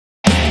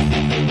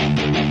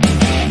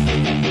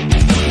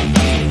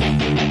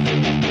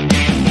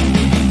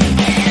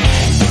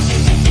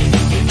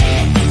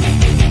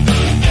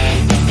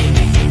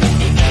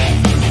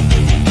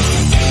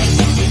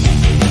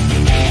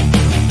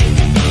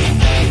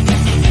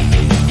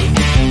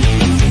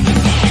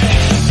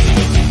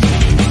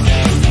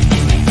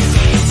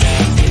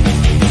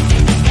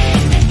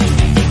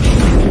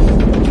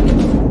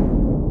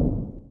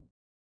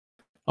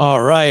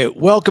right.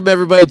 Welcome,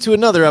 everybody, to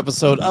another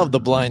episode of the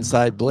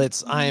Blindside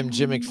Blitz. I am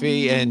Jim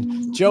McPhee,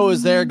 and Joe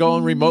is there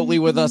going remotely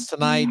with us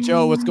tonight.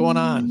 Joe, what's going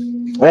on?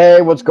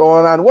 Hey, what's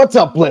going on? What's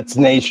up, Blitz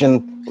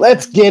Nation?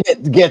 Let's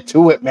get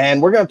to it,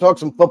 man. We're going to talk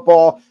some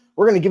football.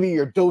 We're going to give you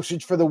your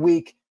dosage for the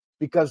week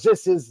because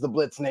this is the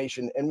Blitz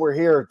Nation, and we're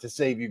here to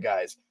save you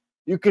guys.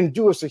 You can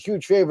do us a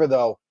huge favor,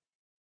 though.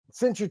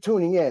 Since you're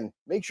tuning in,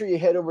 make sure you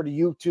head over to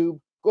YouTube,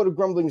 go to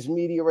Grumblings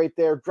Media right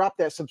there, drop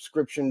that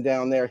subscription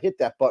down there, hit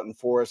that button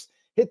for us,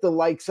 hit the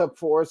likes up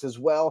for us as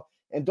well,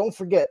 and don't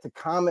forget to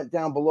comment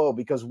down below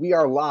because we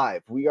are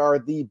live. We are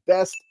the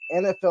best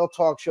NFL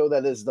talk show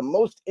that is the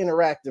most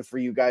interactive for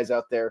you guys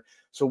out there.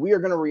 So we are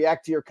going to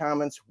react to your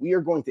comments. We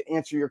are going to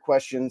answer your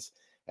questions,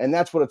 and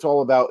that's what it's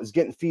all about, is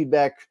getting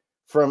feedback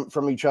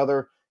from each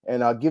other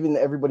and giving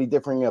everybody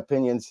differing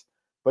opinions.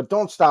 But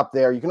don't stop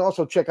there. You can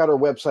also check out our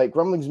website,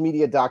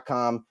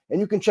 grumblingsmedia.com, and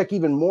you can check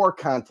even more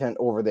content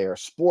over there,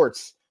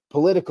 sports,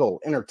 political,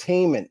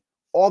 entertainment,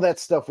 all that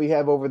stuff we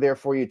have over there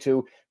for you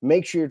too.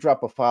 Make sure you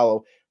drop a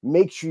follow.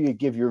 Make sure you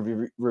give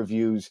your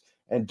reviews.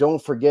 And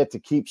don't forget to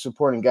keep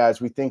supporting,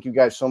 guys. We thank you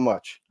guys so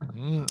much.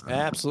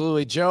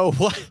 Absolutely, Joe.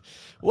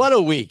 What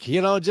a week.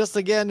 Just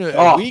again,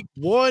 week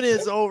one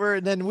is over,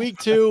 and then week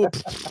two,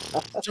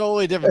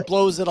 totally different.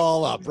 Blows it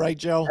all up, right,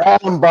 Joe?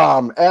 Atom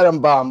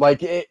bomb.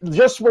 Like,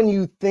 just when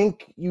you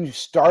think you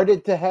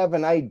started to have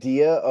an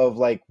idea of,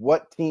 like,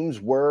 what teams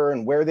were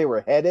and where they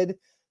were headed,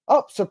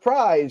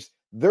 surprise,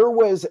 there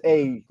was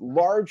a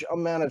large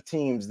amount of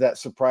teams that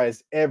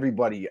surprised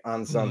everybody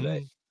on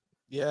Sunday.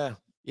 Yeah.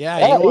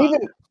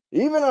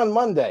 Even on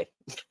Monday.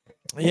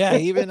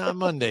 Even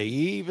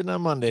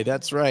on Monday.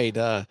 That's right.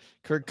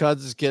 Kirk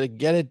Cousins get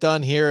it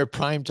done here at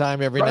prime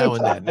time every now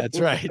and then. That's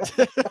right.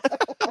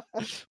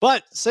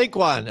 But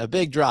Saquon, a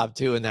big drop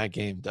too in that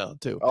game though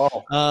too.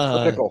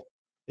 Critical.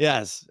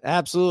 Yes,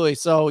 absolutely.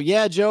 So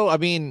yeah, Joe, I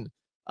mean,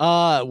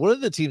 one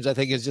of the teams I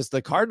think is just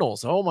the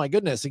Cardinals. Oh my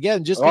goodness.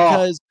 Again, just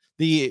because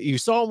you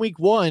saw in week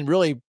one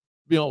really,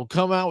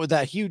 come out with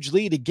that huge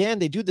lead again.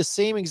 They do the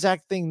same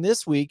exact thing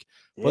this week,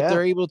 but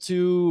they're able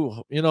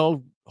to,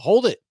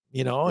 hold it,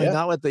 and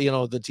not let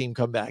the team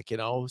come back,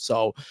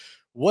 So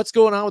what's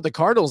going on with the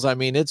Cardinals? I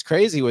mean, it's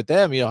crazy with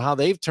them, how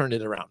they've turned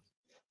it around.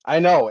 I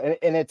know.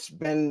 And it's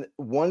been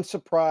one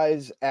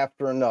surprise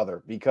after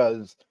another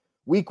because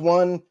week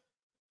one,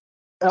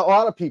 a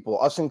lot of people,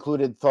 us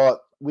included, thought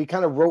we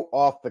kind of wrote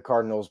off the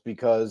Cardinals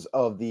because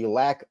of the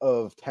lack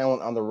of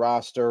talent on the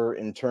roster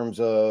in terms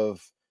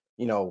of,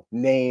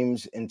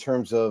 names, in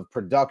terms of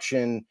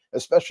production,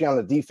 especially on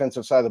the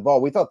defensive side of the ball.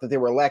 We thought that they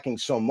were lacking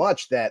so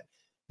much that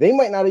they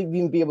might not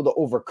even be able to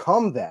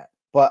overcome that.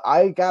 But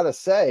I got to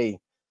say,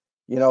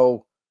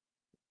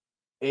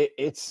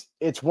 it's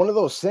one of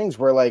those things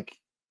where, like,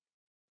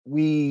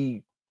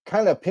 we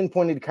kind of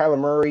pinpointed Kyler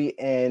Murray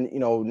and,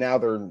 now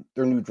their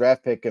new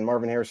draft pick and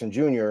Marvin Harrison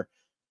Jr.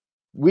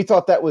 We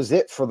thought that was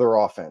it for their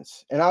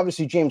offense. And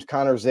obviously James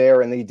Conner's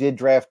there, and they did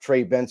draft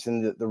Trey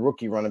Benson, the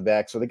rookie running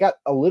back. So they got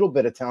a little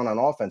bit of talent on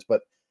offense,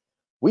 but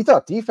we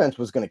thought defense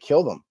was going to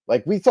kill them.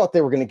 Like, we thought they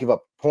were going to give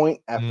up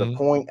point after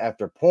point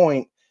after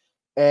point,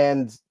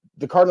 and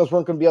the Cardinals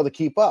weren't going to be able to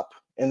keep up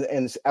and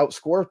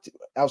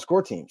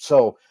outscore teams.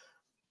 So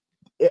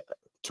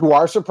to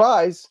our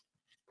surprise,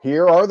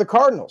 here are the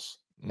Cardinals.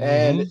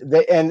 And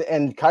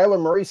Kyler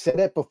Murray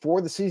said it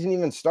before the season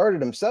even started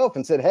himself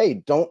and said,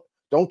 hey, don't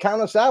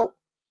count us out.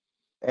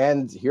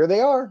 And here they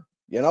are,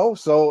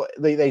 so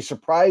they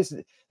surprised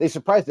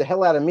the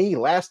hell out of me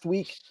last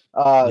week,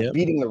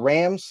 beating the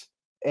Rams.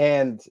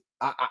 And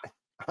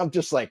I'm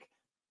just like,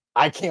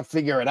 I can't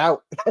figure it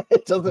out.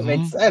 It doesn't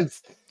make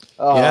sense.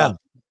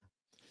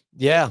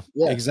 Yeah,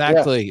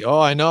 exactly. Yeah.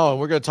 Oh, I know. And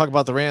we're going to talk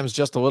about the Rams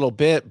just a little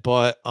bit,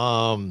 but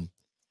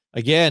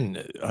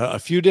again, a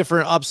few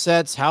different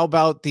upsets. How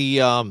about the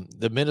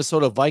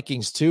Minnesota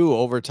Vikings too,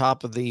 over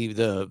top of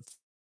the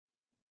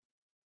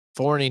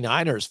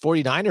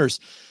 49ers.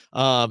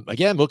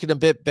 Again, looking a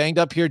bit banged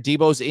up here.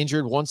 Debo's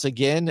injured once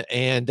again,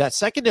 and that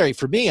secondary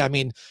for me, I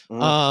mean,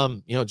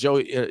 Joe,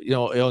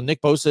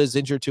 Nick Bosa is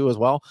injured too as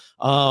well.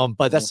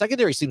 But that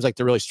secondary seems like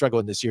they're really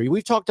struggling this year.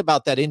 We've talked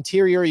about that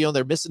interior.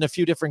 They're missing a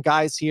few different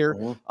guys here.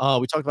 We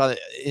talked about it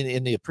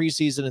in the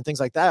preseason and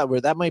things like that,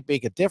 where that might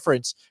make a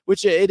difference,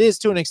 which it is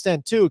to an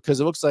extent too, because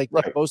it looks like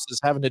Nick Bosa is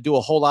having to do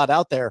a whole lot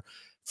out there.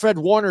 Fred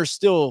Warner's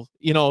still,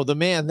 the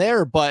man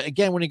there. But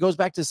again, when he goes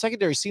back to the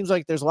secondary, seems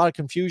like there's a lot of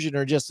confusion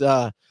or just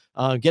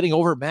getting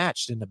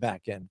overmatched in the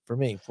back end for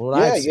me. For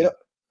what I've seen.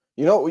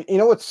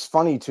 What's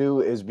funny too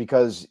is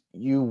because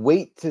you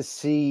wait to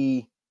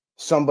see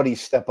somebody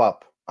step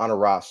up on a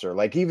roster,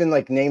 like even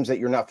like names that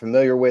you're not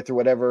familiar with or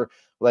whatever,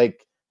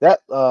 like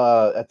that.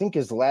 I think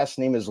his last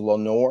name is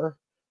Lenore,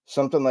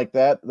 something like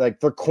that. Like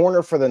the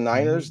corner for the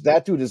Niners,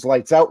 that dude is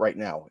lights out right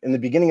now. In the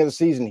beginning of the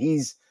season,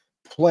 he's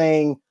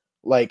playing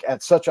like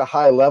at such a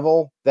high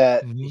level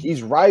that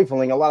he's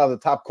rivaling a lot of the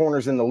top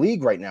corners in the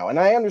league right now. And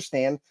I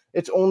understand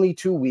it's only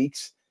 2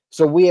 weeks,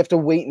 so we have to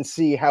wait and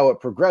see how it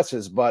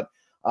progresses. But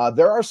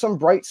there are some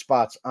bright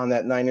spots on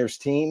that Niners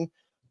team.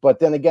 But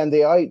then again,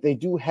 they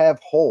do have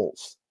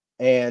holes.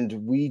 And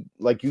we,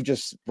 like you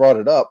just brought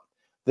it up,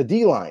 the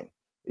D-line.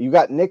 You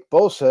got Nick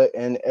Bosa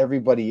and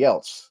everybody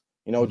else.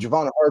 You know,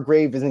 Javon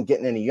Hargrave isn't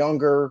getting any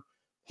younger.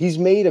 He's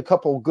made a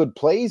couple good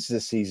plays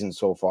this season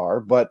so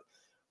far, but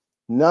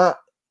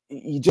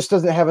he just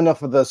doesn't have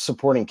enough of the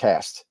supporting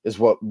cast is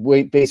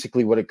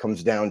basically what it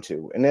comes down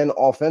to. And then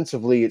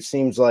offensively, it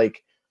seems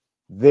like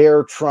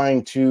they're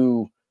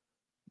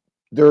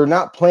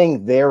not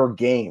playing their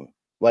game.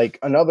 Like,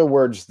 in other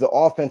words, the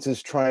offense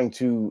is trying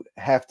to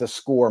have to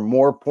score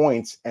more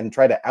points and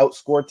try to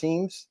outscore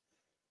teams.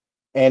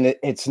 And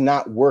it's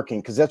not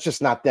working because that's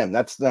just not them.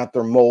 That's not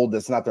their mold.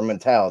 That's not their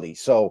mentality.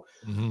 So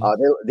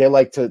they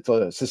like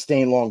to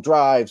sustain long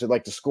drives. They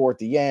like to score at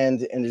the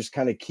end and just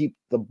kind of keep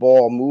the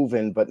ball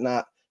moving, but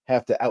not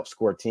have to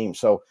outscore teams.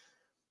 So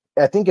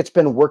I think it's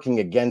been working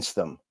against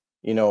them,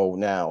 you know,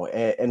 now.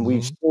 And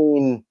we've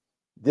seen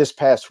this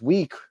past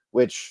week,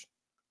 which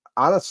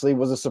honestly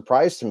was a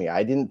surprise to me.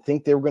 I didn't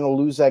think they were going to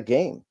lose that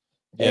game.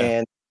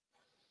 Yeah.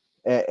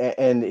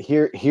 And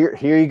here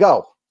you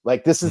go.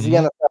 Like, this is the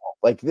NFL.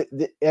 Like,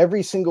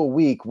 every single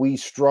week we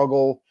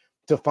struggle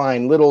to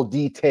find little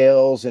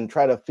details and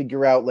try to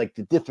figure out like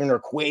the different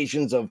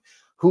equations of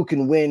who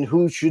can win,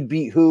 who should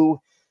beat who.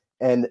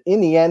 And in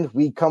the end,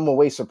 we come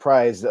away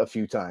surprised a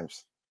few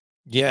times.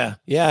 Yeah.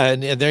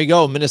 And there you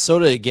go.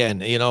 Minnesota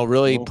again, you know,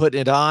 really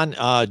putting it on.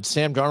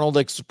 Sam Darnold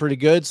looks pretty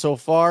good so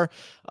far.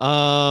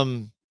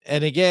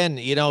 And again,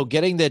 you know,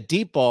 getting that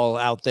deep ball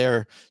out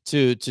there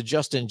to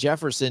Justin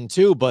Jefferson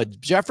too,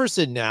 but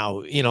Jefferson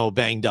now, you know,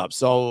 banged up.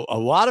 So a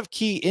lot of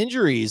key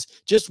injuries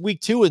just week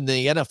 2 in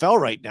the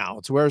NFL right now.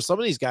 It's where some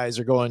of these guys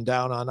are going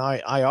down on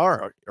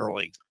IR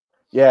early.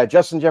 Yeah,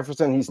 Justin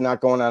Jefferson, he's not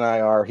going on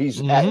IR.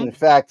 In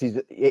fact,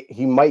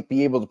 he might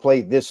be able to play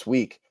this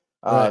week.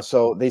 Right.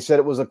 So they said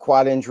it was a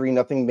quad injury,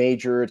 nothing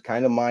major. It's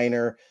kind of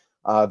minor.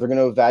 They're going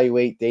to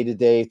evaluate day to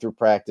day through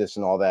practice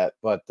and all that.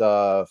 But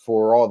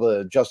for all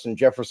the Justin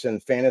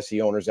Jefferson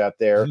fantasy owners out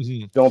there,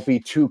 don't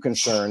be too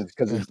concerned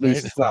because at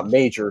least it's not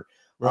major.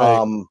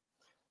 Right.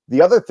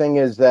 The other thing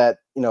is that,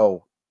 you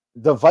know,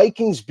 the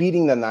Vikings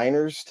beating the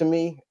Niners, to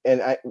me,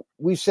 and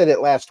we said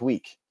it last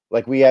week,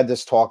 like we had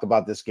this talk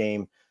about this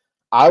game.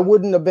 I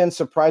wouldn't have been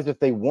surprised if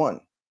they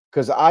won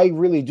because I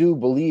really do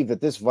believe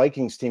that this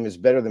Vikings team is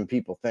better than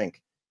people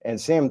think. And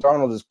Sam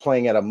Darnold is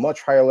playing at a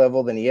much higher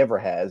level than he ever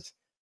has.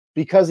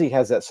 Because he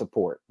has that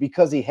support,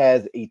 because he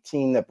has a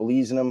team that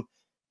believes in him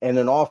and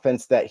an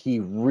offense that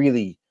he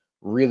really,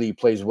 really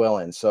plays well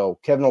in. So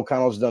Kevin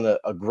O'Connell's done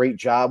a great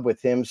job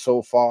with him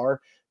so far,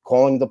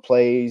 calling the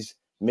plays,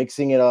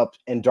 mixing it up,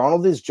 and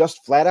Darnold is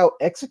just flat out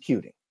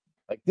executing.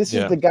 Like, this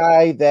is the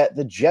guy that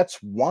the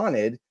Jets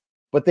wanted,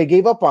 but they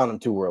gave up on him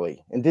too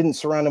early and didn't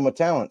surround him with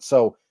talent.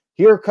 So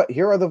here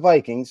are the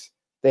Vikings.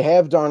 They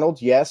have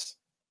Darnold, yes,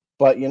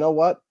 but you know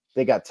what?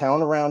 They got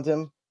talent around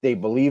him. They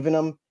believe in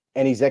him.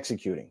 And he's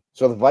executing.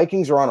 So the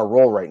Vikings are on a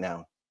roll right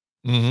now.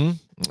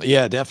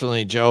 Yeah,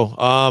 definitely, Joe.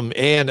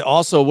 And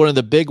also one of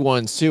the big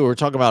ones too. We're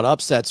talking about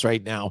upsets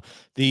right now.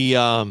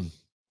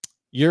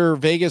 Your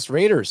Vegas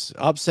Raiders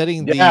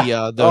upsetting the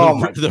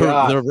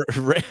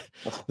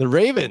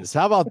Ravens.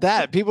 How about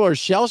that? People are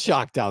shell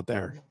shocked out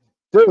there,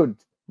 dude.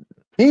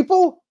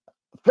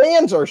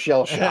 Fans are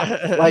shell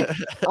shocked. Like,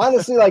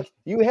 honestly, like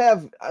you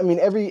have. I mean,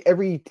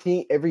 every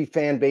team, every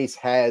fan base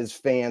has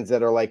fans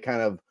that are like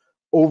kind of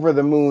over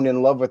the moon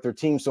in love with their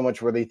team so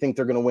much where they think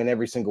they're going to win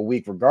every single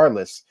week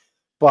regardless.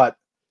 But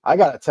I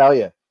got to tell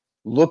you,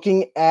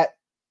 looking at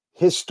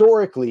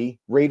historically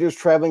Raiders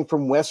traveling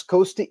from West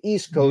Coast to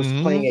East Coast,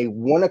 playing a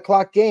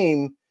 1:00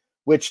 game,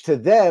 which to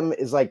them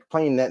is like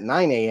playing at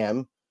 9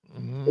 a.m.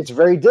 It's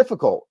very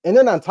difficult. And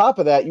then on top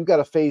of that, you got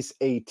to face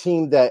a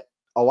team that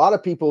a lot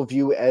of people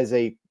view as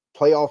a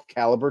playoff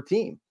caliber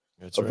team.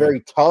 That's a very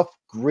tough,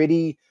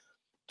 gritty,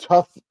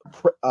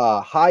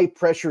 high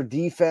pressure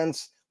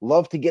defense.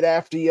 Love to get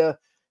after you.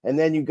 And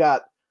then you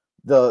got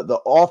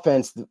the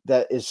offense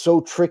that is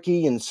so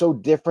tricky and so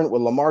different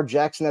with Lamar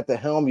Jackson at the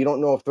helm. You don't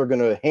know if they're going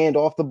to hand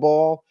off the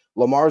ball.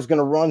 Lamar's going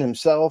to run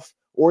himself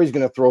or he's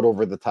going to throw it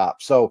over the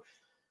top. So,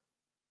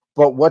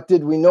 but what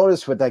did we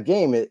notice with that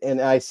game? And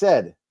I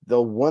said,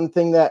 the one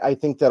thing that I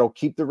think that'll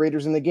keep the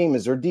Raiders in the game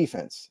is their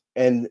defense.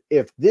 And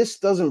if this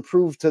doesn't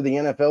prove to the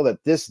NFL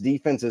that this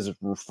defense is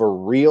for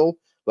real,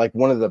 like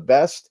one of the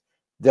best,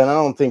 then I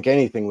don't think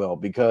anything will,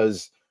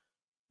 because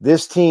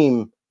this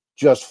team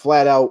just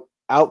flat out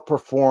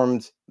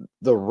outperformed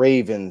the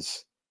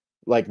Ravens,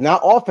 like not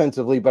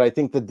offensively, but I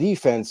think the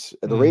defense,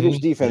 the Raiders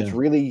defense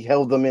really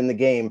held them in the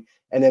game.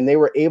 And then they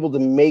were able to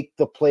make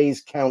the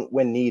plays count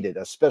when needed,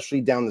 especially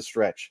down the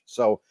stretch.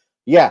 So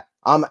yeah,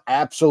 I'm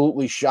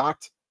absolutely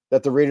shocked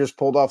that the Raiders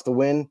pulled off the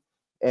win.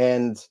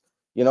 And,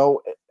 you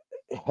know,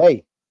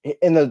 hey,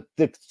 and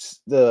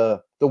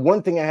the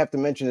one thing I have to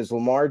mention is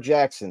Lamar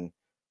Jackson,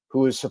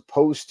 who is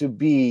supposed to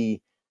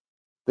be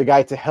the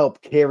guy to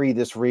help carry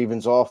this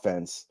Ravens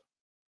offense,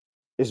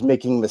 is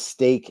making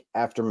mistake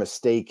after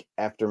mistake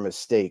after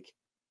mistake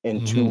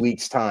in 2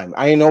 weeks' time.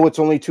 I know it's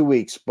only 2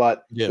 weeks,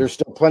 but there's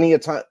still plenty of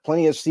time,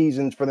 plenty of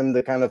seasons for them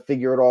to kind of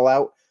figure it all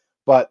out.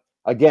 But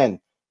again,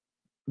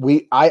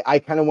 I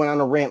kind of went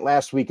on a rant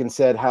last week and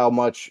said how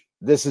much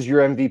this is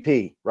your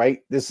MVP, right?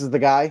 This is the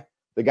guy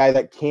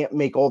that can't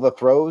make all the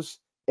throws,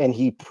 and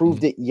he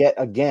proved it yet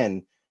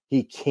again.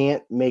 He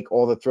can't make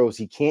all the throws.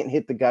 He can't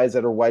hit the guys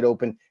that are wide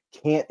open,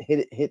 can't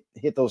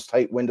hit those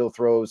tight window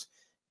throws,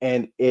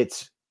 and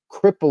it's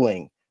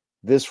crippling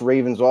this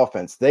Ravens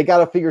offense. They got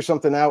to figure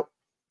something out.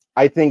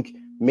 I think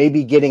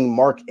maybe getting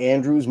Mark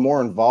Andrews more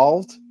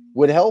involved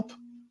would help,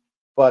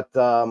 but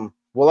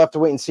we'll have to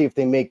wait and see if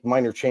they make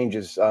minor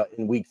changes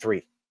in week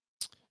 3.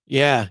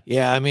 Yeah.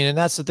 I mean, and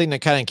that's the thing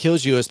that kind of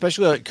kills you,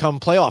 especially come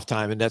playoff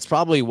time. And that's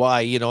probably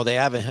why, they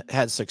haven't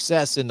had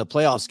success in the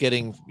playoffs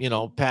getting,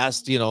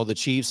 past, the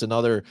Chiefs and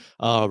other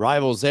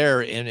rivals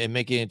there and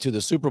making it to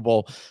the Super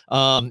Bowl.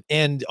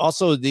 And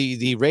also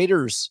the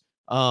Raiders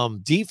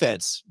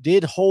defense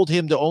did hold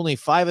him to only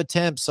 5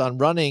 attempts on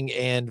running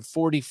and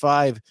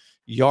 45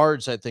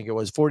 yards. I think it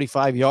was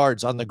 45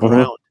 yards on the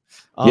ground.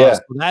 So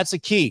that's a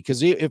key,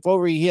 because if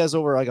he has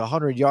over like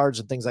 100 yards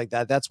and things like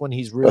that, that's when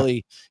he's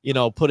really,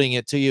 putting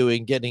it to you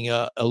and getting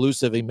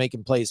elusive and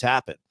making plays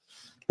happen.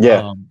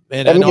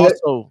 And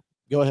also,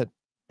 go ahead.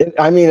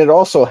 It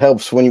also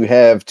helps when you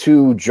have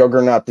 2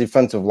 juggernaut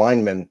defensive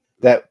linemen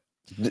that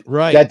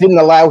didn't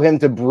allow him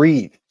to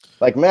breathe.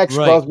 Like Max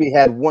Crosby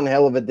had one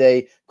hell of a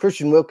day.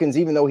 Christian Wilkins,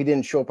 even though he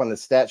didn't show up on the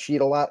stat sheet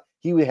a lot,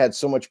 he had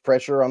so much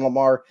pressure on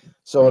Lamar.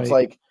 So it's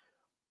like,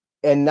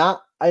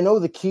 I know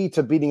the key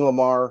to beating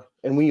Lamar,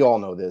 and we all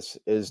know this,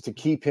 is to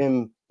keep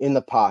him in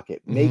the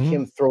pocket, make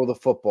him throw the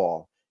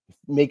football,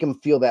 make him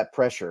feel that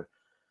pressure.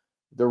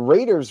 The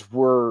Raiders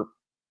were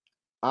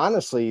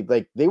honestly,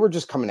 like, they were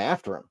just coming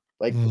after him.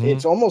 Like,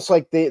 it's almost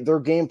like their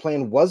game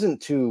plan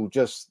wasn't to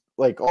just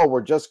like, oh,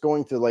 we're just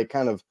going to like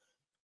kind of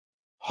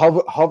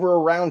hover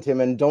around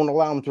him and don't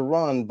allow him to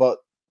run, but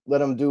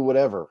let him do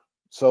whatever.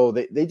 So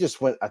they just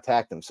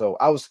attacked him. So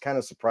I was kind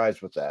of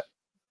surprised with that.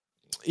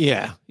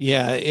 Yeah,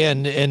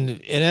 and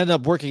it ended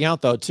up working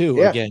out though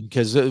too, again,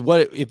 because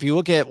if you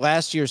look at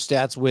last year's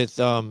stats with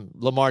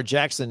Lamar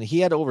Jackson,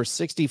 he had over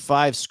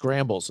 65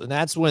 scrambles, and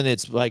that's when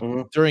it's like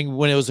during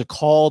when it was a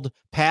called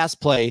pass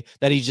play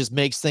that he just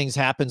makes things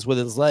happen with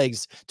his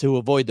legs to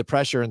avoid the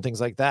pressure and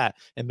things like that,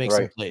 and makes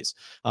some plays.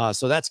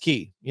 So that's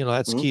key.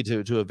 That's key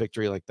to a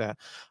victory like that.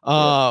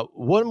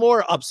 One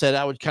more upset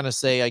I would kind of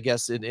say, I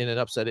guess, in an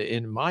upset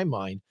in my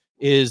mind,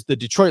 is the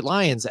Detroit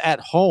Lions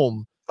at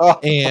home.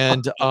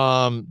 And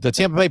the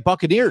Tampa Bay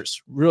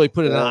Buccaneers really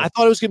put it on. I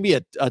thought it was going to be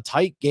a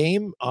tight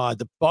game.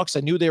 The Bucs,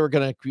 I knew they were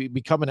going to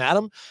be coming at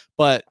them,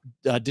 but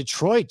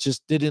Detroit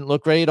just didn't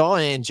look ready at all.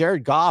 And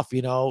Jared Goff,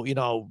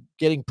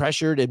 getting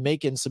pressured and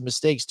making some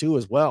mistakes too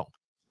as well.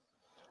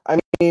 I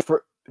mean,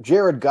 for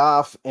Jared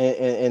Goff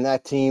and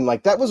that team,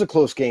 like, that was a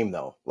close game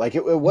though. Like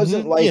it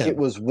wasn't like it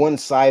was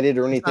one-sided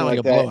or anything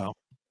like that. Blowout.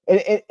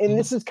 And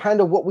this is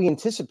kind of what we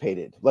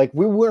anticipated. Like,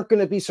 we weren't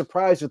going to be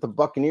surprised if the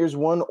Buccaneers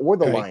won or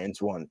the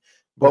Lions won.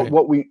 But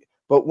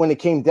but when it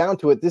came down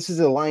to it, this is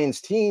a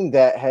Lions team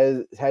that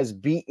has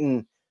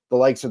beaten the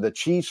likes of the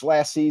Chiefs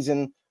last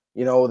season.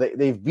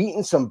 They've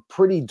beaten some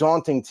pretty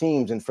daunting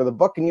teams. And for the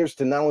Buccaneers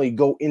to not only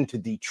go into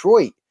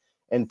Detroit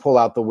and pull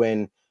out the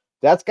win,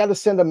 that's got to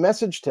send a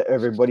message to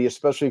everybody,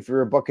 especially if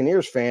you're a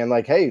Buccaneers fan.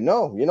 Like, hey,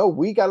 no,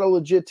 we got a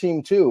legit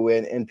team too,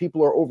 and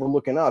people are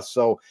overlooking us.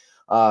 So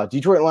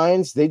Detroit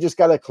Lions, they just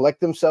got to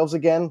collect themselves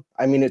again.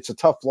 I mean, it's a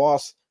tough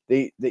loss.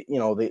 They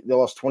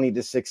lost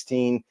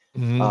 20-16.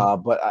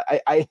 But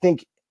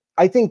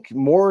I think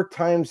more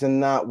times than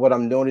not, what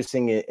I'm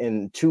noticing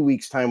in 2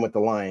 weeks' time with the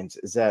Lions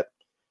is that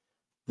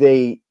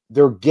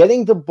they're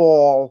getting the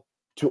ball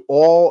to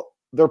all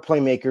their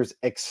playmakers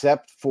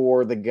except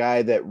for the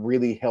guy that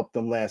really helped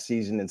them last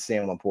season in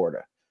Sam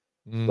Laporta.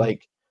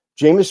 Like,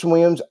 Jameson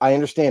Williams, I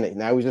understand it.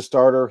 Now he's a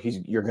starter.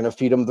 You're going to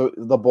feed him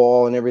the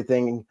ball and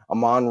everything.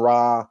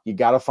 Amon-Ra, you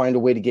got to find a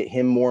way to get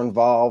him more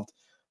involved.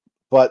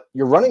 But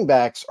your running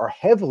backs are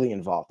heavily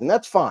involved, and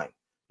that's fine.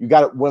 You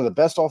got one of the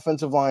best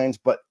offensive lines,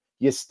 but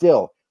you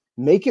still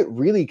make it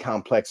really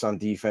complex on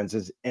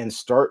defenses and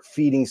start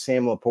feeding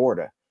Sam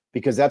Laporta,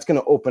 because that's going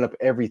to open up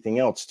everything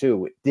else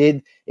too.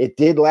 It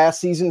did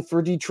last season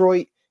for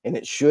Detroit, and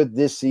it should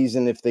this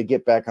season if they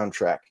get back on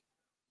track.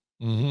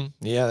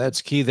 Yeah, that's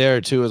key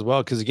there too as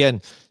well, because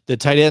again, the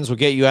tight ends will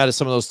get you out of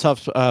some of those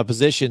tough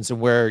positions,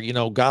 and where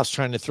Goff's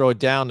trying to throw it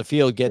down the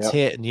field, gets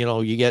hit, and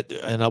you get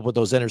up with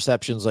those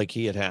interceptions like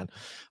he had.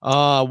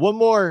 One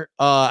more,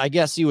 I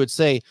guess you would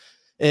say,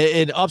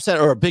 an upset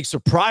or a big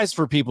surprise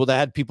for people that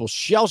had people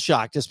shell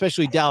shocked,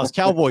 especially Dallas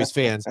Cowboys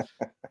fans.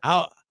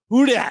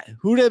 Who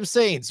them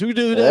Saints? Who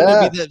do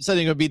them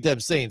to beat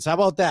them Saints? How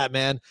about that,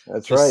 man?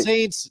 That's right.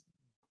 Saints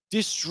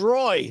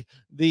destroy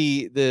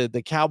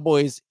the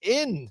Cowboys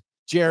in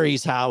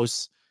Jerry's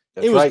house.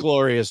 It was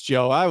glorious,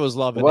 Joe. I was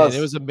loving it. It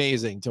was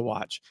amazing to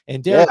watch.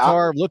 And Derek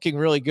Carr looking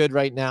really good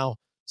right now.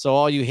 So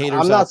all you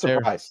haters, I'm not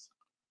surprised.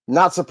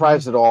 Not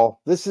surprised at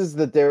all. This is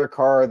the Derek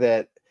Carr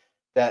that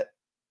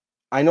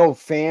I know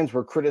fans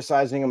were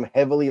criticizing him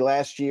heavily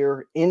last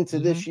year into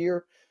this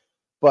year,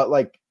 but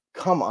like,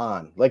 come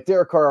on. Like,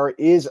 Derek Carr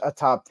is a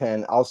top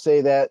 10. I'll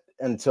say that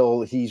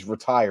until he's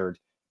retired.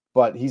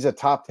 but he's a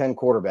top 10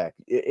 quarterback.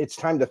 It's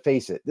time to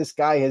face it. This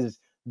guy has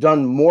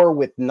done more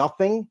with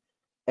nothing.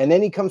 And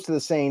then he comes to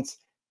the Saints,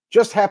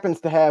 just happens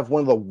to have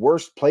one of the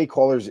worst play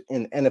callers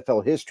in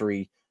NFL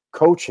history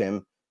coach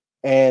him.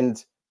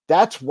 And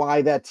that's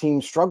why that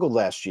team struggled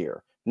last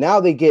year. Now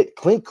they get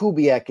Clint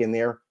Kubiak in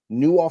there,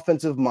 new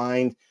offensive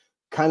mind,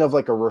 kind of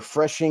like a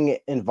refreshing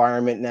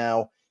environment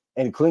now.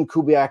 And Clint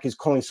Kubiak is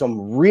calling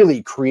some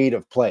really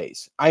creative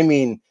plays. I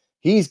mean,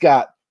 he's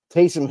got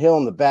Taysom Hill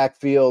in the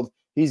backfield.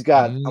 He's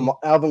got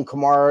Alvin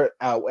Kamara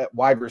out at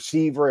wide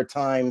receiver at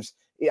times.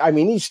 I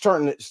mean, he's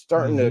starting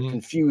to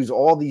confuse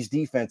all these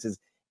defenses,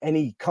 and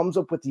he comes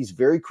up with these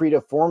very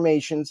creative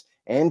formations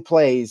and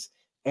plays,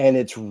 and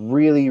it's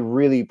really,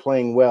 really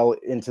playing well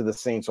into the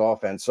Saints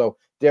offense. So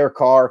Derek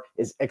Carr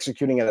is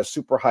executing at a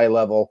super high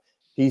level.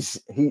 He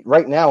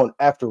right now,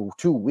 after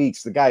 2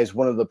 weeks, the guy is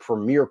one of the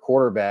premier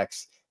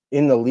quarterbacks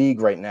in the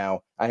league right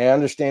now. I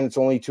understand it's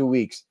only 2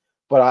 weeks,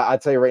 but I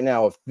tell you right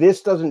now, if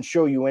this doesn't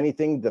show you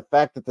anything, the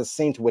fact that the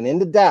Saints went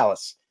into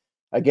Dallas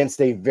against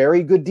a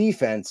very good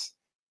defense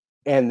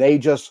and they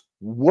just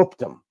whooped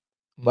them.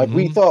 Like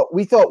we thought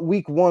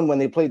week 1 when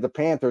they played the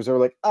Panthers, they were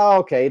like, oh,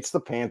 okay, it's the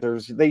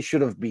Panthers. They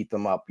should have beat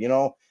them up, you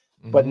know?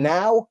 But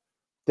now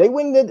they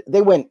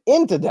went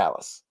into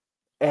Dallas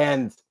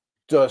and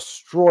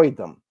destroyed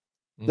them.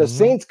 The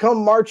Saints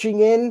come marching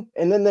in,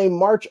 and then they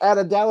march out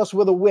of Dallas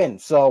with a win.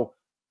 So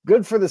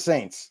good for the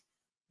Saints.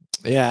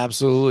 Yeah,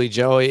 absolutely,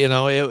 Joe. You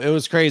know, it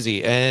was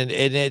crazy. And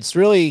it's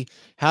really,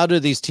 how do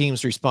these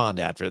teams respond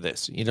after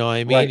this? You know what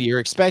I mean? Right. You're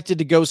expected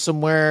to go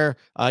somewhere.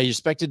 You're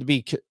expected to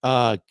be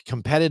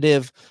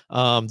competitive.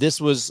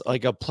 This was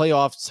like a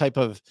playoff type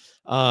of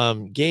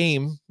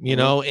game, you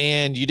know,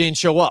 and you didn't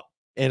show up.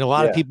 And a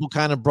lot of people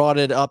kind of brought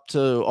it up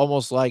to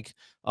almost like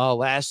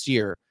last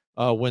year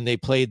when they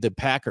played the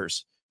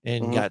Packers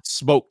and got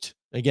smoked.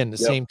 Again, the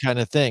same kind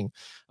of thing.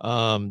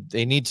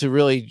 They need to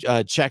really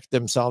check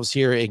themselves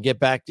here and get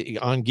back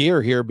on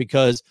gear here,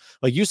 because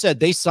like you said,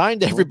 they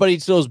signed everybody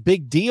to those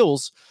big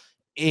deals.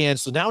 And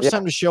so now it's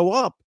time to show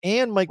up.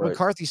 And Mike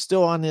McCarthy's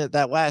still on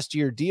that last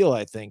year deal,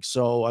 I think.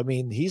 So, I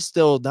mean, he's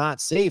still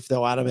not safe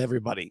though out of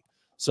everybody.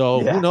 So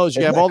who knows?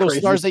 You have all those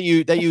stars that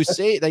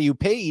you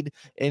paid,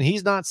 and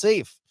he's not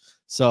safe.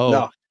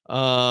 So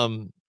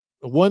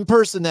one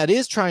person that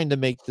is trying to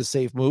make the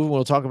safe move, and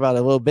we'll talk about it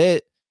a little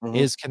bit,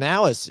 is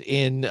Canales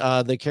in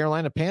the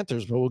Carolina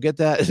Panthers, but we'll get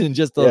that in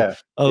just a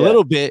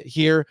little bit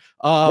here.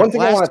 One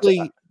thing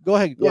lastly, go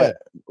ahead.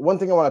 One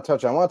thing I want to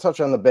touch on. I want to touch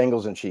on the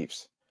Bengals and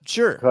Chiefs.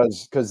 Sure.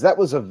 Because that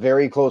was a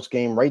very close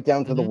game, right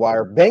down to the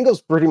wire.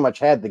 Bengals pretty much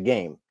had the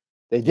game.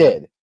 They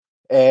did.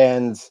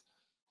 And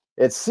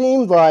it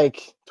seemed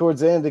like towards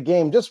the end of the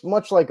game, just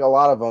much like a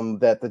lot of them,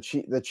 that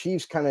the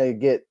Chiefs kind of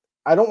get,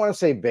 I don't want to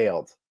say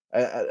bailed.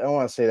 I don't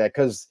want to say that,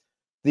 because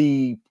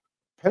the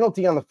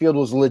penalty on the field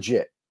was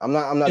legit. I'm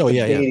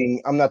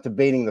not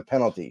debating the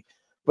penalty,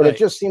 but it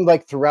just seemed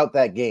like throughout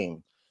that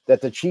game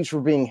that the Chiefs were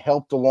being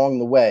helped along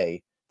the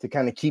way to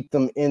kind of keep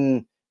them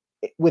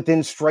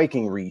within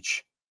striking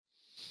reach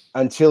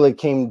until it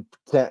came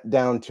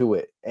down to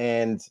it.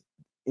 And,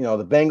 you know,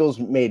 the Bengals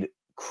made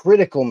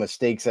critical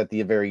mistakes at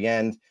the very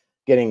end,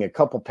 getting a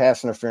couple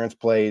pass interference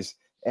plays.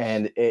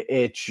 And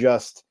it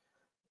just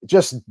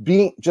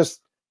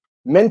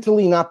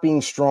mentally not being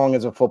strong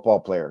as a football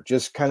player,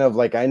 just kind of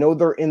like, I know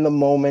they're in the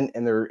moment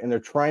and they're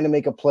trying to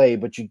make a play,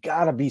 but you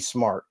gotta be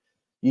smart.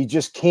 You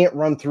just can't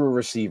run through a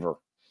receiver.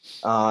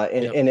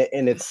 And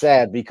it's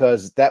sad,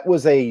 because that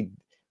was a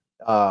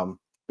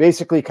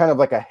basically kind of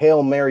like a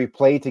Hail Mary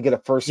play to get a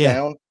first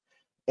down.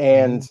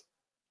 And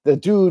the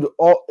dude,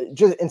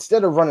 just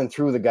instead of running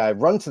through the guy,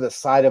 run to the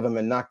side of him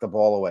and knock the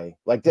ball away.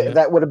 Like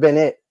that would have been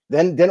it.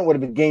 Then it would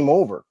have been game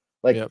over.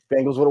 Like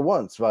Bengals would have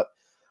won. But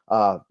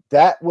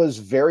that was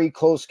very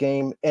close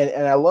game.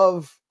 And I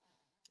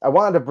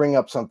wanted to bring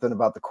up something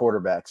about the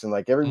quarterbacks, and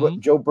like everybody,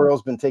 Joe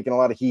Burrow's been taking a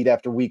lot of heat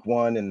after week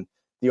 1 and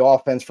the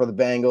offense for the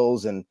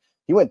Bengals. And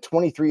he went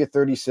 23 of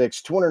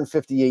 36,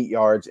 258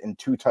 yards and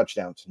 2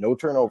 touchdowns, no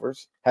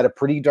turnovers, had a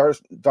pretty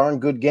darn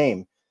good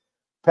game.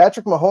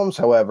 Patrick Mahomes,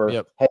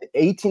 however, had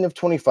 18 of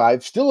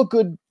 25, still a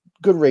good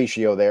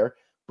ratio there,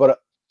 but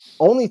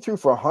only threw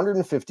for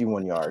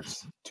 151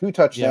 yards, 2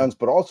 touchdowns,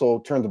 but also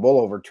turned the ball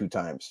over 2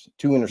 times,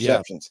 2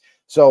 interceptions.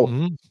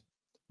 So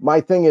my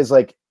thing is,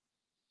 like,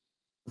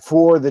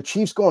 for the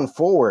Chiefs going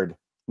forward,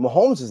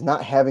 Mahomes is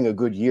not having a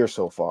good year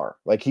so far.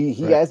 Like he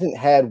hasn't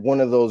had one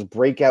of those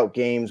breakout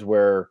games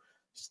where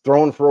he's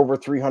throwing for over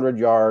 300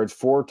 yards,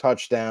 4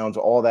 touchdowns,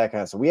 all that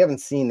kind of stuff. We haven't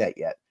seen that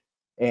yet.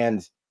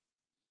 And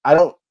I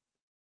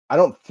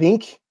don't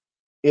think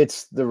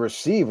it's the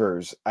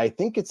receivers. I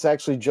think it's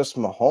actually just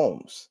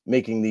Mahomes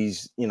making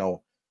these, you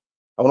know,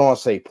 I don't want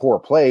to say poor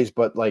plays,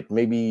 but like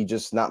maybe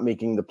just not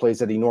making the plays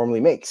that he normally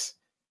makes.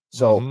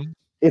 So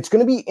it's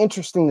going to be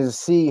interesting to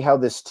see how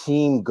this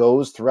team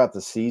goes throughout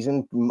the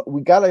season.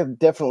 We got to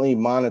definitely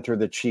monitor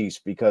the Chiefs,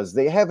 because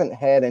they haven't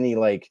had any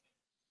like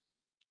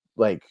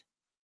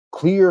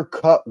clear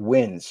cut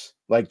wins,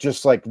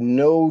 just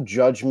no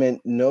judgment,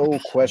 no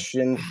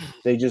question.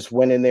 They just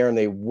went in there and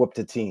they whooped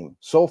a team.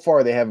 So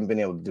far, they haven't been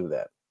able to do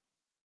that.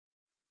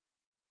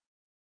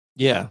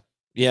 Yeah.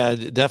 Yeah,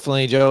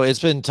 definitely, Joe. It's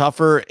been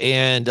tougher,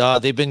 and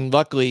they've been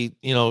lucky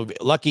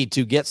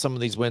to get some of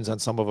these wins on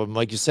some of them,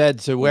 like you said,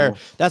 to where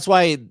that's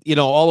why,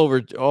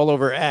 all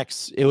over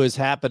X, it was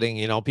happening.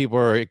 People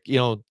are,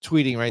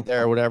 tweeting right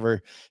there or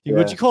whatever.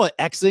 Would you call it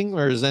Xing,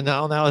 or is it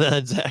now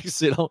that's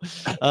X,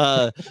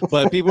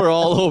 but people are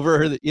all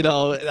over,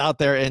 out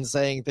there and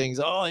saying things.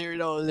 Oh, here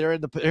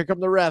come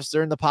the refs,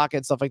 they're in the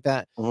pocket, stuff like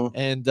that.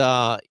 And,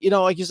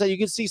 like you said, you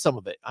can see some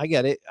of it. I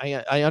get it.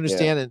 I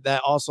understand it,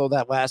 that also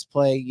that last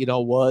play,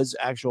 was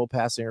actual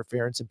pass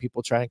interference, and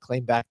people trying to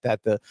claim back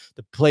that the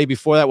play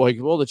before that,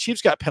 well, the Chiefs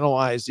got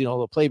penalized,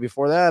 the play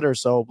before that or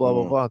so, blah,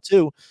 blah, blah,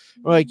 too.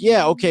 We're like,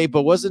 yeah, okay,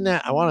 but wasn't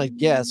that, I want to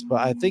guess,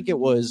 but I think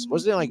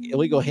wasn't it like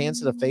illegal hands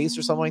to the face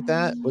or something like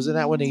that? Wasn't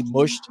that when he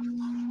mushed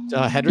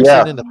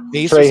Henderson in the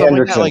face Trey or something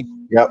Henderson. like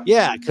that? Like,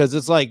 yeah, because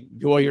it's like,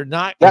 well, you're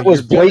not. That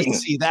was blatant.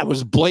 See, that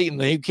was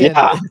blatant. You can't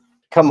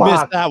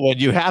miss that one.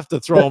 You have to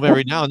throw them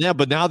every now and then.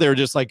 But now they're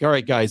just like, all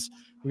right, guys,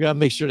 we got to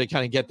make sure they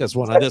kind of get this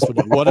one on this one.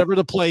 Whatever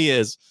the play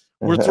is,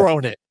 we're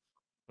throwing it.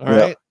 All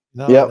right.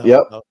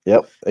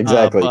 Yep.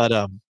 Exactly.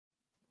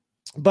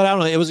 But I don't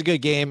know. It was a good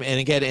game, and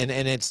again,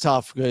 and it's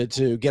tough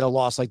to get a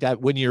loss like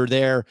that when you're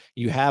there.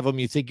 You have them.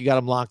 You think you got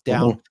them locked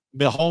down.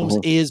 Mahomes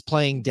is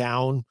playing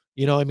down.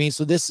 You know what I mean?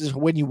 So this is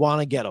when you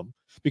want to get them,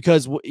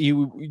 because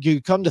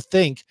you come to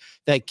think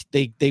that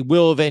they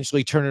will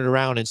eventually turn it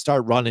around and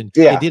start running.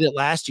 They did it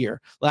last year.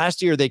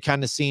 Last year they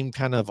kind of seemed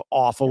kind of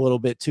off a little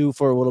bit too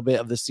for a little bit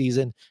of the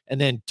season,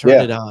 and then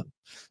turned it on.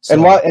 So,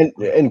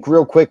 and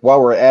real quick,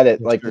 while we're at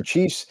it, like the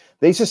Chiefs,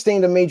 they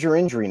sustained a major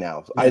injury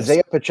now. Yes.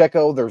 Isaiah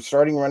Pacheco, their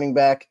starting running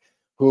back,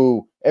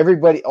 who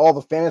all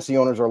the fantasy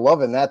owners are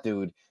loving that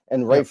dude,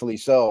 and rightfully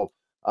so.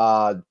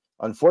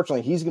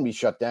 Unfortunately, he's going to be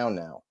shut down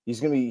now. He's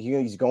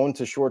going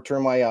to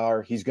short-term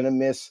IR. He's going to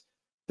miss.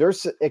 They're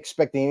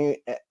expecting,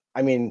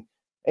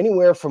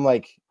 anywhere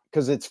from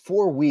because it's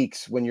 4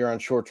 weeks when you're on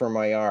short-term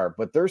IR,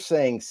 but they're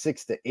saying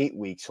 6 to 8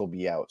 weeks he'll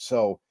be out.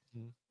 So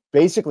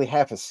basically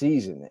half a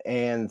season,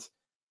 and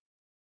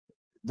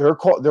they're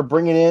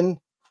bringing in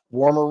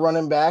warmer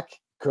running back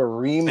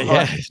Kareem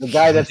Hunt, the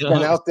guy that's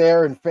been out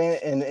there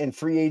in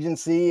free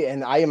agency,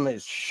 and I am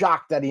as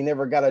shocked that he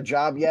never got a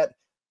job yet.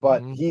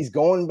 But he's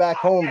going back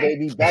home,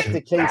 baby, back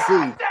to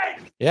KC.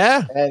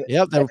 Yeah.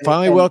 They're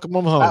finally welcome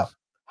him home.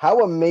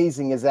 How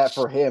amazing is that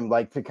for him?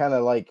 To kind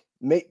of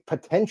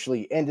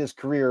potentially end his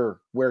career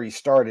where he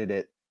started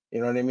it.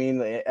 You know what I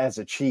mean? As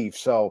a Chief.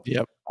 So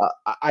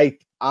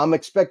I'm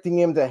expecting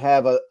him to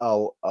have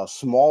a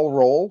small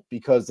role,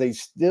 because they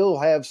still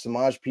have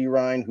Samaje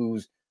Perine,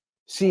 who's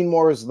seen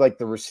more as the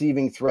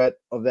receiving threat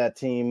of that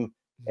team.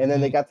 And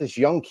then they got this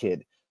young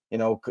kid,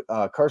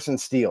 Carson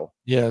Steele.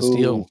 Yeah,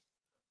 Steele.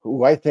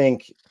 Who I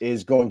think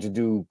is going to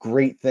do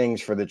great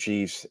things for the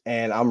Chiefs.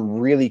 And I'm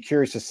really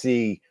curious to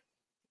see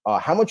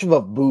how much of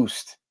a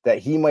boost that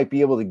he might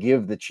be able to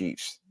give the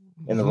Chiefs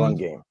in the run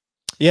game.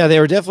 Yeah, they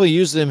were definitely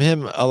using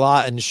him a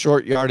lot in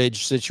short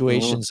yardage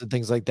situations and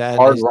things like that.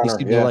 Hard they runner,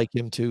 seem to like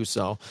him too.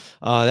 So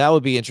that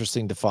would be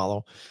interesting to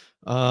follow.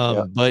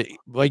 But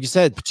like you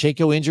said,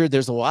 Pacheco injured.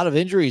 There's a lot of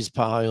injuries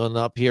piling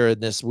up here in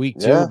this week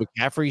too.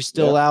 McCaffrey's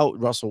still out.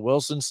 Russell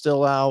Wilson's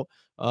still out.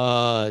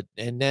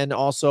 And then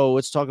also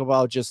let's talk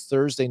about just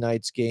Thursday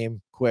night's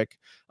game quick.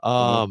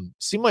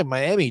 Seemed like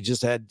Miami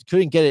just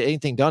couldn't get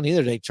anything done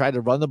either. They tried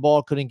to run the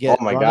ball, couldn't get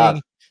running.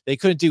 God. They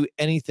couldn't do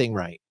anything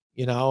right.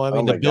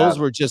 The Bills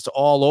were just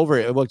all over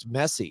it. It looked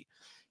messy.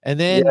 And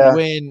then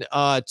when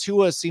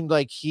Tua seemed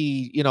like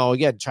he,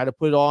 again, tried to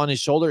put it all on his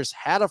shoulders,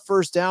 had a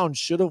first down,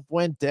 should have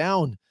went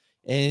down,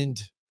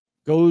 and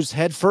goes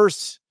head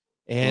first.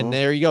 And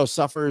there you go.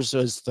 Suffers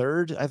his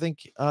third, I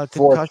think,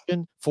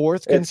 concussion.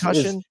 Fourth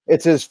concussion.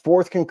 It's his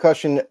fourth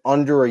concussion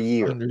under a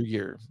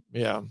year.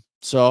 Yeah.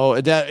 So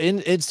that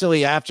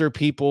instantly after,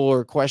 people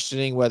are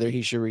questioning whether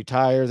he should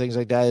retire, things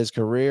like that, his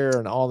career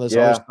and all this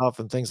other stuff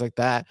and things like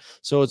that.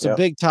 So it's a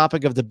big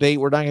topic of debate.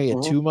 We're not going to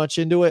get too much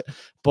into it,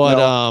 but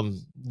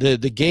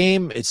the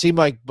game, it seemed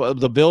like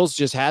the Bills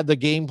just had the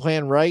game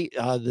plan right.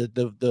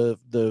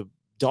 The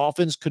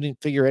Dolphins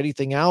couldn't figure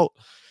anything out.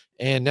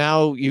 And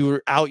now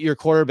you're out your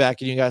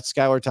quarterback, and you got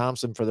Skylar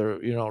Thompson for the,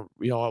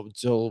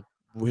 until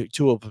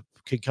Tua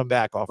can come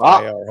back off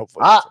IR,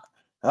 hopefully.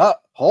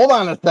 Hold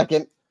on a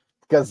second,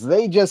 because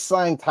they just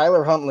signed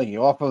Tyler Huntley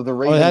off of the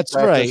Ravens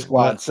practice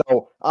squad.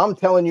 So I'm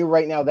telling you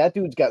right now, that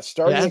dude's got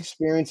starting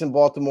experience in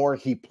Baltimore.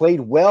 He played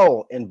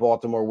well in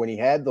Baltimore when he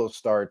had those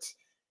starts.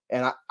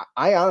 And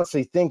I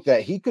honestly think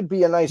that he could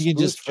be a nice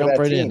boost for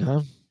that team. In,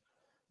 huh?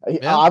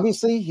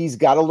 Obviously, he's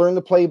got to learn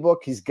the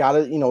playbook. He's got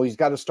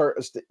to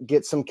start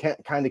get some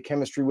kind of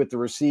chemistry with the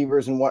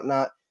receivers and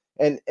whatnot.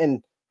 And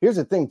here's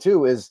the thing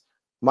too, is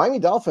Miami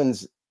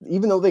Dolphins,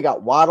 even though they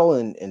got Waddle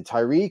and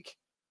Tyreek,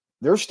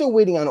 they're still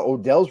waiting on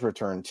Odell's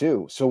return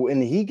too. So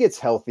when he gets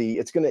healthy,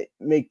 it's going to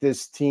make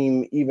this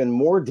team even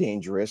more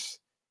dangerous.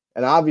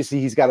 And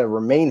obviously he's got to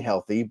remain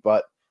healthy,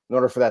 but in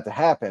order for that to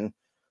happen,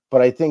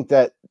 but I think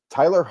that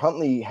Tyler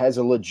Huntley has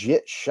a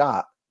legit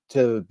shot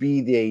to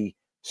be the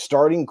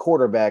starting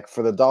quarterback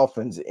for the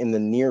Dolphins in the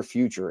near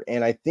future.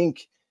 And I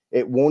think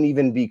it won't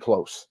even be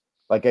close.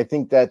 Like, I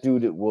think that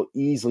dude will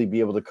easily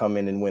be able to come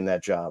in and win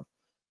that job.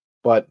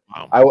 But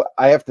Wow.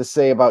 I have to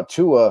say about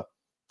Tua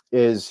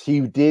is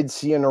he did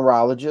see a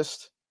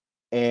neurologist,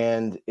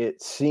 and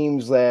it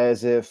seems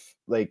as if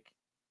like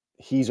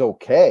he's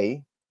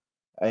okay,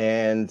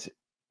 and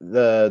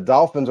the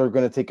Dolphins are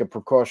going to take a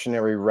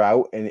precautionary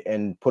route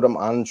and put him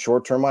on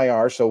short-term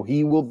IR, so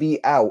he will be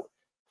out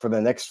for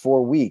the next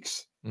 4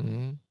 weeks,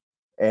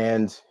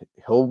 and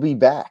he'll be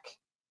back.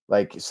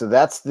 Like, so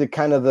that's the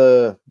kind of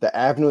the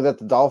avenue that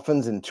the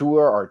Dolphins and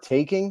Tua are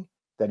taking,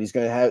 that he's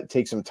going to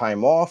take some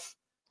time off,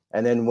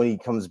 and then when he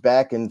comes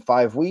back in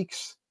 5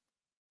 weeks,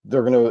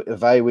 they're going to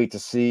evaluate to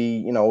see,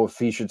 you know, if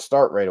he should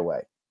start right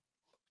away.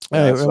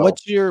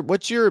 What's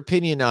your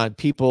opinion on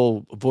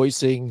people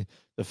voicing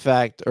the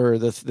fact, or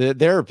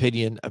their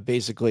opinion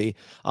basically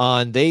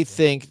on, they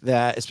think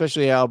that,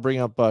 especially I'll bring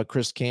up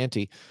Chris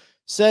Canty,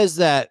 says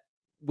that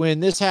when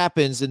this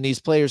happens and these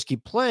players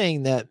keep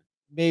playing, that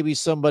maybe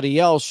somebody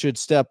else should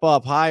step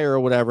up higher or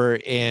whatever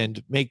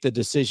and make the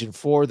decision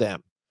for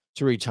them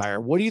to retire.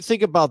 What do you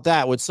think about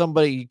that? With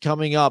somebody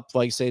coming up,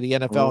 like say the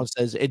NFL, and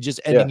says it just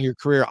ending your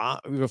career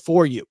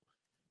for you?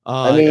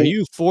 I mean, are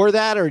you for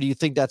that, or do you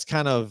think that's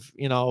kind of,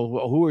 you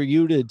know, who are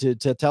you to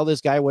tell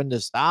this guy when to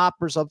stop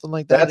or something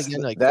like that?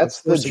 Again, like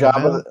that's the forcing him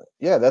job of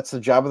out? that's the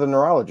job of the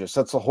neurologist.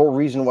 That's the whole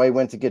reason why he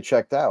went to get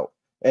checked out.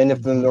 And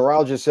if the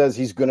neurologist says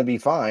he's going to be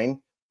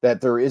fine,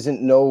 that there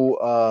isn't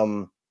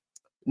no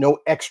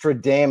extra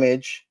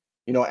damage,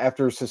 you know,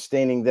 after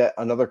sustaining that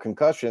another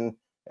concussion,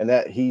 and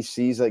that he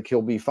sees like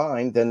he'll be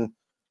fine, then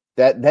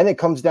it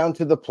comes down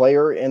to the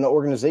player and the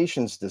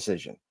organization's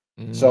decision.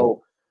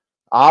 So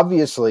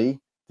obviously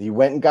he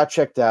went and got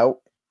checked out.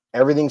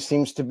 Everything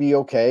seems to be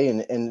okay,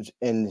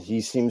 and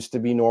he seems to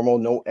be normal.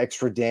 No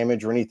extra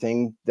damage or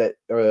anything that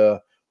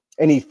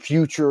any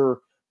future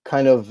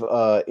kind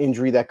of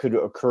injury that could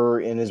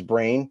occur in his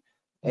brain.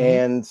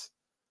 And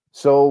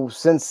so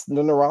since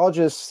the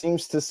neurologist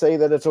seems to say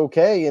that it's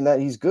okay and that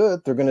he's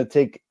good, they're going to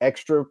take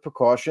extra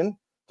precaution.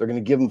 They're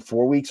going to give him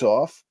 4 weeks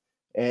off,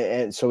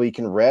 and so he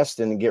can rest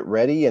and get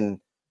ready, and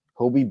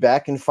he'll be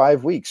back in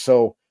 5 weeks.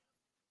 So,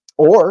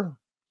 or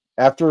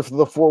after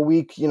the 4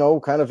 week, you know,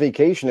 kind of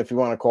vacation, if you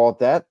want to call it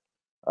that,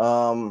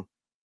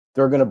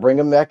 they're going to bring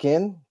him back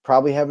in,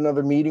 probably have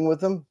another meeting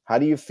with him. How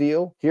do you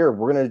feel? Here,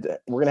 we're going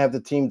to have the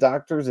team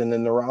doctors and the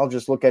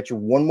neurologist look at you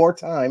one more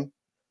time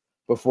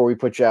before we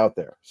put you out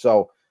there.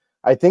 So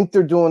I think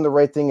they're doing the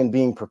right thing and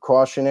being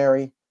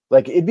precautionary.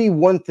 Like, it'd be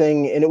one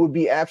thing, and it would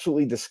be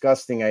absolutely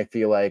disgusting, I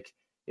feel like,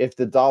 if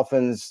the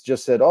Dolphins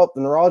just said, "Oh,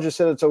 the neurologist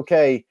said it's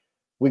okay.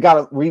 We're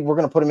going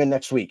to put him in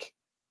next week."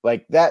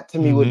 Like, that to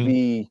me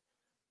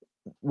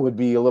would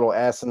be a little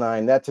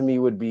asinine. That to me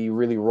would be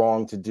really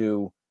wrong to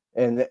do,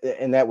 and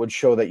that would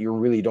show that you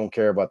really don't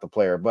care about the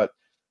player. But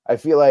I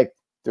feel like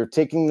they're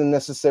taking the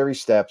necessary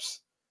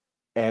steps,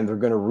 and they're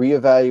going to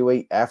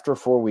reevaluate after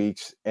 4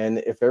 weeks. And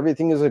if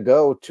everything is a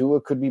go, Tua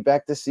could be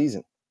back this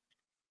season.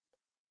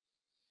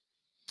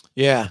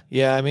 Yeah.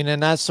 I mean,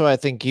 and that's so I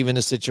think even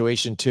the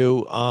situation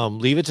too,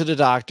 leave it to the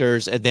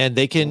doctors, and then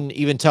they can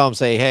even tell them,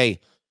 say, "Hey,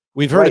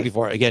 we've heard it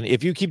before. Again,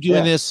 if you keep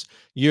doing this,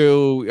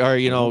 you are,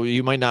 you know,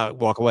 you might not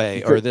walk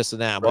away or this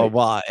and that, blah,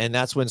 blah." And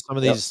that's when some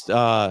of these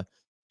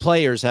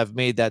players have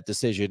made that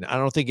decision. I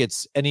don't think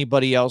it's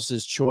anybody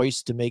else's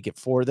choice to make it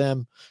for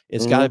them.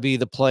 It's got to be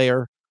the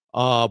player.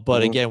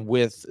 But again,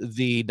 with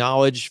the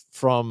knowledge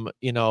from,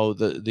 you know,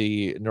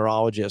 the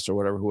neurologist or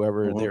whatever,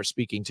 whoever they're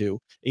speaking to,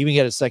 even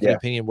get a second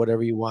opinion,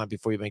 whatever you want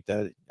before you make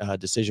that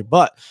decision,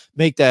 but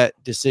make that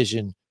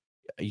decision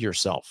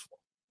yourself.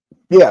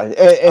 Yeah.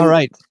 And, all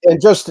right.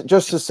 And just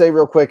to say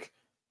real quick,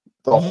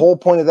 the whole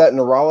point of that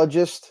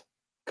neurologist,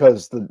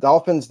 because the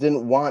Dolphins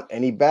didn't want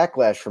any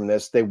backlash from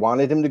this. They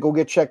wanted him to go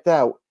get checked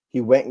out. He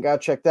went and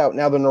got checked out.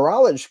 Now the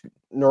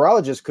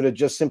neurologist could have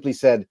just simply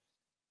said,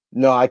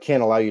 "No, I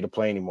can't allow you to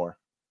play anymore."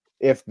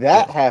 If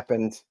that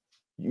happened,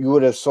 you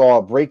would have saw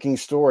a breaking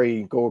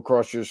story go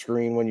across your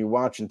screen when you're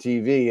watching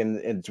TV, and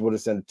it would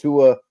have said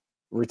Tua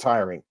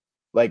retiring.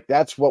 Like,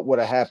 that's what would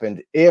have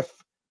happened if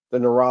the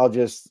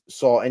neurologist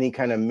saw any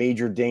kind of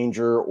major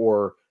danger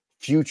or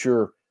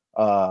future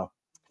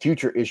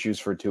issues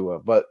for Tua.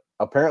 But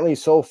apparently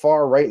so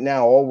far right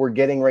now, all we're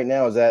getting right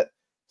now is that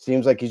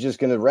seems like he's just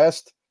going to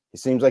rest. It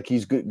seems like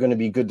he's going to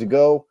be good to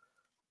go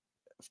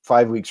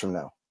 5 weeks from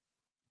now.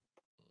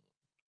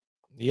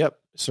 Yep.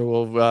 So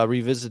we'll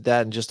revisit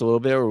that in just a little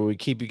bit, or we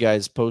keep you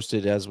guys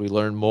posted as we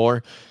learn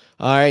more.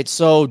 All right.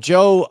 So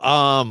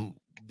Joe,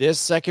 this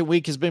second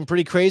week has been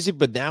pretty crazy,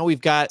 but now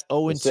we've got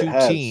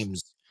 0-2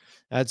 teams.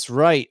 That's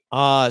right.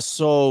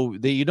 So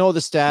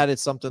the stat,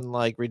 it's something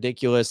like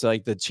ridiculous.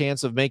 Like, the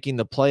chance of making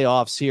the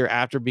playoffs here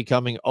after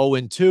becoming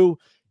 0-2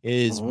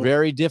 is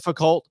very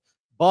difficult.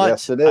 But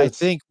yes, it is. I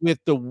think with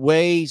the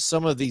way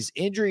some of these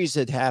injuries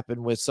had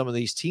happened with some of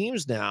these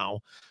teams now,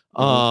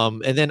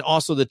 and then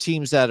also the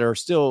teams that are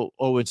still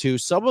 0-2,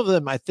 some of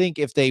them, I think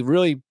if they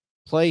really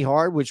play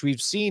hard, which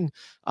we've seen,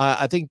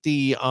 I think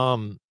the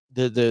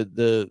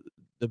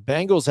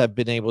Bengals have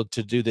been able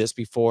to do this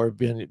before,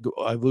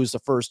 lose the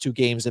first 2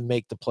 games and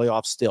make the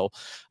playoffs still.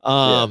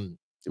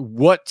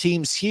 what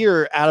teams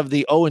here out of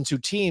the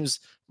 0-2 teams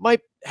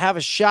might have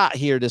a shot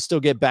here to still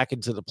get back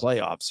into the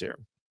playoffs here.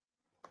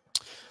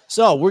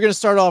 So we're going to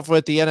start off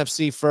with the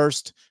NFC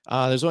first.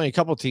 There's only a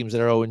couple teams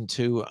that are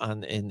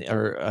 0-2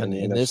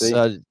 in this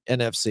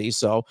NFC,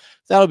 so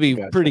that'll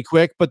be pretty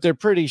quick. But they're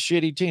pretty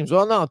shitty teams.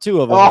 Well, no, two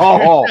of them.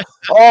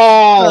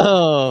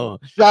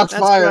 Shots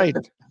fired!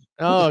 Right.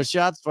 Oh,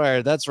 shots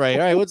fired. That's right.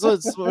 All right, let's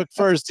look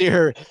first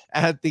here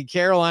at the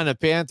Carolina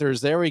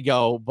Panthers. There we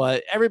go.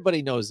 But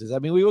everybody knows this. I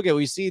mean,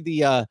 we see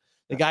the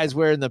guys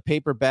wearing the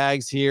paper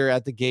bags here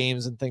at the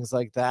games and things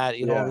like that.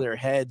 Over their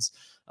heads.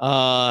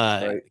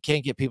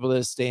 Can't get people to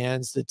the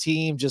stands. The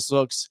team just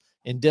looks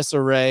in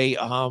disarray.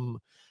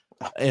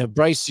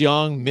 Bryce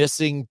Young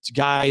missing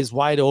guys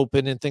wide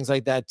open and things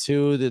like that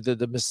too.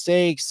 The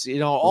mistakes,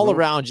 all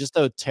around, just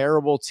a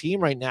terrible team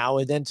right now.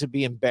 And then to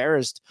be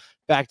embarrassed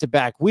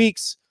back-to-back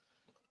weeks.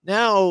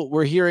 Now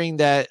we're hearing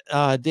that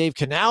Dave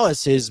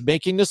Canales is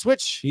making the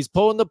switch. He's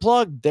pulling the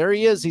plug. There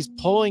he is. He's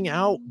pulling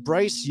out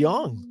Bryce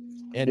Young.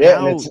 And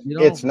now,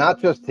 it's not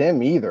just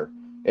him either.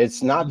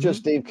 It's not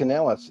just Dave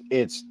Canales.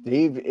 It's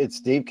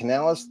Dave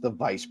Canales, the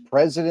vice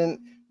president,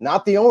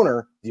 not the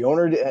owner. The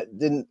owner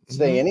didn't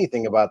say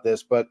anything about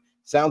this, but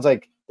sounds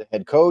like the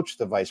head coach,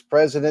 the vice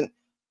president,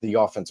 the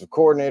offensive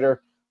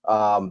coordinator,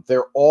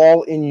 they're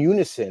all in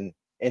unison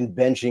in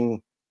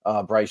benching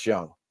Bryce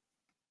Young.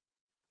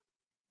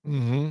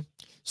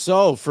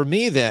 So for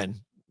me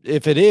then,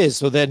 if it is,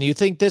 so then you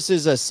think this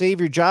is a save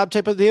your job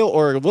type of deal,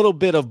 or a little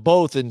bit of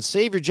both, and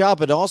save your job,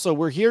 but also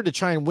we're here to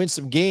try and win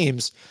some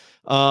games.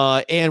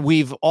 And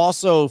we've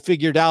also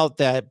figured out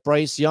that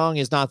Bryce Young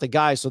is not the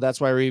guy. So that's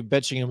why we're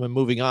benching him and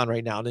moving on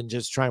right now and then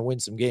just try and win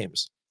some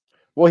games.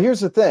 Well, here's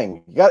the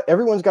thing.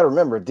 Everyone's got to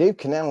remember, Dave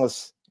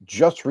Canales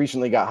just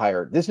recently got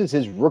hired. This is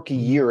his rookie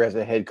year as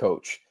a head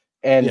coach.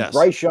 And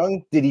Bryce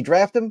Young, did he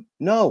draft him?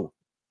 No,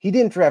 he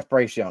didn't draft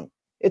Bryce Young.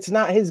 It's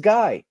not his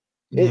guy.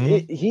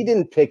 He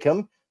didn't pick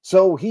him.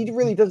 So he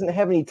really doesn't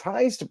have any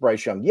ties to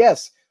Bryce Young.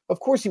 Yes, of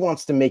course he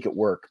wants to make it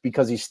work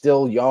because he's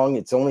still young.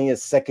 It's only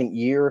his second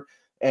year,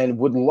 and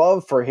would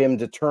love for him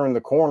to turn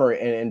the corner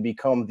and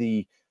become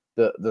the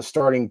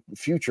starting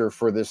future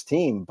for this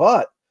team.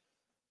 But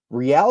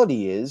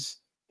reality is,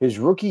 his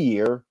rookie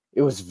year,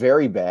 it was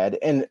very bad.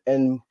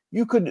 And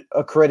you could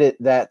accredit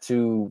that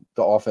to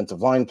the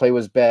offensive line play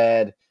was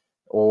bad,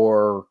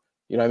 or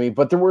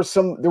but there was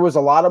a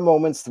lot of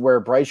moments where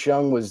Bryce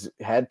Young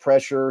had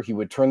pressure. He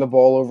would turn the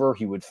ball over.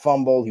 He would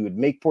fumble. He would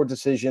make poor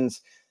decisions.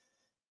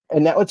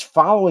 And now it's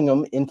following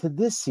him into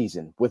this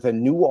season with a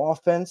new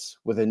offense,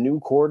 with a new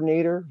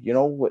coordinator.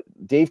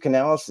 Dave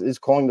Canales is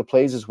calling the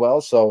plays as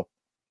well. So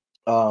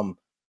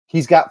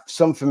he's got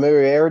some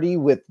familiarity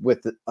with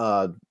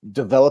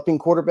developing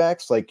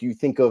quarterbacks. Like you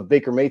think of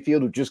Baker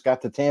Mayfield, who just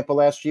got to Tampa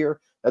last year.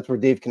 That's where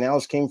Dave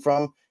Canales came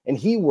from. And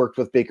he worked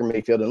with Baker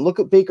Mayfield. And look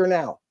at Baker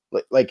now.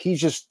 Like he's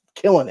just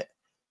killing it.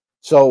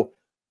 So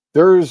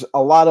there's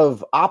a lot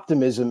of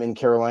optimism in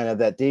Carolina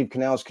that Dave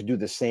Canales could do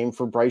the same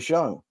for Bryce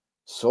Young.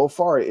 So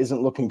far, it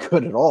isn't looking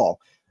good at all.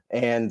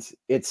 And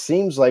it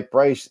seems like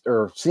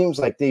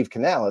Dave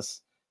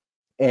Canales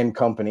and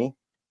company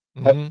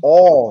have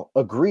all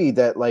agreed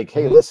that,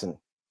 hey, listen,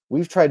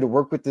 we've tried to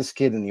work with this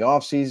kid in the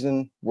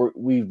offseason.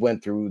 We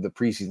went through the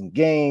preseason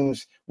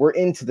games. We're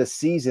into the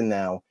season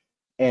now.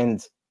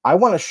 And I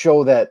want to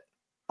show that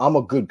I'm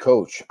a good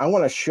coach. I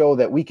want to show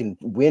that we can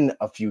win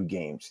a few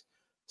games.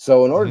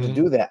 So in order to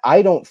do that,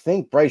 I don't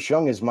think Bryce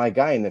Young is my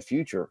guy in the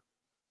future.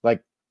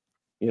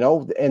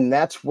 And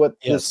that's what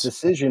this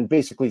decision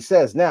basically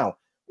says now.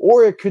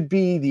 Or it could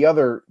be the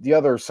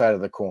other side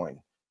of the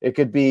coin. It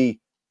could be,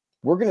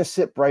 we're going to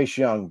sit Bryce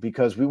Young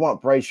because we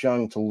want Bryce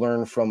Young to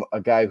learn from a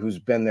guy who's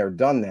been there,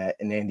 done that,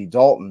 and Andy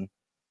Dalton,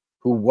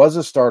 who was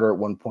a starter at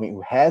one point,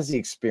 who has the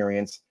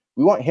experience.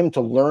 We want him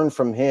to learn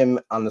from him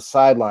on the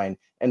sideline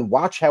and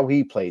watch how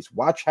he plays,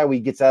 watch how he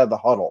gets out of the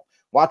huddle,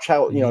 watch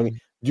how,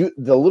 do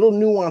the little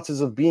nuances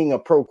of being a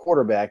pro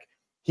quarterback.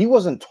 He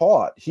wasn't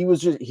taught. He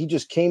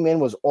just came in,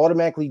 was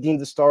automatically deemed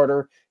the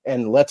starter,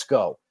 and let's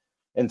go,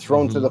 and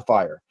thrown to the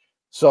fire.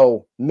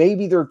 So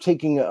maybe they're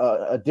taking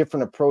a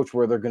different approach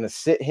where they're going to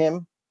sit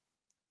him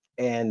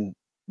and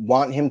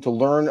want him to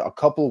learn a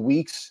couple of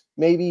weeks,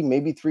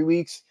 maybe 3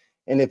 weeks.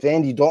 And if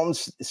Andy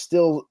Dalton's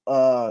still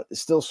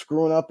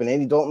screwing up and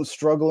Andy Dalton's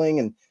struggling,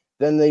 and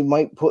then they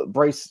might put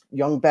Bryce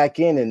Young back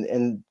in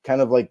and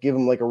kind of give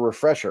him a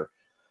refresher.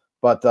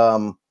 But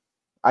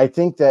I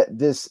think that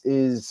this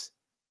is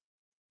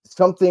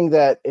something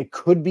that it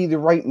could be the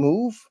right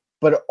move,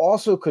 but it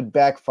also could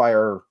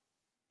backfire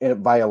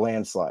by a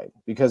landslide,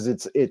 because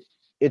it's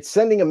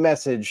sending a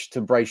message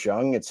to Bryce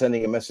Young. It's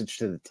sending a message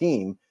to the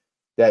team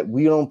that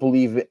we don't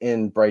believe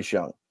in Bryce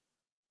Young.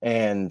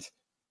 And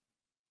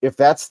if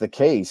that's the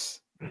case,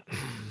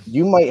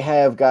 you might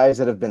have guys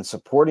that have been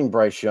supporting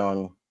Bryce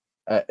Young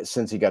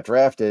since he got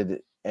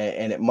drafted,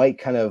 and it might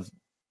kind of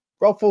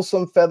ruffle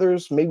some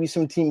feathers. Maybe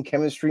some team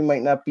chemistry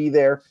might not be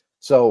there.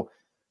 So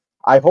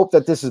I hope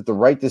that this is the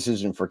right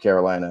decision for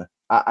Carolina.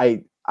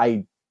 I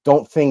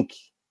don't think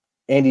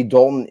Andy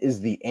Dalton is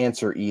the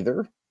answer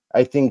either.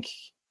 I think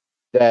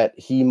that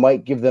he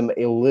might give them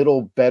a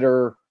little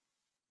better.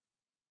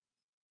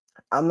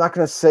 I'm not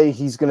going to say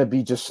he's going to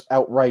be just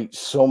outright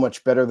so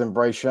much better than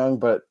Bryce Young,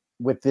 but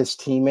with this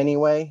team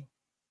anyway,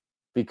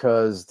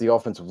 because the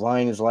offensive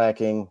line is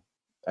lacking.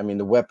 I mean,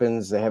 the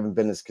weapons, they haven't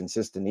been as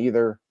consistent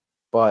either,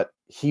 but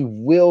he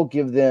will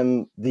give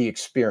them the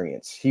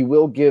experience. He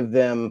will give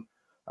them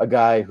a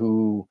guy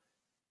who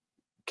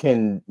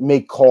can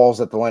make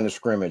calls at the line of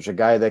scrimmage, a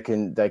guy that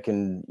can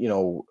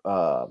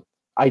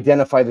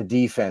identify the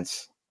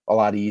defense a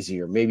lot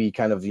easier, maybe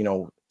kind of,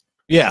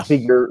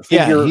 figure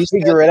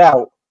it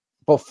out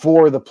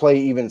before the play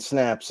even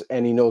snaps,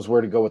 and he knows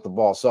where to go with the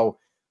ball. So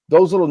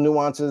those little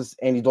nuances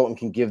Andy Dalton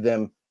can give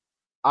them.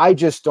 I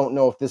just don't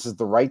know if this is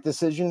the right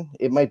decision.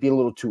 It might be a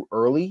little too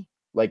early.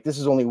 Like, this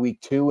is only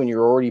week 2 and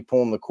you're already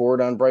pulling the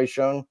cord on Bryce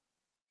Young.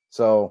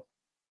 So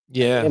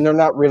yeah, and they're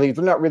not really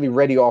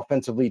ready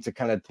offensively to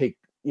kind of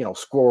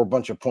score a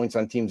bunch of points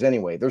on teams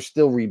anyway. They're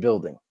still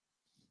rebuilding.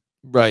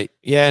 Right.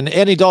 Yeah. And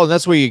Andy Dalton,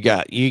 that's where you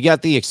got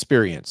the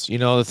experience,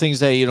 the things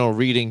that,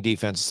 reading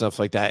defense, stuff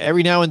like that.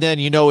 Every now and then,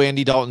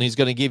 Andy Dalton, he's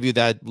going to give you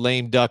that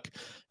lame duck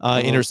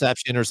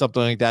interception or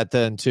something like that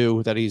then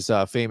too, that he's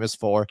famous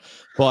for.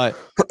 But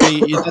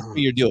that's what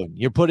you're doing.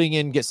 You're putting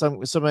in, get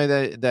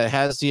somebody that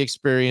has the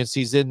experience.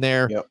 He's in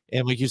there. Yep.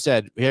 And like you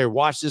said, here,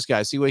 watch this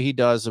guy, see what he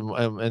does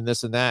and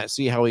this and that,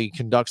 see how he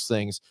conducts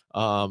things.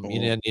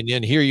 And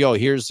then here you go.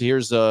 Here's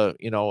a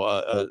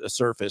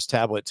Surface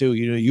tablet too.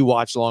 You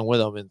watch along with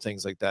them and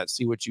things like that.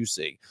 See what you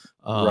see.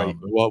 Right.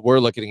 What we're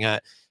looking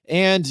at.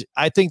 And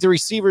I think the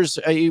receivers,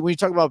 when you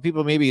talk about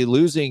people maybe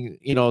losing,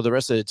 the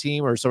rest of the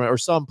team or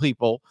some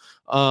people,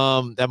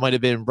 that might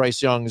have been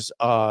Bryce Young's,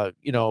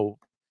 room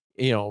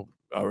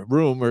or,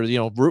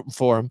 rooting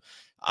for him.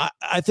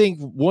 I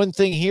think one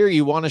thing here,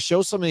 you want to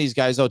show some of these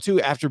guys though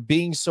too, after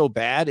being so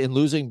bad and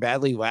losing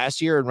badly last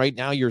year, and right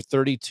now you're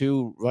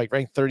 32, like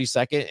ranked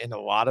 32nd in a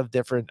lot of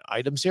different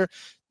items here.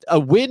 A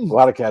win, a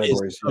lot of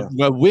categories.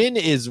 A win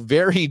is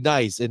very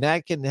nice, and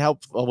that can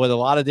help with a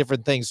lot of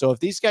different things. So if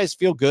these guys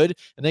feel good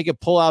and they can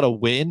pull out a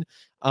win,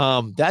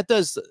 that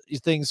does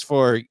things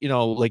for,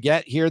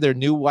 Leggett here, their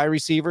new wide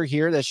receiver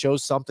here, that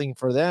shows something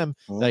for them.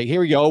 Like,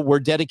 here we go, we're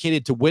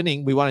dedicated to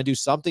winning. We want to do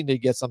something to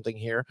get something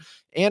here.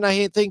 And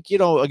I think,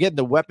 again,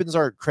 the weapons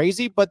aren't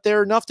crazy, but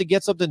they're enough to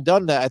get something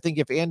done. That I think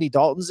if Andy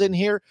Dalton's in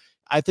here,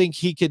 I think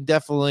he can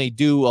definitely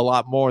do a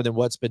lot more than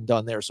what's been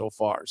done there so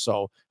far.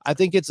 So I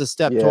think it's a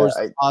step towards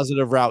the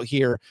positive route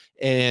here.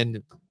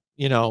 And,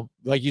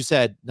 like you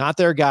said, not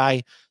their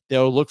guy.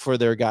 They'll look for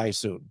their guy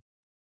soon.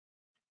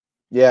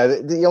 Yeah,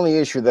 the only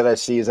issue that I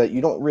see is that you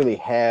don't really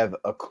have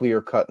a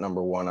clear-cut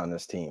number one on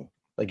this team.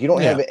 Like, you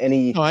don't have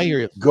any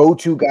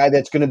go-to guy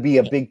that's going to be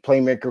a big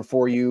playmaker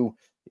for you.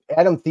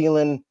 Adam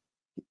Thielen,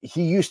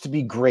 he used to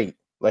be great.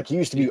 Like, he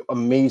used to be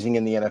amazing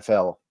in the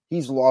NFL.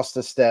 He's lost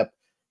a step.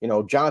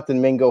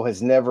 Jonathan Mingo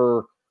has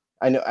never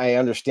 – I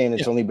understand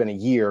it's only been a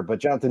year, but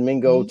Jonathan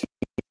Mingo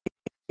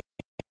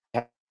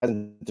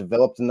hasn't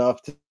developed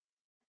enough to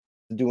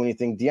do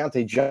anything.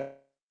 Deontay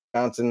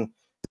Johnson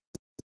 –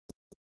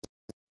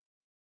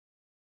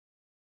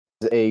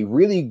 a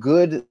really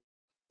good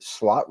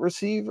slot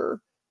receiver.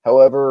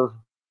 However,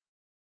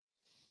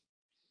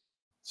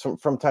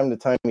 from time to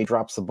time, he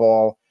drops the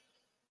ball.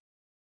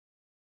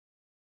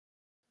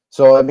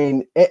 So, I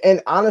mean,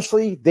 and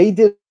honestly, they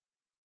did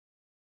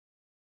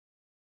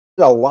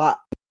a lot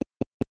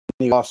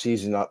in the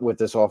offseason with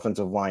this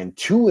offensive line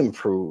to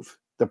improve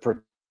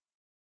the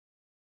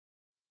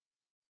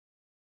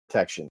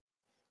protection.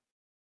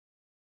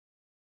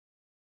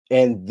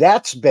 And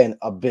that's been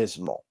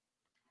abysmal.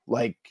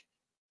 Like,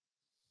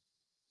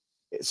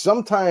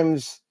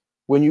 sometimes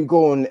when you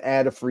go and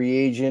add a free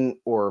agent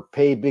or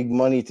pay big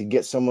money to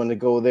get someone to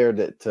go there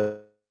to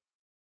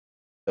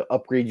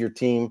upgrade your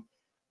team,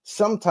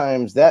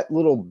 sometimes that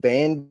little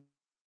band-aid,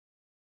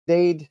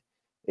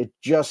 it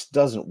just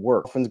doesn't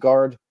work. Offense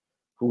guard,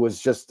 who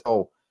was just,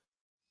 also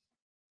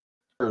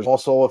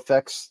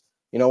affects,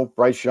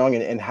 Bryce Young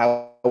and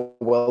how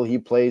well he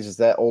plays, is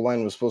that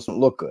O-line was supposed to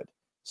look good.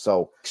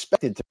 So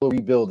expected to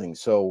rebuilding.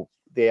 So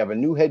they have a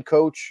new head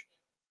coach,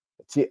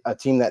 a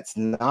team that's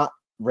not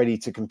ready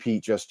to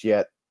compete just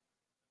yet.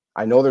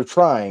 I know they're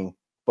trying,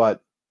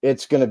 but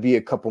it's going to be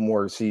a couple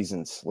more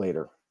seasons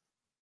later.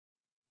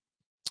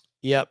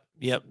 Yep.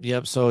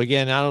 So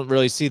again, I don't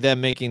really see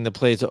them making the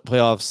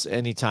playoffs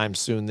anytime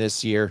soon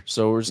this year.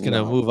 So we're just going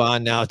to move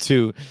on now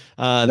to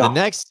the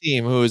next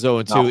team, who is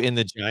 0-2 in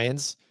the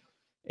Giants.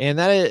 And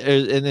that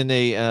is in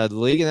the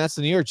league, and that's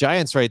the New York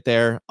Giants right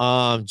there.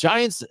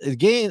 Giants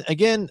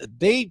again,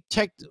 they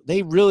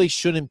really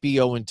shouldn't be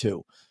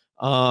 0-2.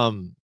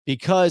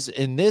 Because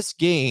in this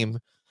game,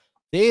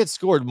 they had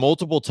scored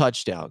multiple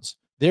touchdowns.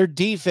 Their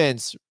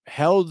defense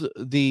held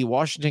the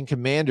Washington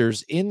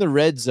Commanders in the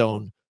red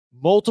zone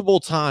multiple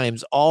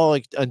times, all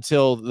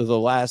until the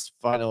last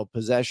final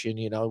possession,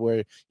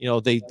 where,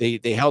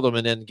 they held them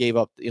and then gave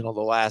up, the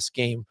last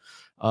game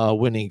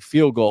winning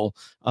field goal.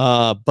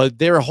 But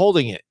they were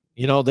holding it.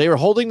 They were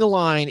holding the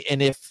line.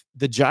 And if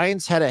the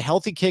Giants had a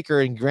healthy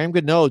kicker and Graham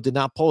Gano did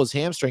not pull his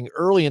hamstring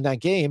early in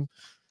that game,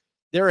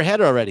 they're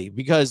ahead already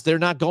because they're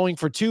not going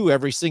for 2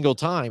 every single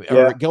time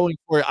Yeah. or going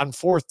for it on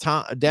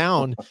 4th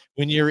down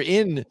when you're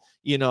in,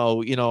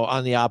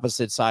 on the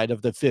opposite side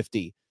of the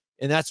 50.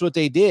 And that's what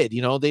they did.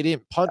 They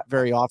didn't punt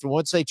very often.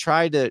 Once they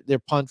tried their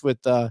punt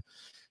with,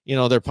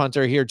 their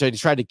punter here to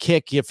try to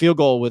kick a field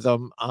goal with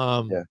them,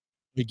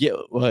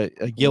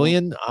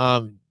 Gillian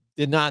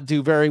did not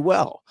do very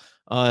well.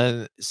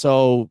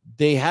 So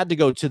they had to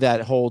go to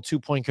that whole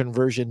 2-point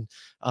conversion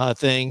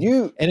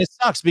thing. And it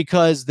sucks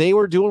because they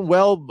were doing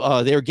well.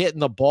 They were getting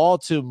the ball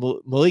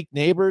to Malik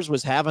Neighbors,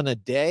 was having a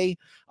day.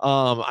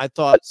 I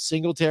thought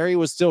Singletary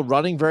was still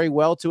running very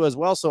well too as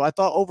well. So I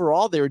thought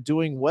overall they were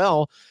doing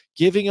well,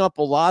 giving up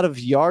a lot of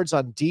yards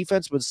on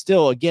defense, but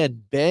still,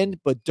 again, bend,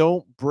 but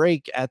don't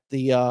break at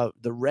the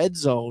red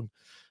zone.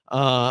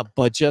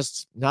 But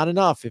just not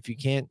enough if you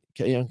can't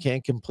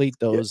complete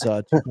those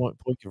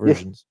 2-point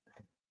conversions.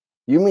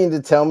 You mean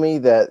to tell me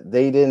that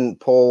they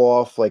didn't pull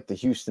off like the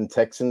Houston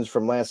Texans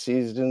from last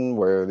season,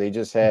 where they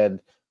just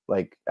had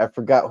like, I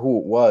forgot who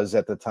it was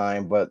at the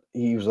time, but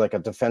he was like a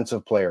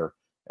defensive player,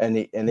 and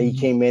he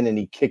came in and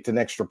he kicked an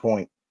extra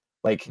point.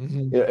 Like,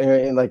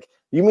 and like,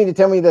 you mean to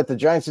tell me that the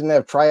Giants didn't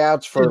have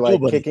tryouts for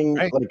like kicking,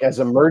 right? Like as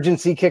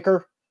emergency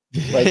kicker?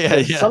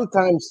 Like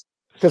sometimes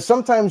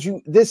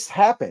this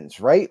happens,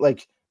 right?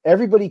 Like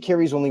everybody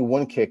carries only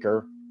one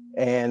kicker,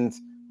 and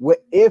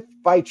if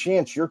by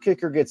chance your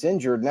kicker gets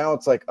injured, now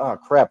it's like, oh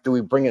crap, do we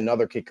bring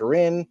another kicker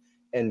in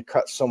and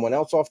cut someone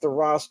else off the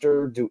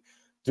roster? Do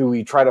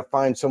we try to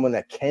find someone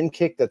that can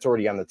kick that's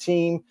already on the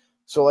team?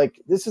 So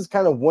like, this is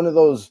kind of one of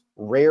those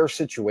rare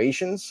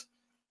situations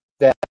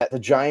that the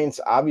Giants,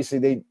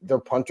 obviously their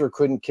punter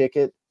couldn't kick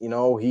it.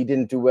 He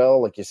didn't do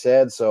well, like you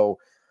said. So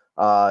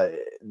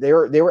they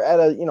were at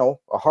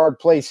a hard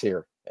place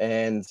here,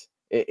 and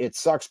it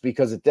sucks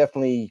because it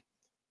definitely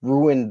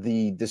ruined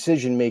the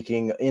decision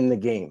making in the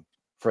game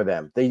for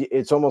them.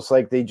 It's almost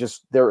like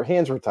their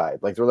hands were tied.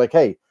 Like they're like,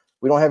 hey,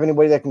 we don't have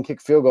anybody that can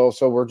kick field goals,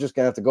 so we're just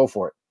gonna have to go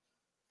for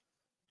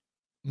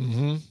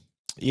it.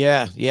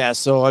 Yeah.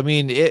 So I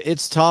mean,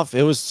 it's tough.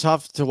 It was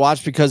tough to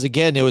watch because,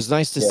 again, it was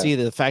nice to see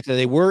the fact that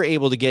they were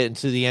able to get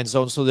into the end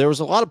zone. So there was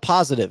a lot of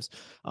positives.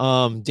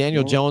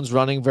 Daniel Jones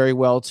running very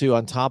well too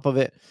on top of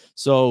it.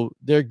 So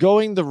they're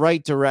going the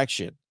right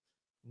direction.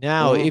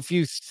 Now, if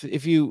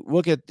you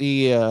look at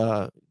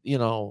the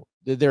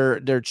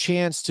their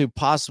chance to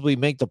possibly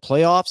make the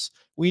playoffs,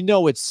 we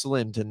know it's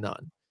slim to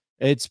none.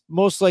 It's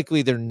most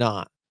likely they're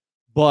not.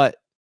 But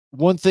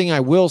one thing I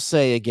will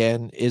say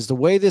again is the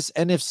way this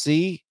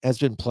NFC has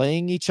been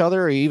playing each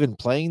other, or even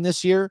playing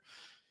this year,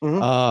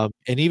 and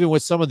even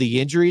with some of the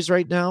injuries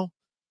right now,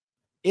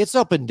 it's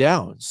up and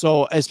down.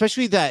 So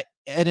especially that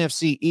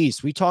NFC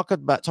East, we talked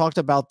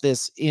about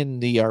this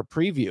in our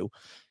preview.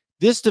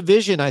 This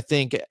division, I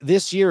think,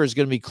 this year is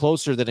going to be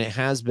closer than it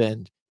has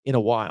been in a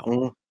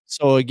while.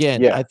 So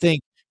again, I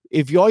think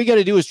if all you got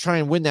to do is try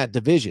and win that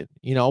division,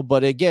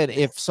 but again,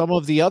 if some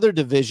of the other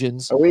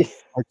divisions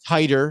are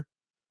tighter,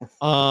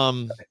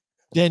 then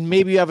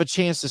maybe you have a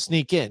chance to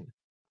sneak in.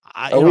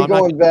 Are we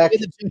going back?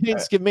 The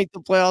Giants can make the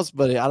playoffs,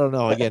 but I don't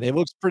know. Again, it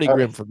looks pretty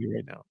grim for me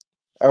right now.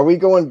 Are we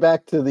going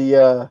back to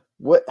the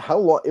how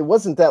long? It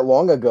wasn't that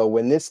long ago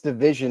when this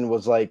division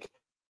was like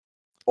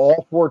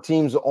all 4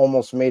 teams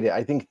almost made it.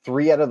 I think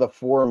 3 out of the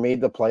 4 made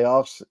the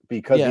playoffs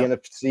because the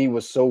NFC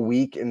was so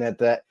weak and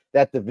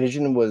that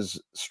division was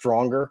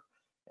stronger.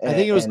 I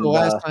think it was the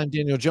last time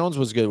Daniel Jones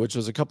was good, which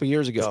was a couple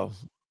years ago,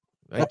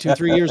 like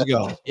 2-3 years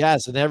ago.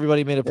 Yes, and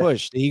everybody made a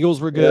push. The Eagles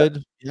were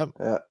good.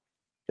 Yeah,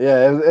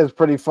 it was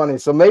pretty funny.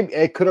 So maybe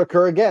it could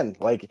occur again.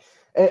 Like,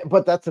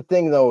 but that's the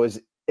thing, though,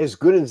 is as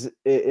good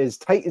as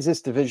tight as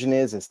this division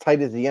is, as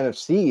tight as the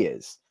NFC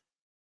is,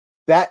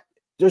 that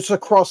just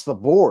across the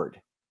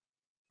board.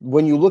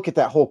 When you look at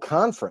that whole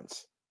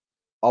conference,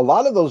 a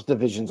lot of those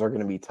divisions are going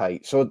to be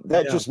tight. So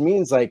that just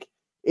means like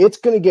it's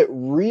going to get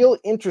real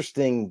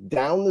interesting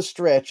down the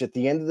stretch at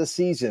the end of the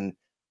season,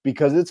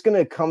 because it's going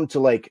to come to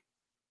like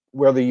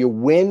whether you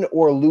win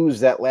or lose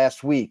that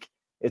last week.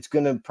 It's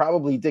going to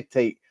probably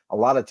dictate a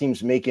lot of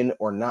teams making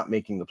or not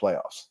making the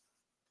playoffs.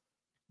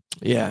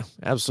 Yeah,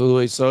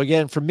 absolutely. So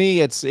again, for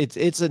me, it's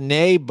a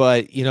nay,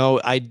 but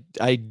I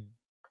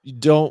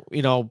don't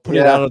put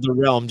it out of the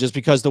realm just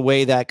because the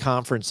way that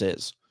conference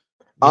is.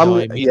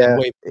 The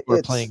way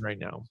we're playing right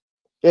now.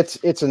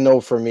 It's a no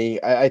for me.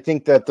 I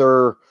think that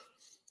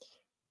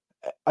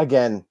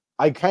again,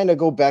 I kind of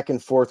go back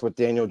and forth with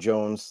Daniel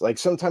Jones. Like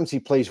sometimes he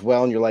plays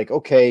well and you're like,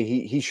 okay,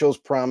 he shows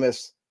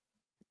promise,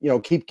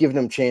 keep giving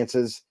him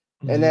chances.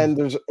 And then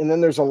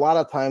there's a lot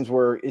of times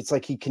where it's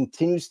like he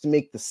continues to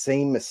make the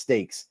same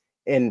mistakes.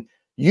 And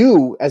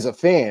you as a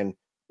fan,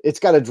 it's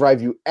got to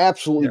drive you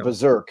absolutely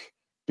berserk,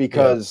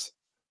 because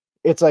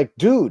it's like,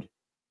 dude,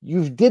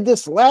 you did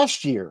this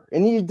last year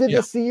and you did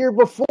this the year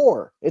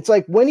before. It's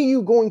like, when are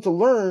you going to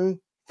learn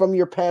from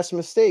your past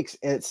mistakes?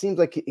 And it seems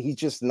like he's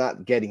just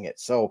not getting it.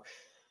 So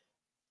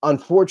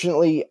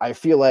unfortunately, I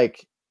feel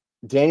like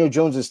Daniel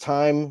Jones's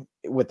time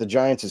with the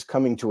Giants is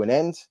coming to an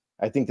end.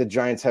 I think the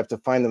Giants have to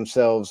find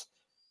themselves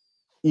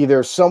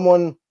either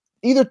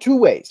 2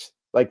 ways.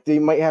 Like they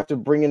might have to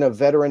bring in a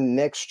veteran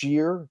next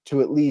year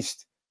to at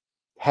least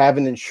have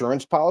an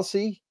insurance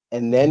policy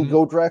and then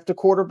go draft a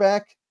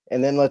quarterback.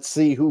 And then let's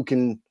see who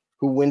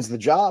wins the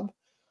job.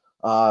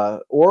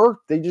 Or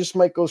they just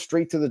might go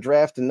straight to the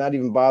draft and not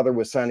even bother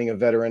with signing a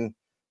veteran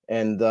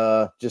and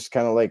just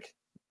kind of like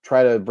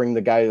try to bring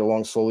the guy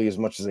along slowly as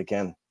much as they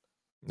can.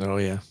 Oh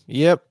yeah.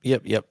 Yep.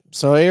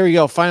 So here we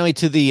go. Finally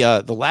to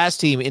the last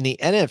team in the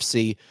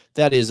NFC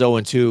that is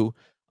 0-2.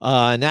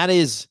 And that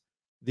is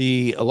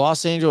the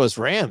Los Angeles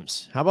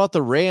Rams. How about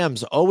the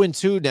Rams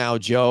 0-2 now,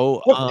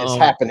 Joe? What is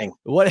happening?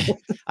 What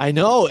I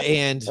know,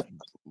 and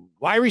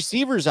wide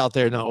receivers out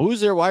there now. Who's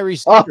their wide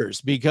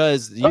receivers?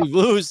 Because you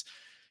lose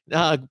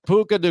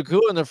Puka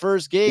Nacua in the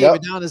first game,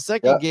 and now in the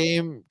second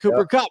game,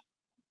 Cooper Kupp.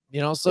 You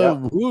know, so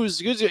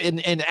who's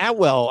and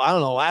Atwell, I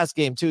don't know, last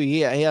game too, he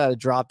had a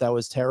drop that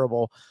was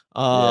terrible.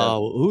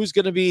 Who's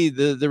going to be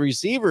the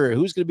receiver?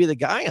 Who's going to be the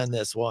guy on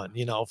this one?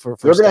 You know, for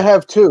they're going to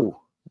have two.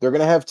 They're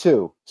going to have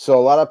two. So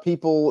a lot of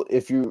people,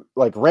 if you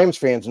like Rams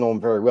fans, know him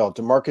very well.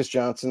 Jamarcus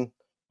Robinson.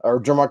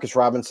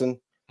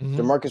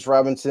 Jamarcus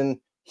Robinson.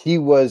 He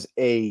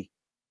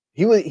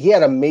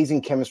had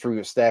amazing chemistry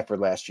with Stafford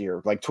last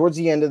year. Like towards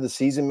the end of the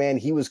season, man,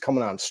 he was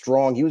coming on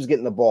strong. He was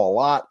getting the ball a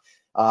lot.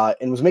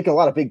 And was making a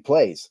lot of big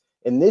plays.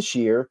 And this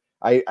year,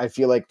 I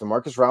feel like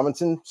DeMarcus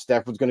Robinson,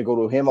 Stafford's going to go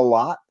to him a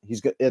lot.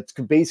 It's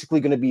basically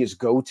going to be his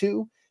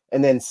go-to.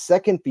 And then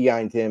second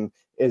behind him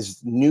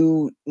is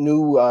new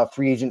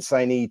free agent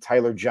signee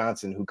Tyler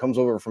Johnson, who comes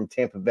over from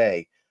Tampa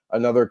Bay,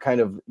 another kind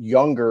of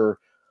younger,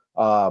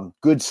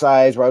 good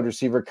size wide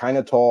receiver, kind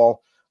of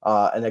tall,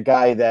 and a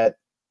guy that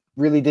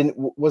really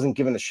wasn't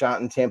given a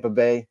shot in Tampa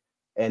Bay.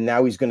 And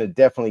now he's going to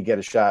definitely get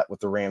a shot with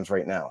the Rams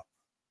right now.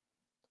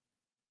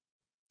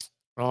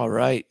 All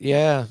right.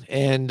 Yeah.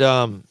 And,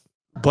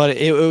 but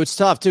it was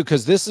tough too,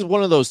 because this is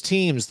one of those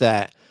teams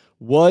that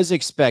was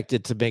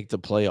expected to make the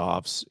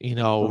playoffs, you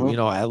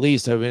know, at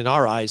least in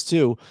our eyes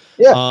too.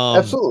 Yeah,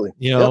 absolutely.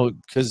 You know,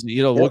 because,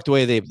 look the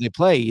way they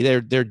play.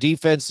 Their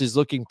defense is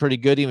looking pretty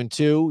good even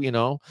too,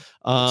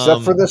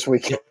 except for this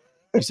week.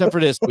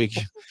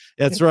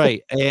 That's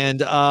right.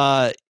 And,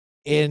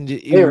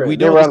 we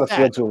know the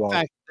field too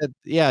long.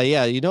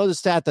 The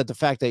stat that the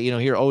fact that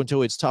here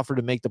 0-2, it's tougher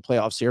to make the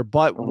playoffs here,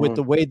 but with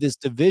the way this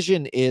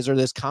division is, or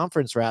this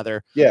conference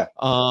rather,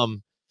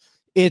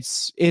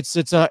 it's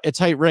a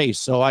tight race.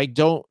 So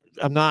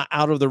I'm not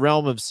out of the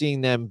realm of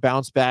seeing them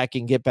bounce back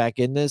and get back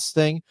in this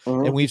thing.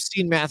 And we've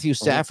seen Matthew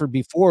Stafford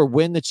before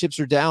when the chips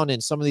are down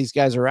and some of these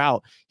guys are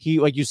out. He,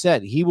 like you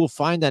said, he will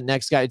find that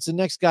next guy. It's the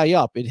next guy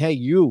up. And hey,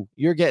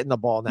 you're getting the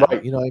ball now.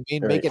 Right. You know what I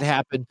mean? Make it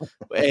happen.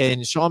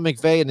 And Sean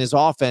McVay and his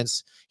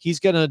offense,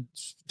 he's going to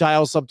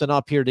dial something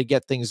up here to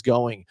get things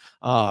going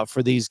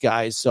for these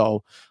guys.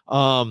 So,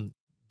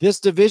 this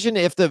division,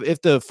 if the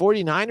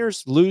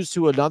 49ers lose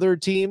to another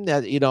team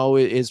that,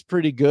 is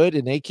pretty good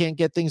and they can't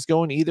get things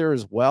going either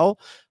as well,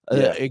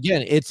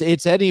 again,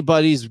 it's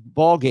anybody's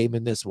ball game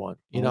in this one,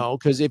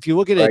 because if you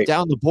look at it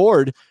down the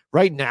board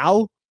right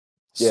now,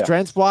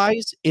 strength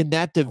wise in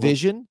that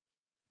division,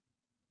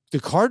 the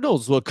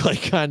Cardinals look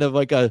like kind of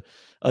like a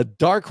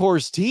dark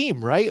horse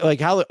team, right? Like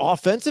how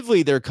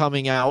offensively they're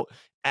coming out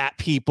at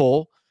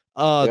people.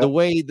 The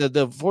way the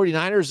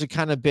 49ers have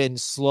kind of been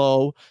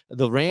slow,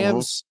 the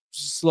Rams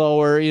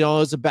slower, it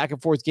was a back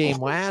and forth game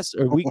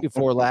week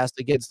before last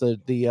against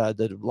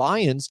the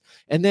Lions,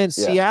 and then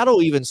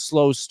Seattle even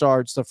slow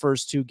starts the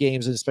first two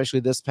games, and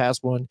especially this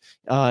past one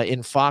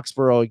in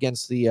Foxborough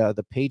against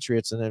the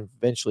Patriots, and then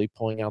eventually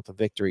pulling out the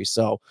victory.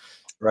 So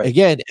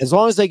again, as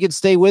long as they can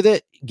stay with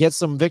it, get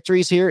some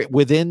victories here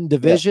within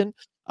division.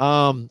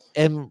 And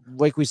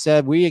like we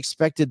said, we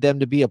expected them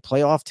to be a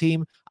playoff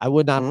team. I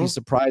would not be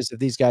surprised if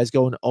these guys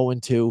go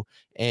 0-2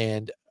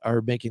 and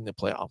are making the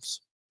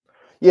playoffs.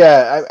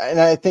 Yeah, and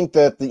I think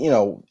that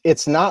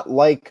it's not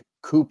like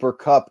Cooper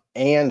Kupp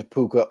and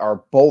Puka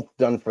are both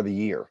done for the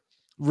year.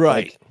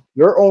 Right. Like,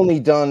 they're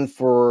only done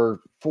for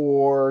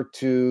 4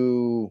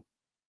 to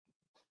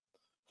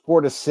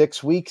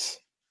 6 weeks.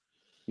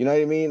 You know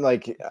what I mean?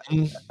 Like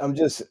I'm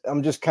just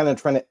kind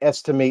of trying to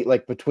estimate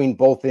like between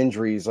both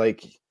injuries,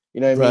 like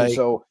you know what I mean?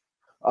 So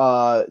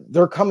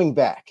they're coming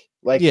back.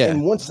 Like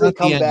and once they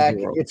come back,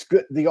 it's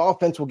good. The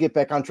offense will get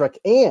back on track,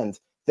 and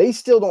they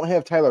still don't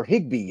have Tyler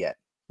Higbee yet.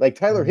 Like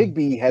Tyler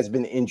Higbee has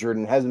been injured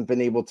and hasn't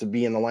been able to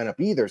be in the lineup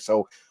either.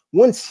 So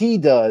once he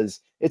does,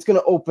 it's going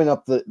to open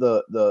up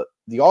the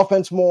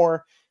offense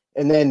more.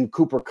 And then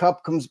Cooper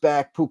Kupp comes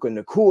back, Puka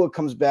Nacua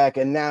comes back,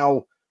 and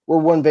now we're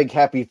one big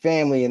happy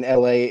family in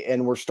LA,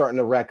 and we're starting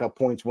to rack up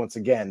points once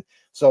again.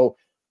 So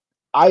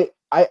I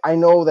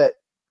know that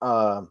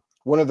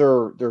one of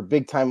their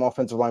big time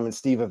offensive linemen,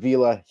 Steve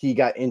Avila, he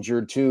got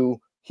injured too.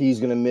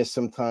 He's going to miss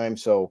some time.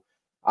 So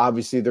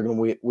obviously they're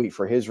going to wait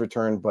for his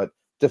return, but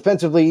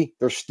defensively,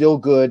 they're still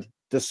good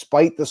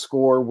despite the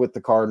score with the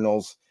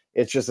Cardinals.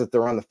 It's just that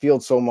they're on the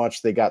field so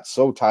much, they got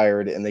so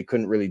tired and they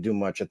couldn't really do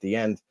much at the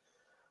end.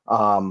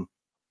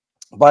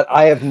 But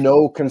I have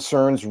no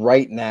concerns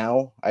right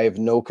now. I have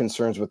no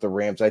concerns with the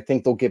Rams. I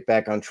think they'll get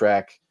back on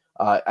track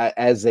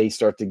as they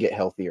start to get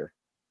healthier.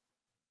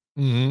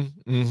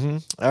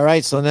 All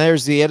right, so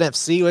there's the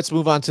NFC. Let's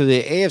move on to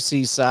the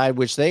AFC side,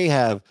 which they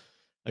have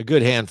a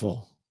good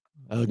handful.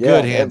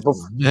 Good handful.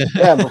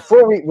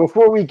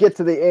 Before we get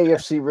to the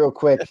AFC real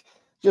quick,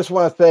 just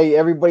want to say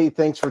everybody,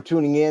 thanks for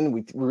tuning in.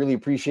 We really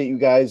appreciate you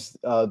guys,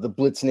 the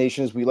Blitz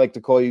Nations, we like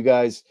to call you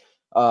guys.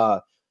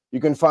 You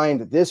can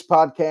find this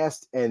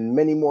podcast and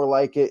many more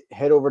like it.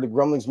 Head over to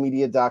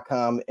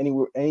grumblingsmedia.com.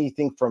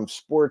 Anything from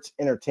sports,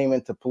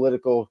 entertainment to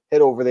political,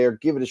 head over there.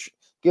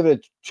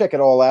 Check it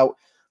all out.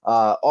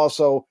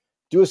 Also,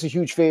 do us a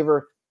huge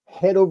favor.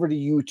 Head over to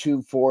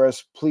YouTube for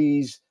us,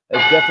 please. It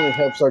definitely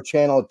helps our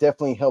channel. It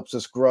definitely helps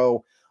us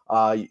grow.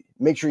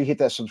 Make sure you hit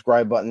that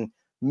subscribe button.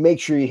 Make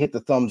sure you hit the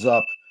thumbs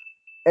up.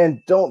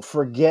 And don't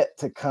forget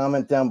to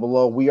comment down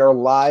below. We are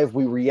live.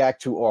 We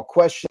react to all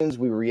questions.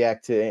 We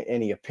react to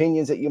any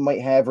opinions that you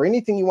might have or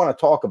anything you want to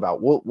talk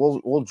about.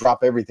 We'll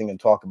drop everything and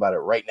talk about it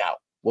right now.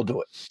 We'll do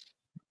it.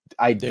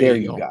 I dare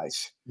you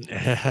guys.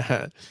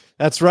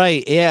 That's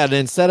right. Yeah. And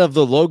instead of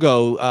the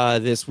logo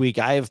this week,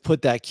 I have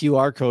put that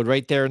QR code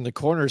right there in the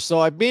corner.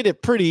 So I made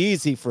it pretty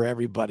easy for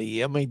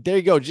everybody. I mean, there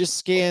you go. Just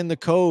scan the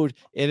code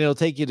and it'll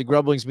take you to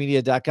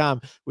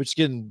grumblingsmedia.com, which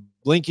can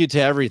link you to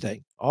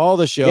everything, all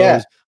the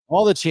shows,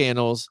 all the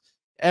channels,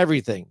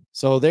 everything.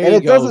 So there you go.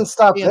 And it doesn't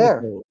stop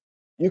there.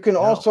 You can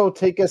also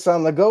take us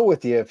on the go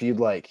with you if you'd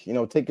like.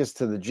 Take us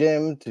to the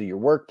gym, to your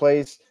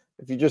workplace.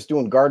 If you're just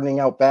doing gardening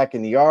out back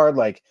in the yard,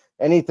 like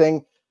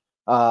anything,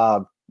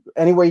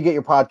 anywhere you get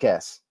your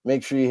podcasts,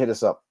 make sure you hit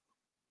us up.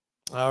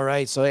 All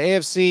right. So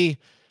AFC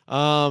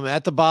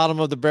at the bottom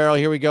of the barrel.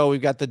 Here we go.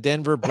 We've got the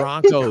Denver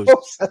Broncos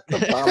at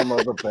the bottom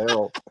of the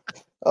barrel.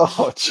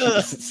 Oh,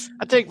 Jesus.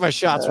 I take my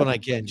shots when I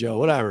can, Joe.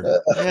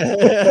 Whatever.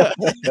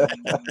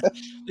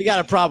 You got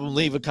a problem,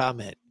 leave a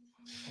comment.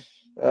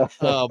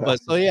 But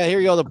so yeah, here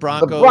you go. The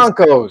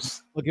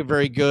Broncos looking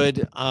very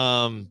good.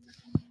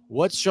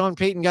 What's Sean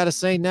Payton got to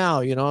say now?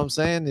 You know what I'm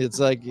saying? It's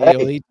like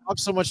he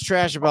talks so much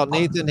trash about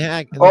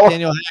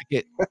Nathaniel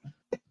Hackett.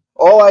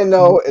 All I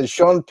know is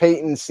Sean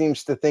Payton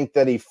seems to think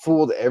that he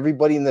fooled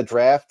everybody in the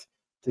draft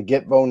to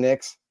get Bo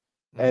Nix,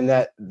 and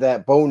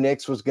that Bo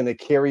Nix was going to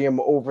carry him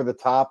over the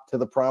top to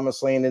the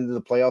promised land into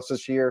the playoffs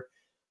this year.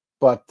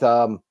 But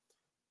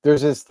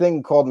there's this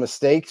thing called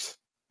mistakes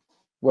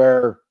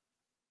where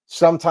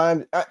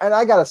sometimes, and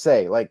I got to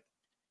say, like,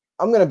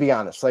 I'm going to be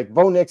honest, like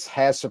Bo Nix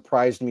has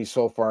surprised me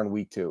so far in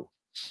week 2.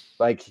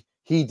 Like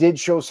he did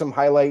show some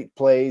highlight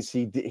plays.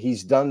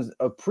 He's done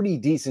a pretty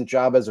decent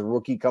job as a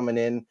rookie coming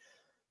in.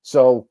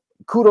 So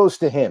kudos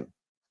to him,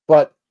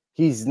 but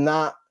he's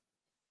not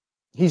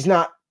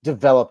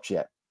developed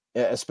yet,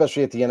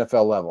 especially at the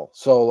NFL level.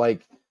 So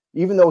like,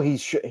 even though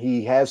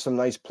he has some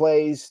nice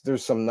plays,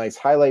 there's some nice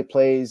highlight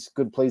plays,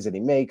 good plays that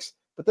he makes,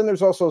 but then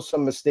there's also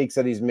some mistakes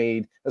that he's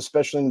made,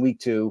 especially in week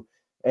 2.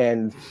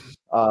 And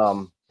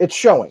it's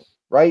showing,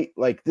 right?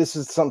 Like this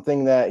is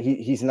something that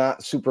he's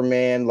not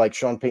Superman like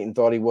Sean Payton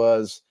thought he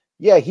was.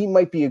 Yeah, he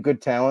might be a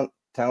good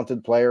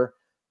talented player,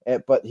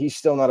 but he's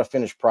still not a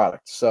finished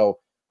product. So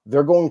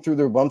they're going through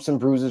their bumps and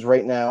bruises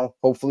right now.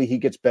 Hopefully he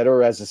gets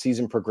better as the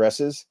season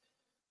progresses.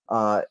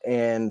 But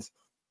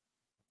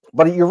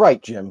you're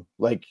right, Jim.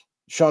 Like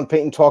Sean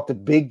Payton talked a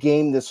big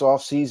game this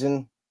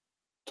offseason,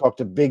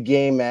 talked a big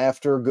game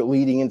after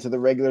leading into the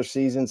regular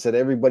season, said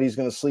everybody's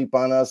going to sleep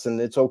on us and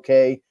it's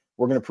okay.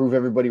 We're going to prove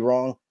everybody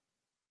wrong.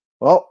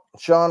 Well,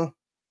 Sean,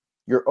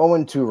 you're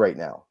 0-2 right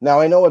now. Now,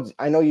 I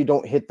know you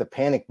don't hit the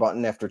panic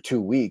button after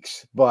 2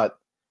 weeks, but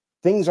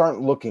things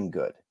aren't looking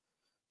good.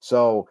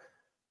 So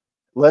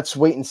let's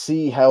wait and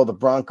see how the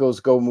Broncos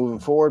go moving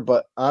forward.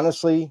 But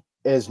honestly,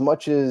 as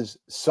much as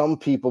some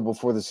people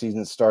before the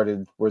season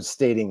started were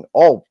stating,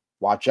 oh,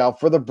 watch out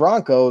for the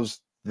Broncos,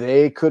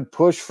 they could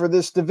push for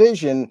this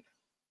division,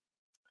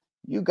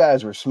 you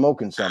guys were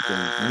smoking something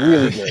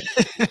really good.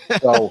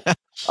 So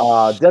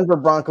Denver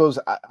Broncos,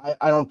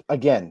 I don't,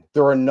 again,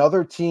 they're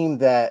another team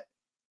that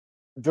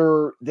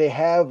they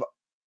have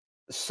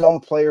some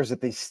players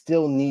that they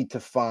still need to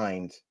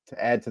find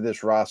to add to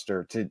this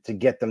roster to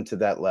get them to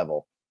that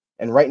level.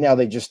 And right now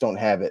they just don't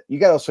have it.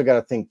 You also got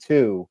to think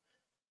too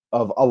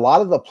of a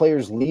lot of the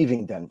players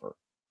leaving Denver,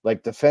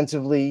 like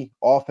defensively,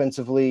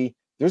 offensively.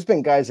 There's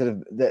been guys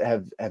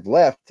that have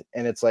left,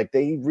 and it's like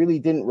they really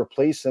didn't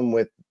replace them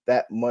with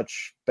that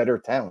much better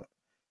talent,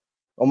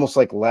 almost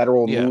like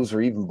lateral moves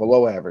or even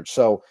below average.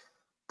 So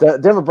the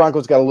Denver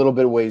Broncos got a little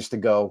bit of ways to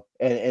go,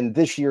 and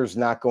this year is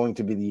not going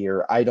to be the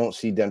year. I don't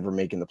see Denver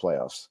making the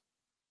playoffs.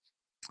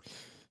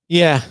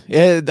 Yeah,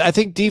 I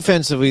think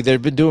defensively they've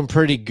been doing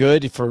pretty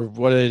good for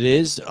what it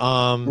is.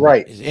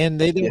 Right, and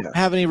they don't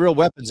have any real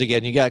weapons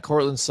again. You got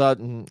Cortland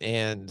Sutton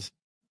and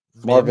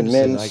Marvin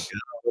Mims.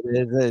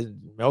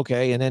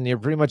 Okay, and then you're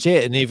pretty much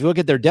it. And if you look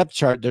at their depth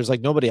chart, there's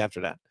like nobody after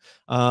that.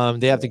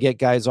 They have to get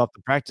guys off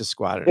the practice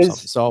squad or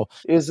something. So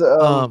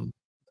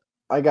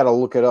I got to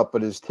look it up,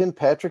 but is Tim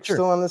Patrick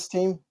still on this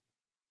team?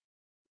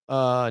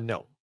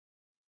 No.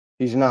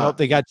 He's not. Nope,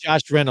 they got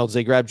Josh Reynolds.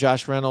 They grabbed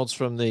Josh Reynolds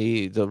from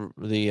the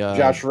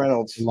Josh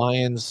Reynolds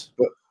Lions.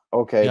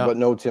 But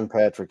no Tim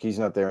Patrick. He's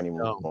not there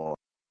anymore.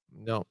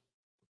 No.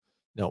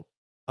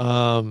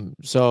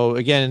 So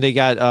again, they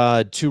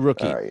got two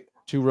right.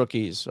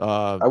 rookies.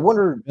 I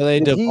wonder, Billy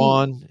did he?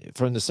 Devon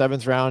from the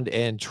 7th round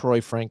and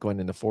Troy Franklin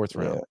in the 4th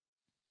round. Yeah,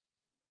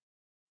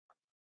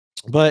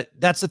 But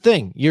that's the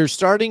thing. You're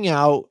starting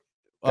out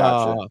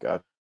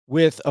gotcha.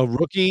 with a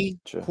rookie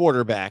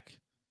quarterback.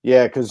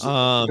 Yeah, because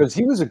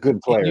he was a good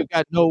And player. you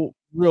got no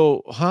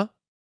real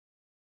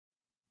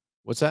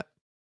What's that?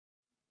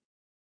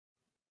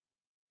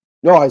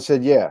 No, I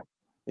said yeah.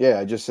 Yeah,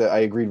 I just said I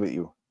agreed with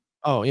you.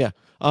 Oh, yeah.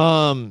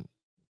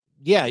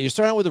 Yeah, you're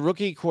starting out with a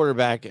rookie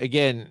quarterback.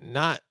 Again,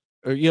 not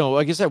or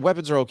like I said,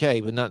 weapons are okay,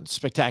 but not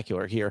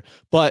spectacular here.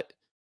 But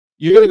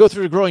you're going to go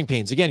through the growing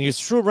pains. Again, you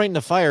threw him right in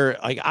the fire.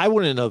 Like, I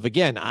wouldn't have.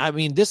 Again, I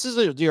mean, this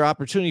is your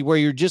opportunity where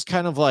you're just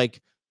kind of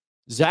like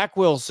Zach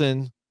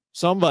Wilson,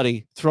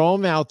 somebody, throw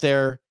him out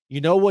there. You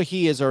know what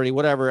he is already,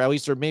 whatever, at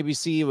least, or maybe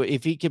see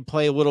if he can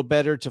play a little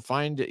better to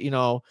find,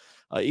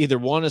 either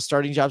one, a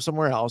starting job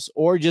somewhere else,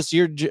 or just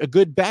you're a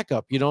good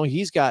backup.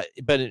 He's got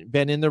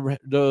been in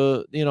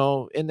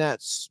the in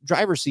that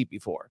driver's seat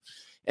before.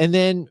 And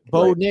then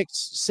Bo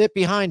Nix sit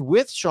behind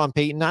with Sean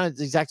Payton, not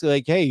exactly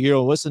like, hey,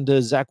 listen to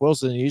Zach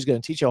Wilson, he's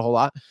going to teach you a whole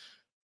lot.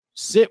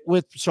 Sit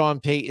with Sean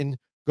Payton,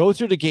 go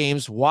through the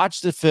games, watch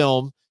the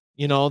film,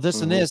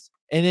 this and this,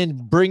 and then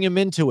bring him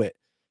into it.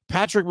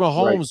 Patrick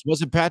Mahomes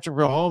wasn't Patrick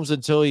Mahomes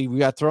until he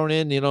got thrown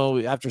in,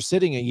 after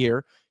sitting a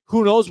year.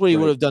 Who knows what he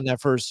would have done that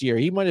first year?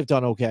 He might have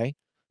done okay,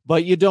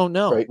 but you don't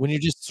know when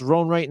you're just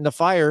thrown right in the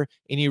fire.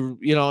 And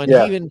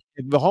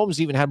Mahomes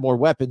even had more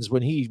weapons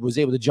when he was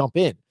able to jump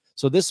in.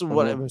 So this is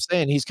what I'm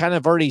saying. He's kind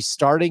of already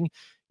starting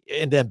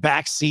in the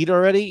back seat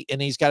already,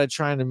 and he's got to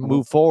try and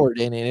move forward.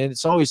 And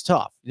it's always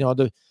tough,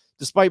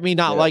 despite me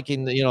not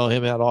liking,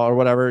 him at all or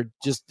whatever.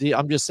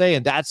 I'm just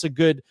saying that's a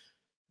good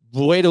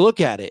way to look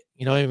at it.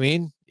 You know what I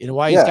mean?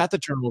 Why he's got the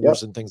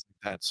turnovers and things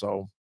like that.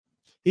 So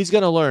he's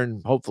going to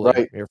learn,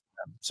 hopefully, here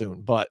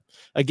soon. But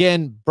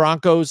again,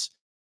 Broncos,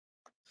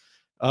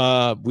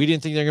 we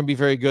didn't think they're going to be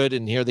very good,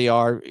 and here they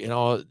are.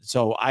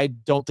 So I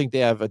don't think they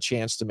have a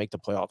chance to make the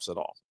playoffs at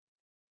all.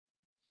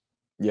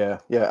 Yeah,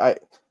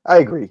 I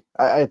agree.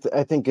 I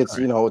think it's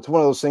it's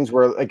one of those things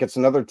where like it's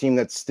another team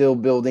that's still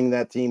building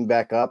that team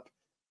back up,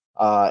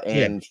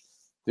 and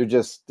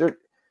they're.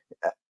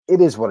 It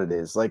is what it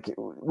is. Like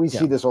we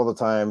see this all the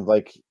time.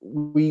 Like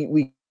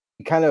we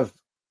kind of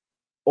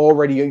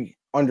already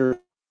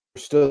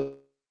understood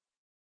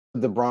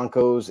the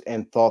Broncos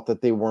and thought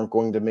that they weren't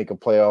going to make a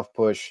playoff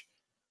push,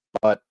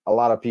 but a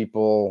lot of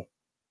people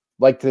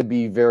like to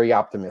be very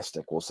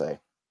optimistic, we'll say.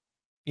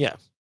 Yeah.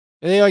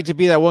 And they like to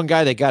be that one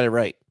guy that got it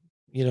right.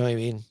 You know what I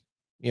mean?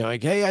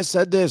 Like, hey, I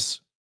said this,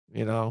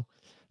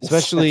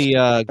 especially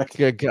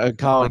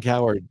Colin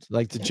Coward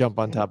like to jump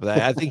on top of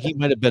that. I think he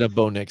might have been a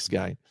Bo Nix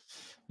guy.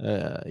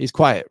 He's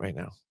quiet right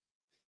now.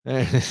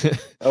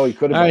 Oh, he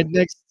could have. All right,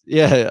 next.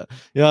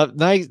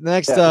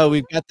 Next,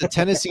 we've got the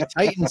Tennessee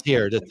Titans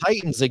here. The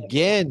Titans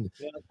again.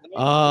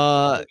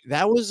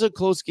 That was a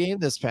close game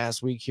this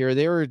past week here.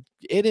 They were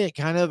in it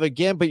kind of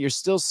again, but you're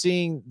still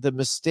seeing the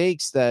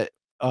mistakes that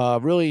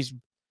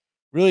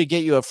really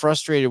get you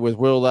frustrated with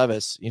Will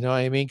Levis. You know what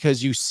I mean?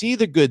 Because you see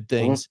the good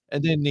things,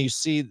 and then you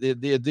see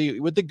the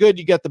with the good,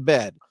 you get the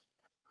bad.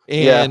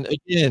 And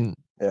again,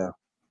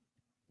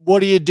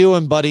 what are you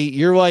doing, buddy?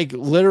 You're like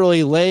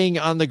literally laying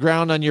on the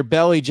ground on your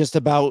belly just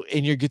about,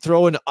 and you're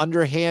throwing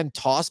underhand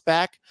toss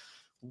back.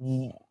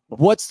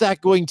 What's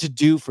that going to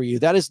do for you?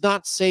 That is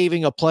not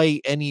saving a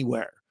play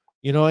anywhere.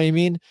 You know what I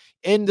mean?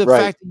 And the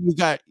fact that you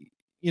got,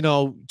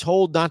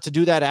 told not to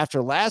do that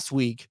after last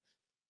week,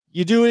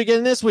 you do it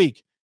again this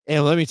week.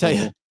 And let me tell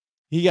you,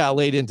 he got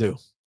laid into.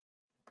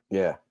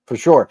 Yeah, for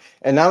sure.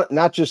 And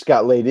not just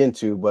got laid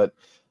into, but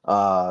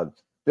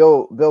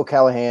Bill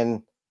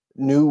Callahan,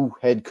 new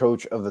head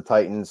coach of the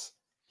Titans,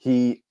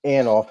 he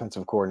and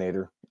offensive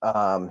coordinator.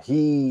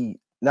 He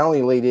not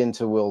only laid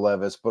into Will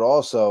Levis, but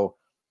also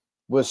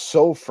was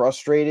so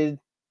frustrated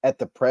at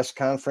the press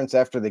conference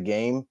after the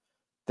game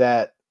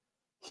that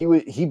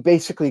he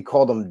basically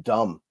called him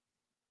dumb.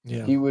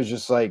 Yeah. He was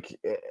just like,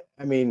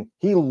 I mean,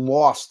 he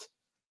lost.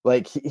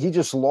 Like he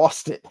just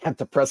lost it at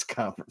the press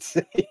conference.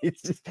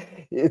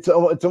 It's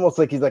almost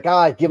like he's like,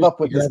 I give up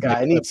with this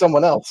guy. I need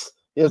someone else.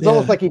 It's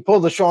almost like he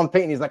pulled the Sean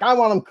Payton. He's like, I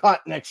want him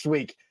cut next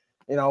week.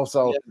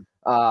 So,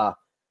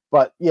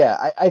 but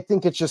yeah, I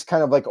think it's just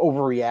kind of like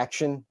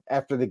overreaction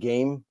after the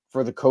game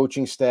for the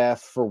coaching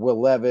staff, for Will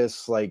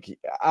Levis. Like,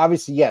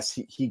 obviously, yes,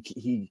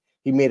 he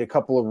made a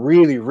couple of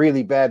really,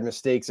 really bad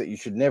mistakes that you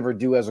should never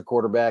do as a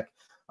quarterback.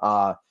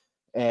 But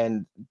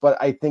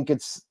I think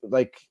it's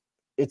like,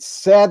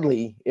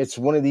 sadly, it's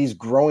one of these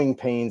growing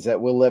pains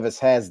that Will Levis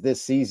has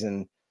this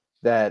season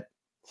that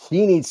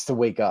he needs to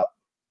wake up.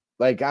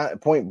 Like,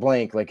 point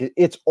blank, like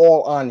it's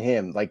all on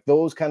him. Like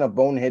those kind of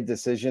bonehead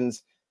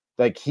decisions,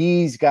 like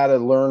he's got to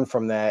learn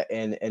from that.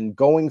 And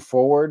going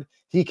forward,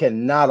 he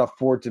cannot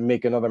afford to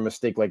make another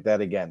mistake like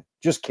that again.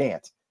 Just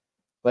can't.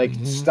 Like,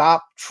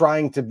 stop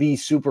trying to be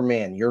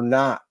Superman. You're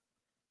not.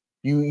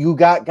 You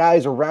got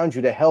guys around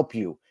you to help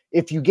you.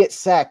 If you get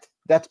sacked,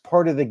 that's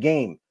part of the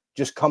game.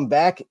 Just come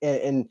back,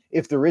 and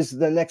if there is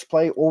the next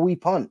play, or we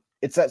punt.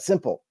 It's that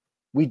simple.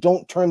 We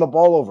don't turn the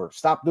ball over.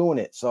 Stop doing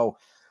it. So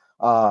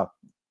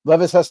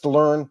Levis has to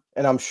learn,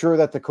 and I'm sure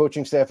that the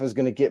coaching staff is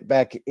going to get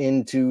back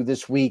into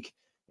this week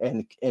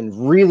and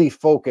really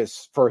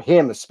focus, for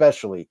him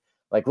especially.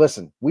 Like,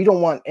 listen, we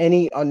don't want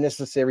any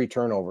unnecessary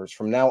turnovers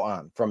from now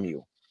on from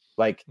you.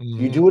 Like,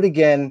 you do it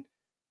again,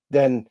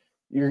 then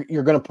you're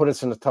going to put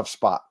us in a tough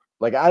spot.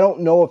 Like, I don't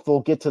know if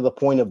they'll get to the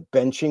point of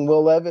benching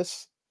Will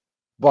Levis,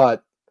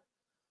 but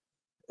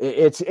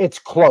it's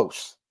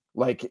close.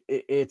 Like,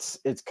 it's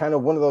kind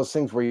of one of those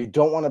things where you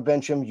don't want to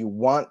bench him. You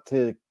want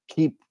to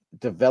keep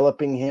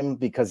developing him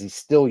because he's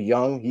still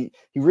young. He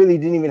really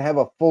didn't even have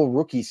a full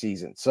rookie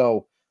season.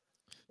 So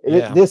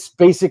this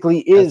basically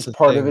is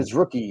part of his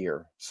rookie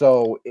year.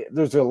 So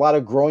there's a lot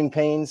of growing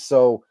pains.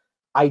 So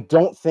I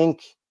don't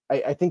think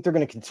I think they're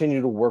going to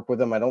continue to work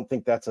with him. I don't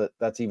think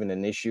that's even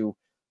an issue,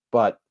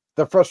 but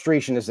the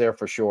frustration is there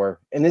for sure.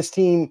 And this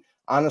team,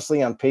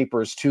 honestly, on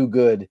paper, is too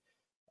good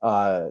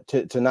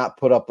to not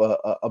put up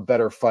a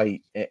better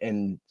fight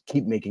and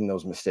keep making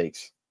those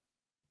mistakes.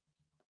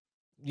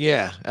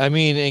 Yeah, I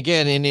mean,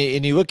 again,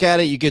 and you look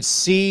at it, you could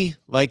see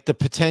like the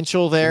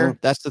potential there.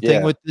 That's the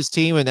thing with this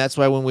team, and that's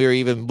why when we were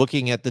even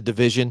looking at the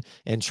division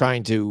and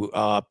trying to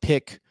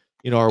pick,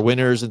 our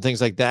winners and things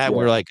like that,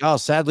 we're like, oh,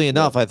 sadly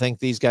enough, I think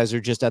these guys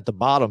are just at the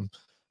bottom,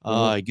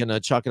 gonna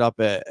chuck it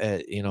up at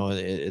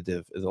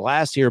the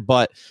last year.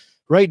 But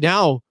right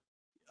now,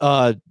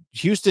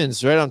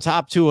 Houston's right on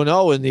top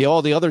 2-0, and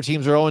all the other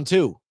teams are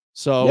 0-2.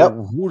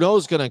 So who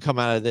knows going to come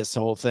out of this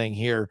whole thing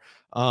here?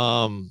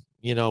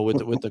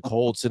 With the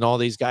Colts and all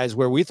these guys,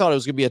 where we thought it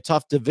was going to be a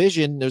tough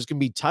division, there's going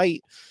to be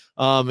tight.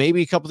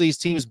 Maybe a couple of these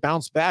teams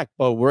bounce back,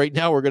 but right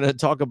now we're going to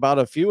talk about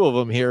a few of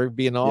them here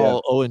being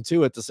all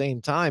 0-2 at the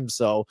same time.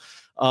 So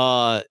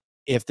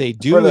if they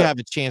do have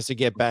a chance to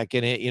get back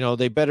in it,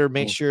 they better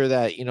make sure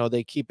that,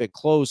 they keep it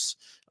close,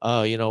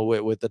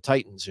 with the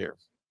Titans here.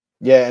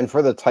 Yeah. And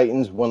for the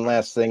Titans, one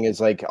last thing is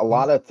like a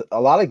lot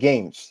of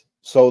games.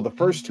 So the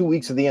first 2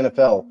 weeks of the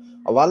NFL,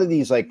 a lot of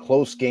these like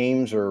close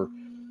games or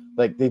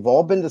like they've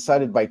all been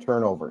decided by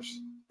turnovers.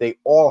 They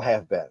all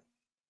have been.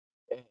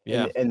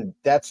 And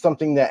that's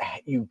something that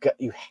you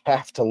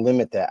have to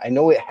limit that. I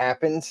know it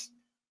happens,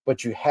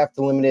 but you have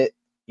to limit it.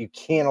 You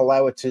can't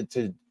allow it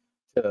to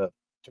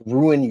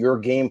ruin your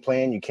game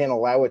plan. You can't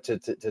allow it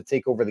to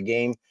take over the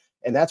game.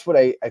 And that's what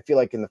I feel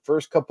like in the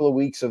first couple of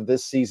weeks of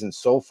this season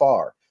so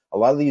far, a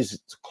lot of these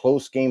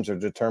close games are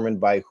determined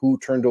by who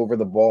turned over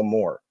the ball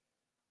more.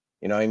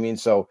 You know what I mean?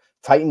 So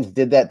Titans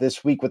did that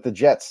this week with the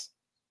Jets.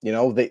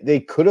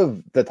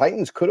 The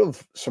Titans could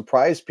have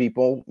surprised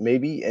people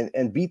maybe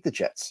and beat the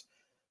Jets,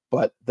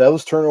 but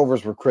those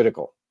turnovers were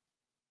critical.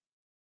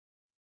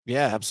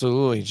 Yeah,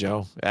 absolutely,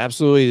 Joe.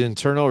 Absolutely. And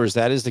turnovers,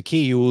 that is the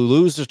key. You will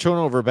lose the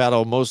turnover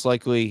battle. Most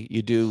likely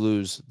you do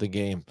lose the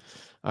game.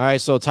 All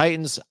right. So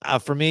Titans,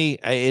 for me,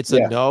 it's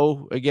a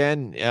no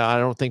again. I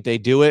don't think they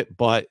do it,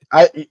 but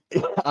I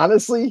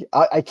honestly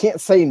can't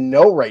say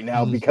no right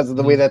now because of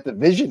the way that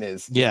division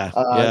is.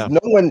 No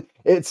one,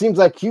 it seems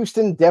like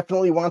Houston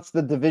definitely wants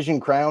the division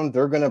crown.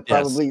 They're going to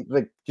probably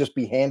just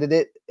be handed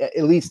it.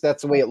 At least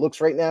that's the way it looks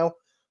right now.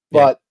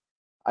 But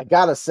I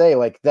got to say,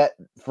 like, that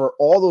for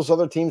all those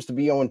other teams to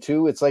be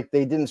 0-2, it's like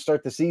they didn't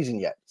start the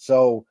season yet.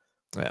 So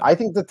I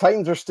think the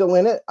Titans are still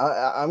in it.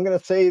 I'm going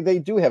to say they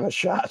do have a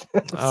shot.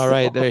 All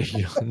right, there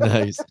you go.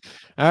 Nice.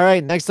 All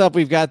right, next up,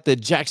 we've got the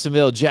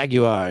Jacksonville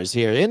Jaguars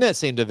here in that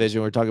same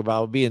division we're talking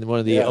about, being one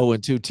of the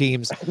 0-2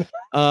 teams.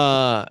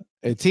 A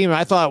team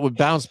I thought would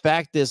bounce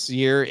back this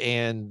year,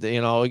 and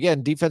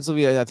again,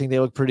 defensively, I think they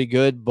look pretty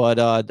good, but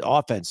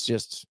offense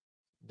just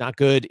not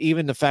good.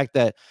 Even the fact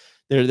that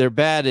they're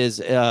bad is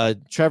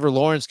Trevor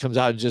Lawrence comes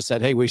out and just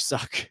said, "Hey, we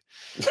suck."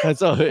 And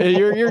so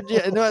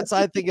that's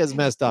I think is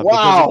messed up.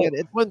 Wow. Because again,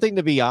 it's one thing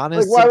to be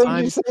honest. Like, why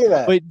would you say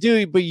that?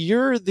 But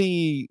you're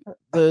the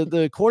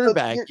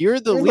quarterback. You're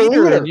the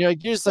leader, and you're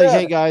just like,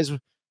 hey guys,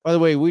 by the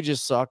way, we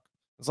just suck.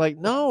 It's like,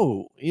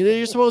 no,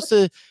 you're supposed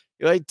to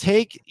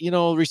take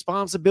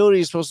responsibility.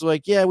 You're supposed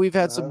to we've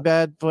had some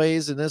bad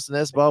plays and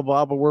this, blah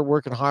blah, but we're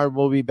working hard.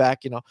 We'll be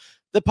back.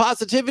 The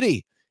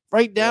positivity.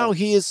 Right now,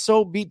 he is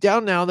so beat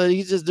down now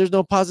that there's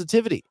no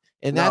positivity.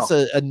 And that's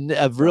a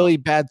really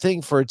bad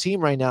thing for a team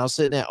right now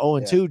sitting at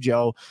 0-2,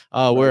 Joe,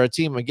 where a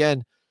team,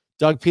 again,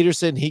 Doug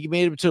Peterson, he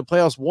made it to the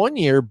playoffs one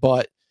year,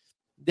 but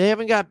they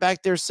haven't got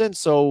back there since.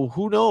 So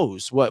who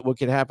knows what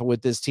can happen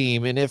with this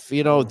team. And if,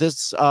 this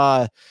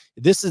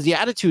is the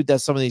attitude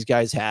that some of these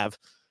guys have,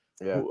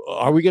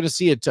 are we going to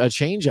see a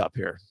change up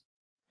here?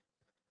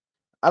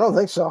 I don't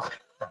think so.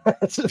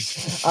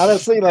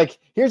 Honestly, like,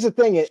 here's the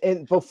thing.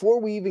 And before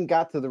we even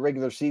got to the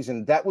regular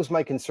season, that was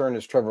my concern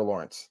is Trevor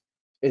Lawrence.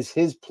 Is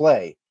his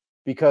play,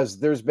 because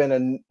there's been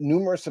a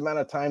numerous amount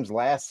of times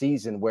last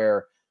season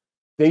where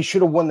they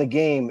should have won the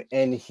game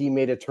and he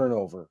made a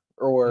turnover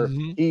or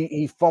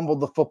he fumbled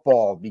the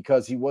football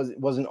because he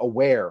wasn't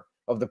aware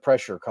of the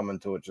pressure coming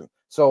to it.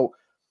 So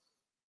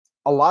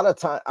a lot of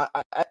time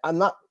I'm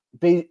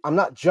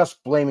not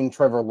just blaming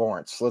Trevor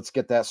Lawrence. Let's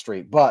get that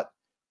straight. But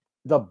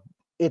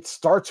it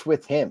starts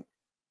with him.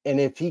 And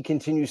if he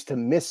continues to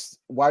miss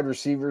wide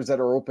receivers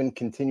that are open,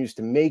 continues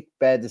to make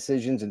bad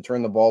decisions and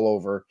turn the ball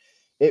over,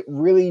 it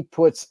really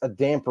puts a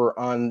damper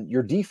on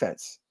your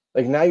defense.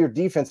 Like now your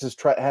defense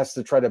has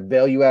to try to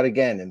bail you out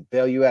again and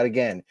bail you out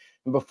again.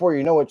 And before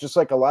you know it, just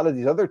like a lot of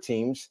these other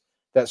teams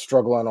that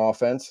struggle on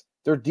offense,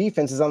 their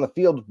defense is on the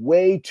field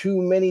way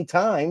too many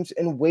times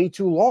and way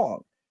too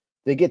long.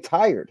 They get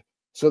tired.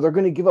 So they're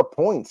going to give up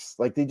points.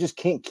 Like they just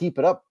can't keep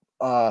it up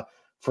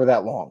for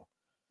that long.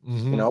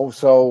 You know,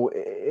 so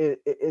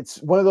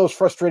it's one of those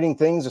frustrating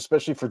things,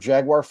 especially for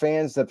Jaguar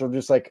fans, that they're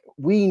just like,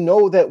 we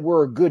know that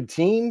we're a good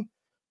team.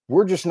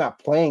 We're just not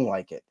playing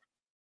like it.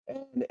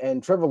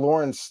 And Trevor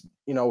Lawrence,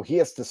 you know, he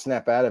has to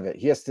snap out of it.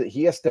 He has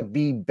to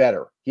be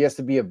better. He has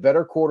to be a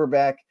better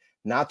quarterback,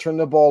 not turn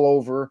the ball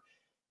over,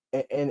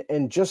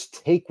 and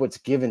just take what's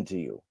given to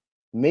you.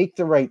 Make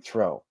the right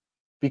throw.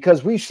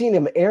 Because we've seen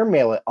him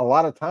airmail it a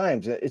lot of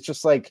times. It's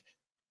just like,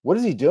 what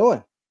is he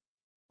doing?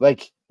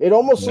 Like it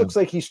almost looks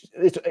like he's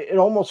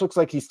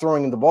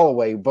throwing the ball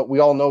away, but we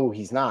all know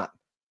he's not.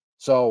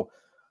 So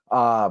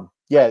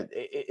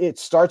it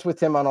starts with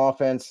him on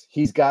offense.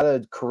 He's got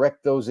to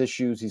correct those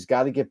issues. He's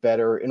got to get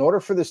better in order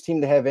for this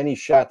team to have any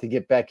shot to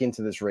get back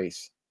into this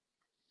race.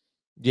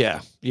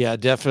 Yeah,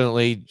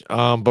 definitely.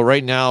 But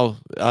right now,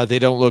 they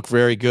don't look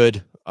very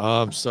good.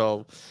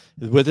 So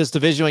with this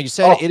division, like you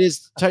said, it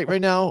is tight right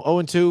now,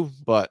 0-2,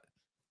 but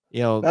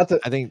you know,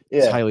 I think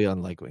it's highly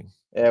unlikely.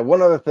 Yeah,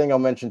 one other thing I'll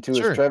mention too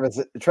is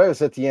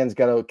Travis Etienne's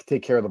got to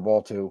take care of the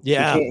ball too.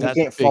 Yeah, he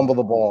can't fumble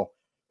the ball.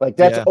 Like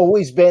that's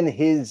always been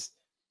his.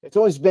 It's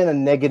always been a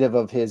negative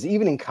of his,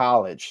 even in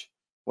college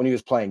when he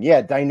was playing.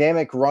 Yeah,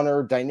 dynamic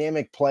runner,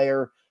 dynamic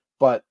player,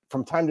 but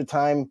from time to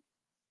time,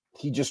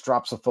 he just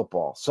drops the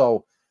football.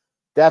 So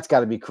that's got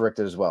to be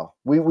corrected as well.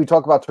 We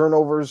talk about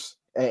turnovers,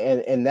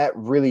 and that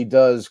really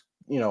does,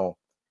 you know,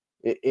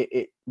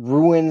 it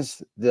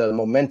ruins the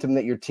momentum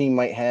that your team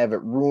might have.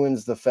 It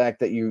ruins the fact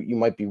that you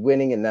might be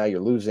winning and now you're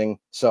losing.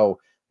 So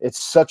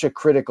it's such a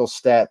critical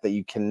stat that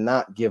you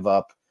cannot give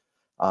up.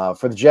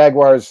 For the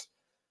Jaguars,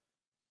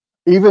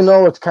 even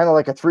though it's kind of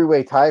like a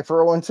three-way tie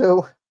for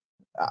 0-2,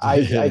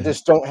 I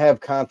just don't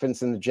have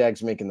confidence in the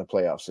Jags making the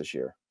playoffs this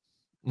year.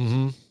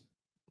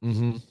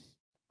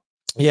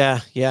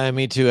 Yeah,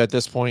 me too. At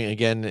this point,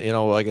 again, you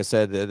know, like I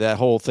said, that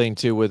whole thing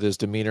too with his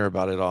demeanor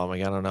about it all. I'm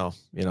like, I don't know,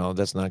 you know,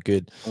 that's not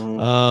good. You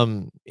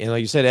know,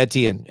 you said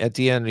Etienne,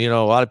 you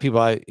know, a lot of people,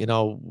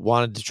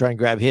 wanted to try and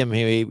grab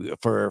him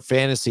for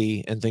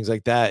fantasy and things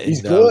like that.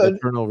 He's good. The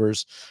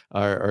turnovers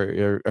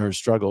are a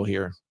struggle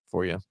here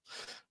for you.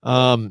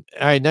 All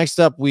right, next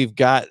up, we've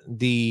got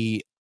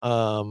the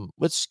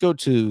let's go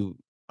to.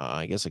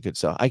 I guess I could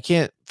sell. I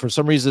can't for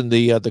some reason.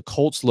 The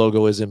Colts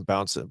logo isn't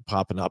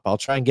popping up. I'll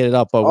try and get it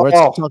up. But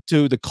let's talk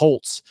to the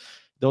Colts.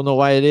 Don't know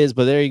why it is,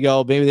 but there you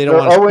go. Maybe they don't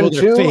want to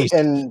show their face.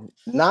 And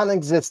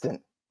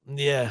non-existent.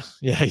 Yeah,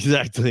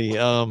 exactly.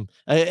 And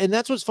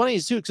that's what's funny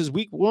is too, because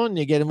week one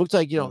again, it looked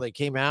like they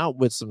came out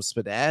with some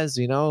spazz,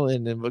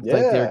 and it looked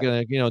like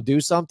they're gonna do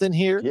something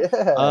here.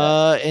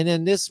 Yeah. And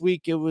then this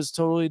week it was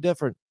totally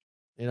different.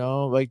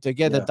 Like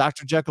again, the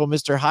Dr. Jekyll,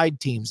 Mr. Hyde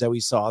teams that we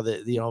saw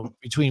that,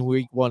 between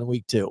week 1 and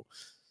week 2.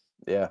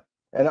 Yeah.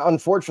 And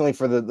unfortunately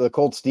for the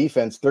Colts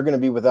defense, they're going to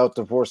be without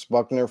DeForest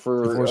Buckner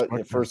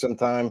for some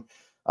time.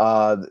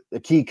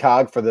 The key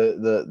cog for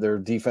their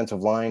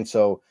defensive line.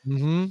 So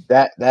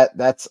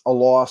that's a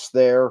loss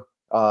there.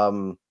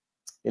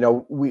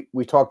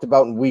 We talked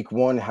about in week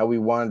 1 how we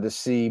wanted to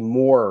see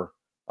more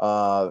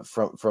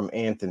from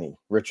Anthony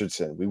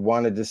Richardson. We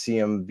wanted to see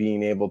him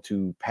being able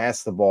to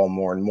pass the ball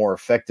more and more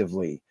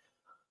effectively.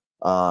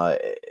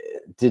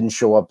 Didn't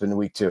show up in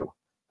week 2.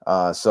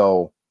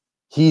 So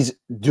he's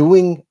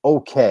doing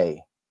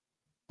okay,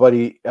 but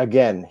he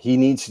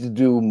needs to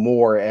do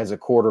more as a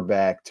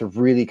quarterback to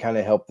really kind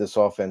of help this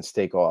offense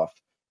take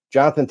off.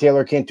 Jonathan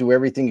Taylor can't do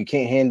everything. You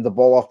can't hand the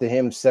ball off to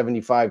him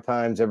 75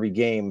 times every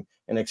game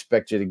and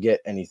expect you to get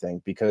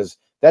anything, because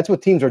that's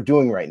what teams are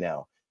doing right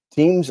now.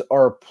 Teams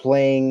are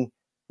playing,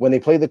 when they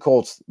play the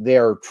Colts, they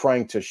are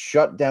trying to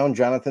shut down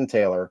Jonathan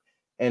Taylor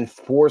and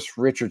force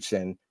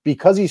Richardson,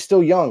 because he's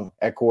still young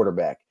at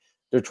quarterback.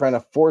 They're trying to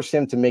force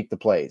him to make the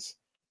plays.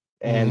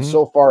 And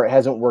so far, it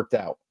hasn't worked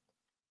out.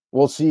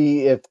 We'll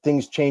see if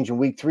things change in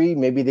week 3.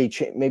 Maybe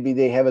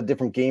they have a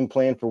different game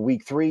plan for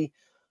week 3.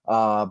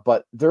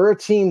 But they're a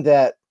team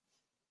that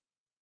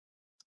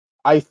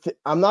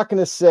I'm not going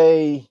to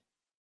say.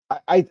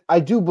 I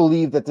do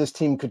believe that this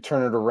team could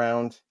turn it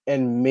around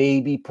and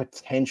maybe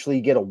potentially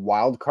get a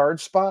wild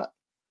card spot.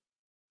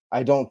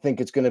 I don't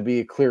think it's going to be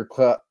a clear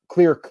cut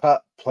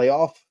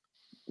playoff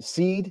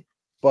seed,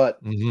 but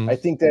I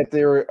think that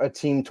they're a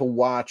team to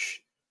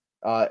watch,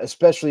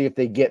 especially if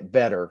they get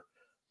better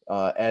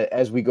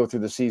as we go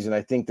through the season.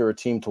 I think they're a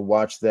team to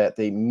watch that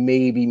they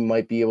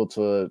might be able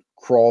to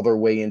crawl their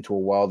way into a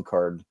wild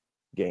card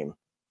game.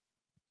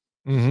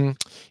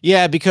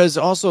 Yeah, because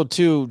also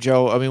too,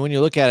 Joe, I mean, when you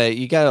look at it,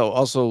 you got to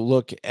also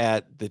look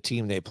at the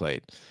team they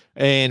played.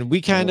 And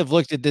we kind of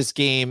looked at this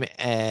game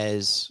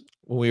as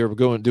when we were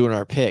doing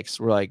our picks,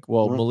 we're like,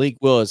 well, Malik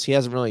Willis, he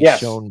hasn't really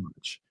shown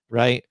much.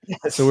 right?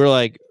 Yes. So we're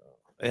like,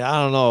 I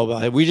don't know,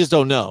 but we just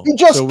don't know. He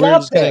just So we're got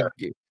just there.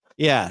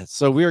 yeah.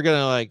 So we were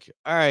gonna like,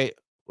 all right,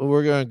 well,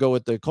 we're gonna go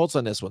with the Colts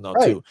on this one though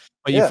Right. too.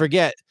 But you Yeah.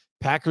 forget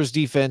Packers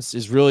defense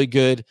is really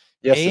good,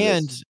 Yes, it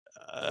and is.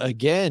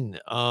 again,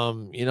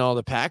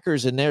 the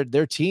Packers and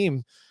their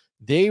team,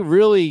 they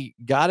really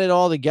got it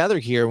all together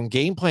here when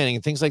game planning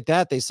and things like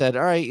that. They said,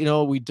 all right,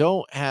 we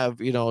don't have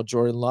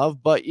Jordan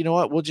Love, but you know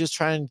what? We'll just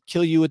try and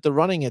kill you with the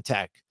running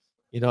attack.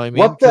 You know what I mean?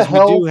 What the Because we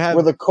do hell have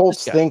were the this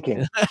Colts guy.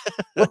 thinking?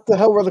 What the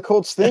hell were the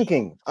Colts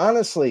thinking?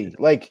 Honestly,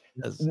 like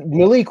Yes.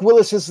 Malik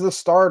Willis is the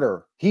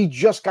starter. He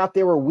just got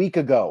there a week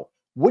ago.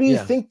 What do you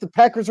Yeah. think the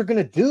Packers are going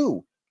to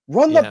do?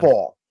 Run the Yeah.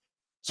 ball.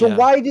 So Yeah.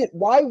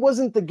 why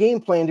wasn't the game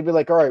plan to be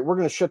like, all right, we're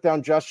going to shut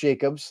down Josh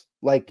Jacobs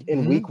like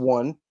in week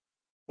 1,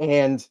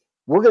 and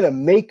we're going to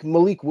make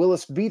Malik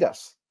Willis beat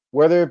us,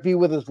 whether it be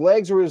with his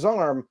legs or his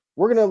arm.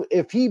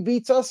 If he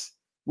beats us,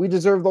 we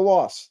deserve the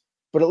loss.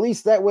 But at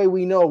least that way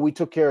we know we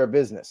took care of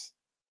business.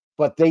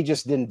 But they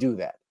just didn't do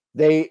that.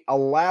 They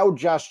allowed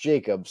Josh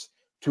Jacobs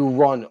to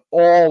run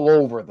all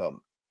over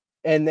them,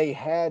 and they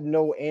had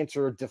no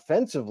answer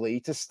defensively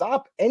to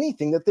stop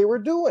anything that they were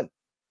doing.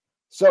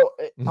 So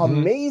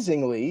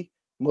amazingly,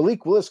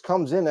 Malik Willis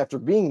comes in after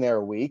being there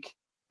a week,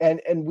 and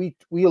we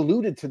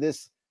alluded to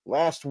this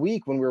last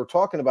week when we were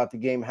talking about the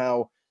game,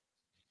 how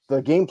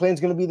the game plan is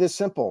going to be this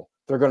simple.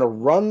 They're going to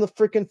run the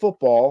freaking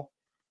football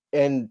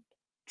and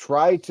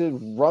try to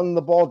run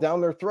the ball down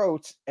their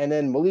throats. And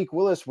then Malik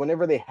Willis,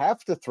 whenever they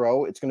have to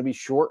throw, it's going to be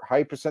short,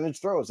 high percentage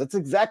throws. That's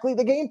exactly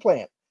the game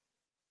plan.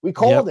 We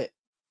called it.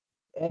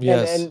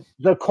 And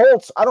the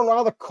Colts, I don't know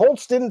how the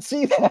Colts didn't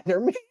see that or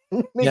make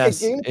a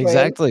game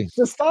plan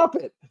to stop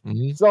it.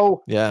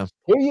 So yeah,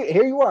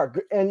 here you are.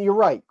 And you're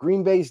right.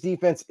 Green Bay's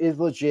defense is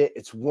legit.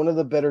 It's one of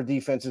the better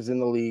defenses in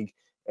the league,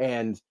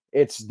 and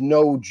it's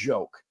no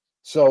joke.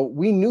 So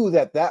we knew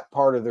that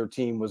part of their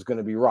team was going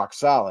to be rock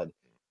solid.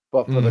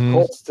 But for the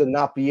Colts to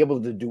not be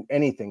able to do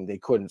anything, they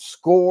couldn't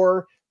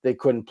score, they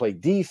couldn't play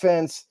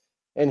defense,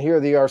 and here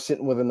they are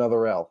sitting with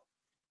another L.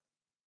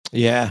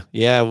 Yeah,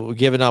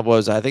 giving up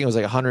I think it was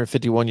like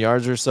 151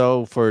 yards or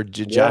so for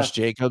Josh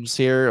Jacobs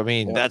here. I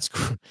mean, that's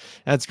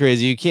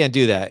crazy. You can't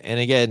do that. And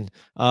again,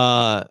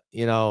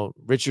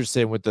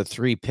 Richardson with the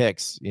 3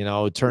 picks,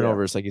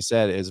 turnovers, like you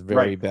said, is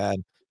very bad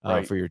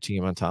for your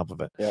team on top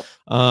of it.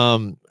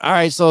 All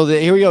right, so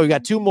here we go. We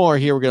got 2 more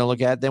here we're going to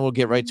look at. Then we'll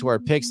get right to our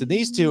picks. And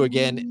these 2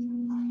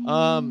 again,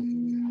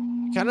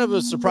 kind of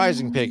a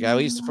surprising pick, at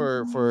least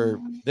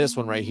for this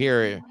one right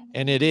here,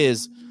 and it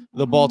is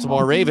the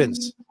Baltimore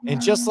Ravens. And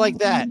just like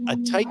that, a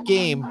tight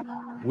game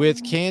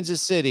with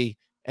Kansas City,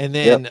 and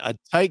then a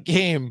tight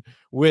game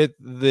with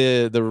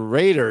the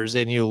Raiders,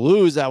 and you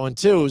lose that one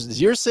too.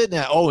 You're sitting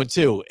at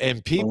 0-2,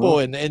 and people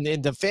and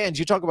the fans,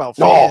 you talk about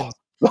fans,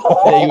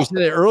 you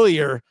said it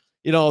earlier,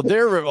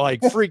 they're like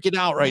freaking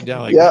out right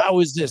now. Like, how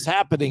is this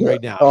happening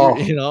right now?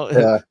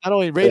 Not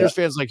only Raiders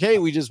fans like, hey,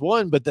 we just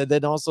won, but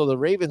then also the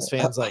Ravens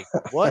fans like,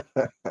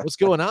 what's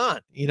going on?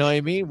 You know what I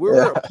mean?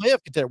 We're a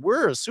playoff contender.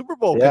 We're a Super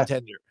Bowl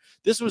contender.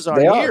 This was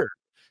our year.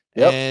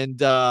 And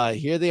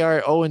here they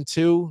are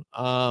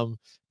 0-2.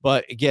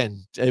 But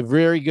again, a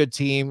very good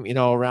team,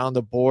 around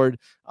the board.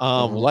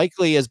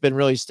 Likely has been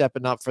really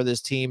stepping up for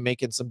this team,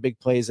 making some big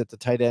plays at the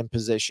tight end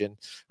position.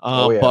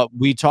 But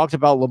we talked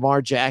about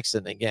Lamar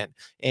Jackson again,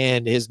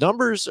 and his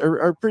numbers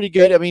are pretty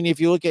good. I mean,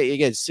 if you look at,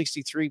 again,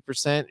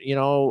 63%,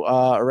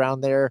 around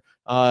there,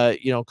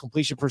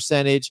 completion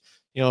percentage,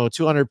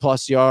 200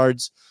 plus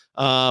yards.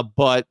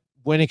 But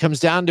when it comes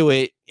down to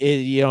it,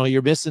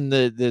 you're missing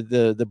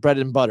the bread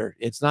and butter.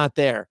 It's not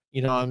there.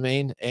 You know what I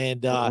mean?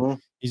 And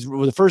he's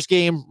with the first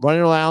game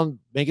running around,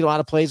 making a lot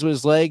of plays with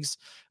his legs.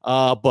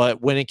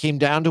 But when it came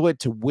down to it,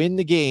 to win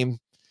the game,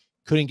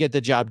 couldn't get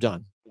the job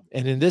done.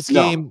 And in this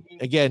game,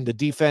 again, the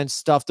defense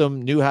stuffed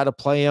them, knew how to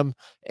play them.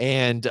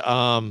 And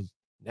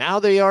now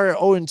they are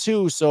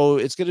 0-2. So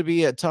it's going to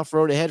be a tough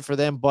road ahead for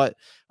them. But,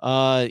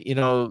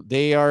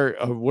 they are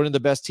one of the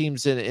best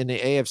teams in the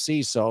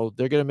AFC. So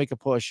they're going to make a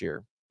push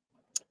here.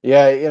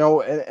 Yeah,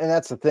 and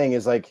that's the thing,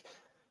 is like,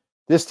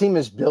 this team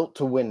is built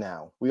to win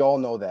now. We all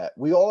know that.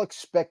 We all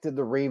expected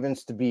the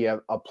Ravens to be a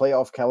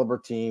playoff caliber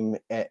team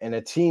and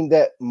a team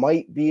that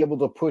might be able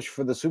to push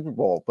for the Super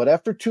Bowl. But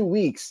after 2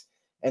 weeks,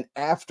 and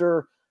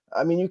after,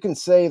 I mean, you can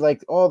say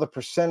like, oh, the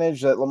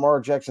percentage that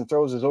Lamar Jackson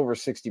throws is over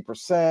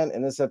 60%,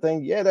 and that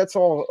thing. Yeah, that's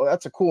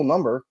a cool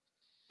number.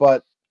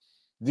 But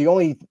the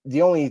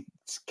only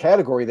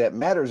category that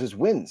matters is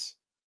wins.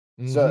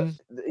 So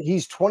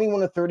he's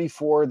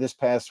 21-34 this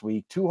past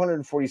week,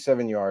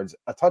 247 yards,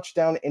 a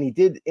touchdown, and he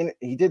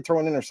did throw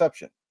an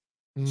interception.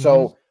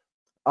 So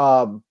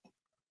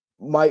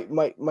my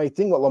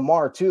thing with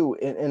Lamar too,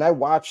 and I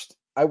watched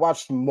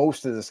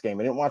most of this game.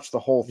 I didn't watch the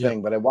whole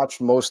thing, but I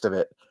watched most of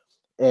it.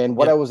 And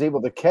what I was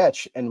able to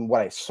catch and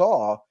what I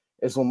saw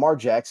is Lamar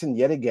Jackson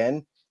yet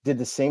again did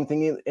the same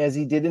thing as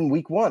he did in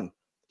week 1.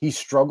 He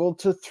struggled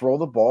to throw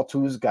the ball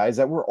to his guys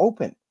that were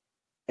open.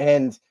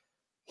 And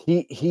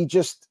he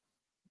just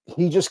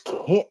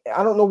can't.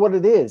 I don't know what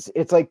it is.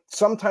 It's like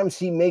sometimes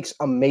he makes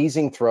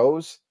amazing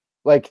throws.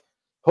 Like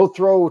He'll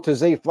throw to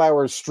Zay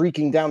Flowers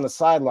streaking down the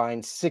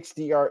sideline,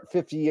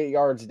 58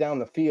 yards down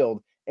the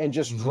field, and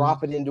just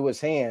drop it into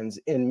his hands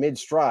in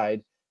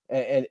mid-stride,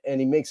 and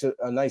he makes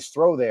a nice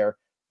throw there.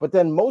 But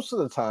then most of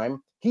the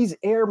time, he's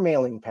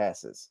airmailing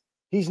passes.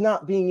 He's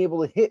not being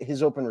able to hit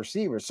his open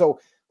receivers. So,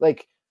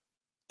 like,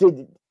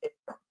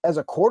 as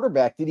a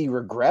quarterback, did he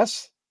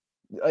regress?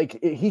 Like,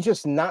 he's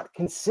just not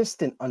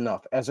consistent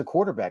enough as a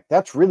quarterback.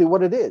 That's really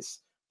what it is.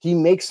 He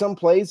makes some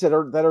plays that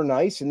are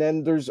nice, and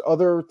then there's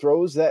other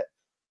throws that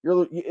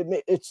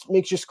it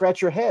makes you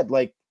scratch your head.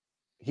 Like,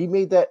 he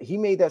made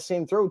that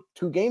same throw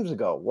 2 games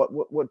ago.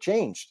 What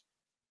changed?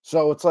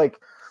 So it's like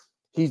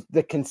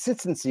the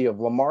consistency of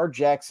Lamar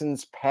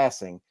Jackson's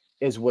passing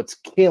is what's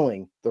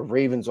killing the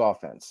Ravens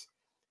offense.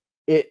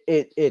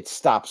 It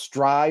stops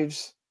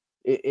drives.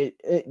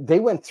 They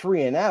went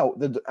 3 and out.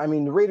 The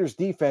Raiders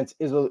defense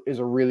is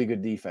a really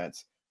good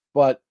defense,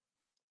 but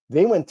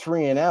they went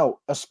 3 and out,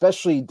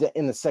 especially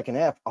in the second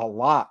half, a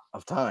lot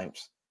of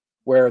times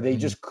where they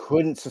just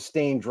couldn't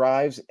sustain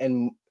drives.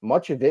 And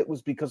much of it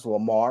was because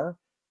Lamar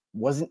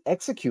wasn't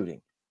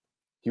executing.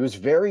 He was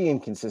very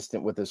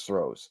inconsistent with his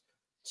throws.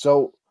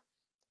 So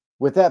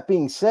with that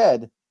being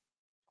said,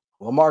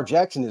 Lamar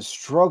Jackson is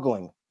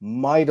struggling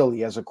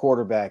mightily as a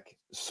quarterback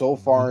so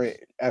far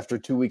after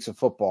 2 weeks of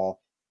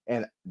football.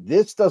 And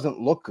this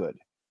doesn't look good.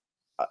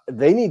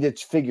 They need to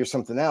figure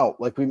something out.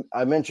 Like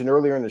I mentioned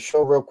earlier in the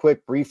show, real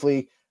quick,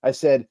 briefly, I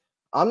said,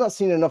 I'm not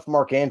seeing enough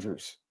Mark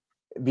Andrews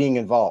being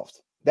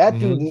involved. That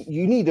dude,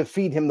 you need to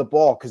feed him the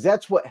ball because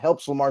that's what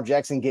helps Lamar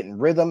Jackson get in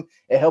rhythm.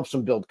 It helps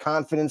him build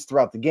confidence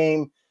throughout the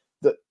game.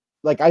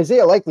 Like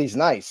Isaiah Likely's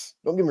nice.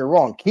 Don't get me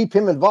wrong. Keep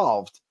him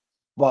involved.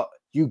 But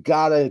you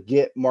got to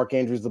get Mark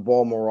Andrews the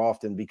ball more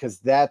often because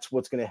that's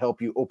what's going to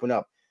help you open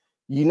up.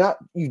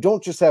 You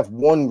don't just have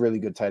one really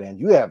good tight end.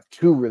 You have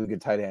 2 really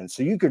good tight ends.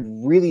 So you could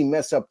really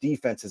mess up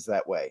defenses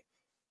that way.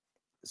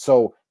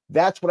 So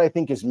that's what I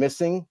think is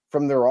missing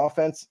from their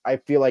offense. I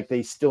feel like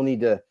they still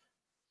need to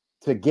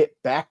get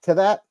back to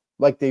that.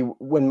 Like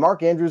when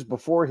Mark Andrews,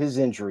 before his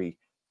injury,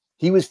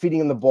 he was feeding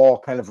him the ball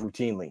kind of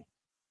routinely.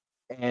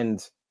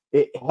 And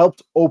it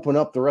helped open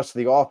up the rest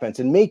of the offense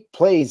and make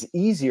plays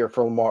easier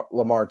for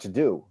Lamar to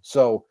do.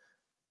 So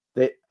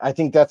I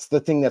think that's the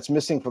thing that's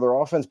missing for their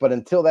offense. But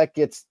until that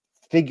gets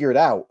figured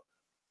out,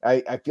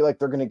 I feel like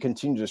they're going to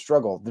continue to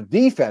struggle. The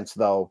defense,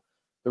 though,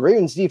 the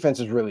Ravens defense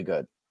is really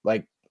good.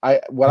 Like I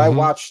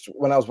watched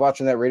when I was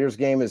watching that Raiders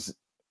game is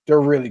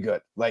they're really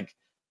good. Like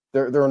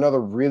they're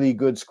another really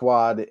good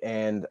squad.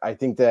 And I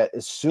think that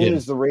as soon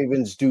as the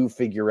Ravens do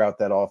figure out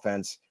that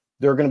offense,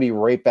 they're going to be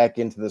right back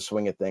into the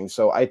swing of things.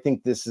 So I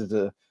think this is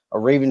a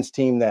Ravens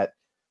team that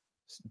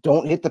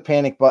don't hit the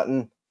panic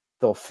button.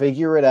 They'll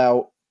figure it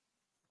out,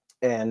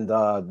 and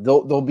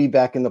they'll be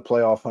back in the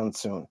playoff hunt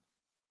soon.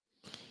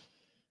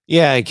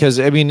 Yeah, because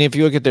if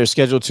you look at their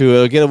schedule too,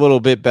 it'll get a little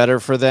bit better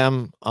for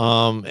them.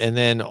 And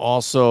then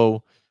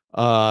also,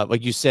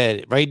 like you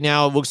said, right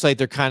now it looks like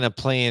they're kind of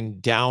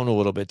playing down a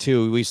little bit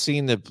too. We've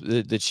seen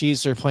the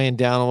Chiefs are playing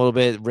down a little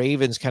bit.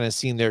 Ravens kind of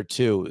seen there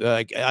too,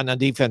 like on the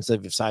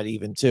defensive side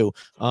even too.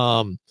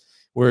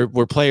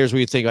 Where players where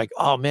you think like,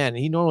 oh man,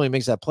 he normally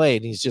makes that play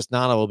and he's just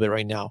not a little bit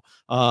right now.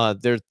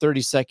 They're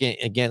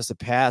 32nd against the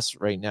pass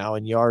right now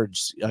in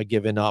yards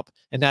given up,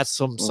 and that's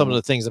some of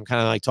the things I'm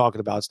kind of like talking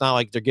about. It's not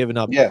like they're giving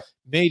up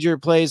major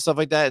plays, stuff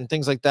like that, and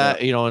things like that.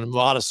 And a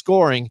lot of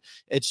scoring.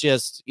 It's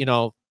just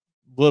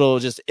little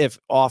just if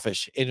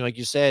offish. And like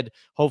you said,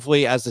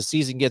 hopefully as the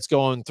season gets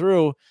going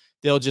through,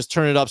 they'll just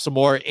turn it up some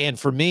more. And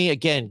for me,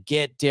 again,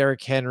 get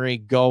Derrick Henry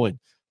going.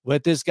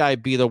 Let this guy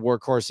be the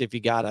workhorse if you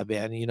got him,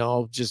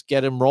 man. Just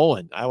get him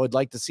rolling. I would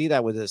like to see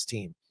that with this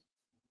team.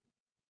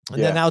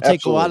 And then that'll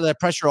take a lot of that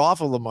pressure off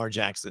of Lamar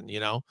Jackson,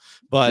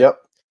 But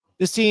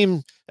this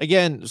team,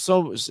 again,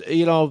 so,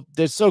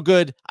 they're so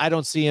good. I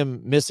don't see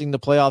him missing the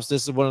playoffs.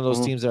 This is one of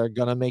those teams that are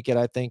going to make it,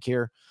 I think,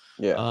 here.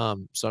 Yeah.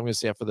 So I'm going to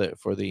say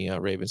for the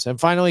Ravens. And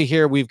finally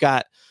here, we've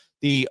got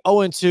the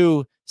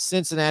 0-2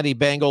 Cincinnati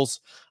Bengals.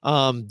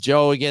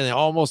 Joe, again, they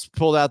almost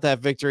pulled out that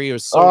victory. It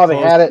was so close, they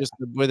had it just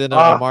within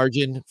a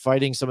margin,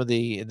 fighting some of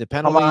the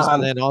penalties,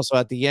 and then also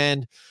at the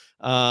end.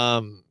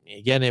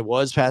 Again, it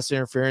was pass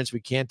interference.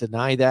 We can't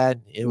deny that.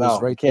 It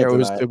was right there. It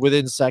was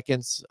within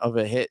seconds of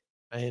a hit,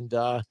 and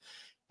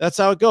that's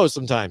how it goes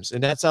sometimes.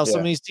 And that's how some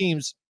of these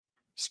teams,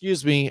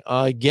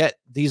 get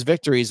these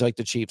victories like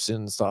the Chiefs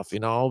and stuff.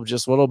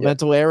 Just little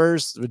mental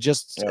errors,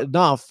 just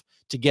enough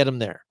to get them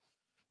there.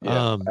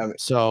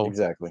 So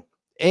exactly.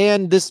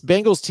 And this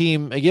Bengals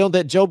team,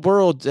 that Joe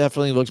Burrow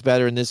definitely looks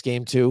better in this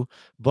game too,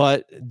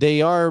 but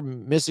they are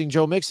missing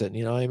Joe Mixon.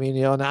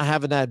 Not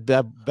having that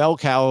bell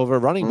cow of a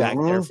running back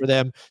there for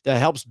them that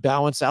helps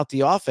balance out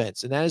the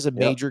offense, and that is a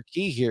major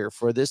key here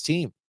for this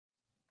team.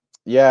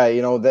 Yeah,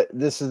 that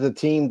this is a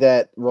team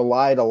that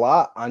relied a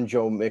lot on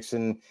Joe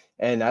Mixon,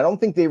 and I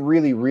don't think they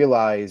really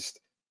realized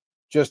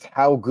just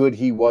how good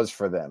he was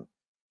for them.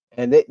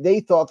 And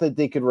they thought that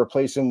they could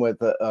replace him with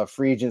a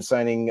free agent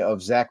signing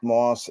of Zach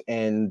Moss,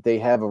 and they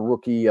have a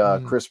rookie,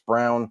 Chris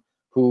Brown,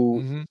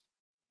 who,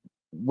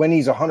 when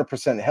he's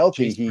 100%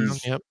 healthy,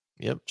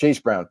 Chase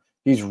Brown.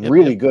 He's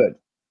really good,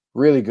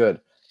 really good.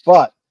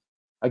 But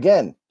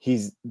again,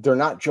 they're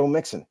not Joe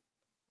Mixon.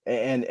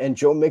 And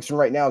Joe Mixon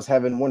right now is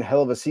having one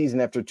hell of a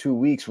season after 2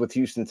 weeks with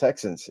Houston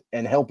Texans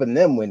and helping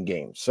them win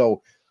games.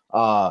 So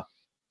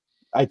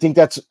I think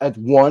that's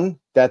one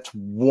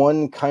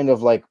kind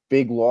of like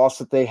big loss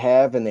that they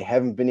have, and they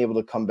haven't been able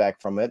to come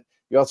back from it.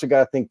 You also got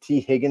to think T.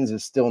 Higgins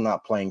is still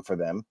not playing for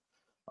them.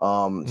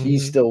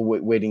 He's still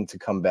waiting to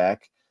come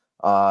back.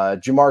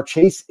 Jamar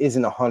Chase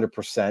isn't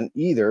 100%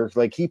 either.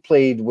 Like, he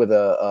played with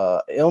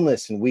a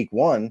illness in week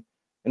 1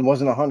 and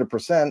wasn't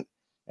 100%.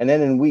 And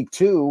then in week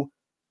 2,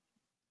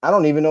 I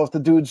don't even know if the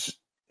dude's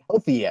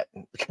healthy yet,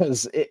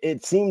 because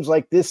it seems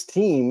like this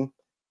team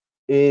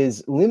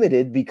is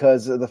limited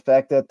because of the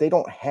fact that they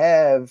don't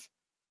have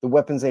the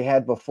weapons they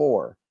had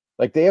before.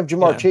 Like, they have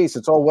Jamar Chase.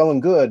 It's all well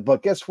and good,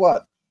 but guess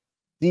what?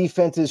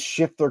 Defenses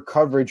shift their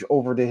coverage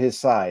over to his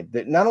side.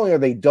 That not only are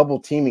they double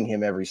teaming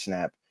him every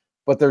snap,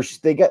 but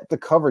they get the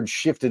coverage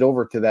shifted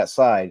over to that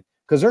side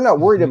because they're not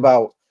worried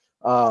about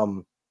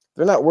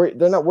they're not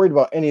worried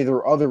about any of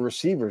their other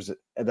receivers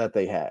that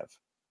they have.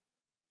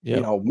 Yep.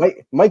 You know,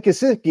 Mike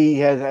Gesicki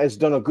has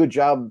done a good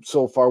job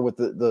so far with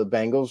the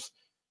Bengals.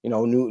 You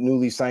know,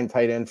 newly signed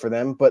tight end for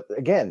them, but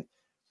again,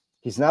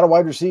 he's not a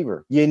wide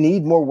receiver. You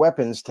need more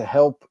weapons to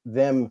help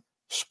them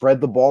spread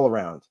the ball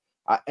around.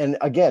 And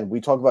again, we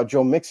talk about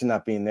Joe Mixon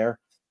not being there.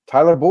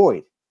 Tyler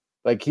Boyd,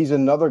 like, he's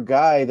another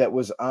guy that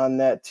was on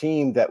that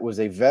team that was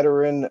a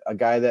veteran, a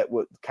guy that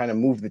would kind of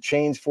move the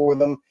chains for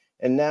them.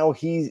 And now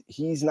he's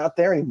not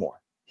there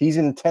anymore. He's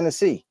in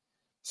Tennessee.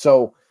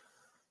 So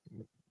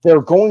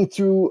they're going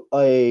through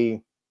a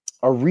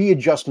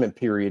readjustment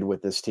period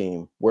with this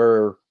team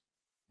where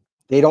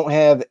they don't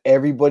have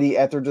everybody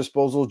at their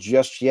disposal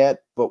just yet.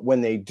 But when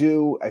they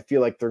do, I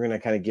feel like they're going to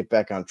kind of get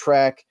back on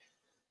track.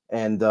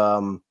 And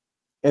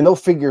they'll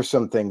figure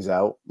some things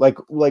out. Like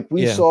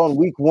we saw in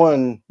week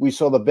 1, we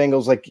saw the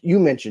Bengals, like you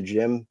mentioned,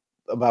 Jim,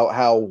 about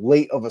how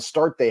late of a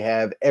start they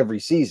have every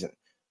season.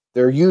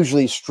 They're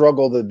usually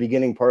struggle the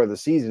beginning part of the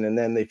season, and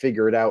then they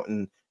figure it out,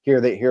 and here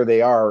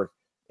they are,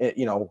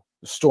 you know,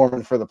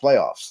 storming for the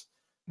playoffs.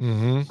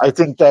 I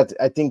think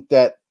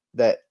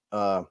that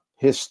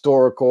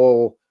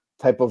historical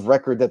type of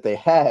record that they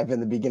have in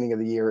the beginning of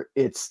the year,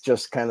 it's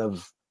just kind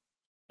of,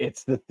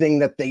 it's the thing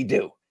that they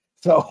do.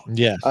 So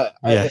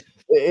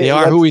they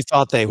are who we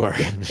thought they were.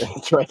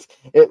 That's right.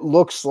 It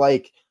looks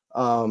like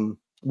when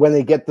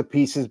they get the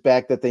pieces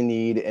back that they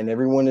need, and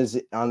everyone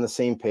is on the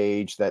same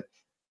page, that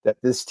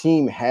this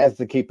team has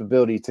the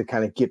capability to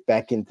kind of get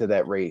back into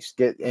that race,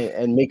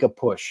 and make a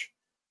push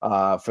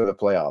for the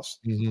playoffs.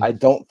 I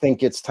don't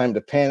think it's time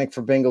to panic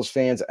for Bengals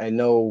fans. I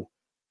know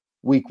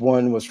week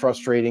 1 was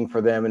frustrating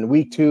for them, and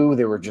week 2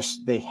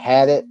 they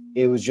had it.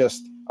 It was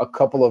just a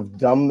couple of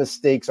dumb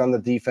mistakes on the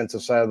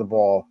defensive side of the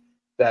ball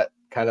that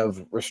kind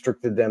of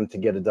restricted them to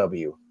get a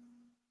W.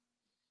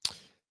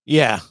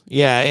 Yeah.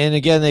 And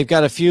again, they've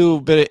got a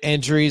few bit of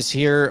injuries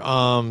here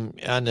on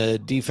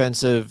the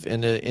defensive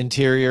and the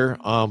interior,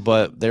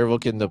 but they're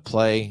looking to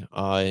play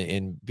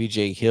in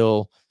BJ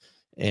Hill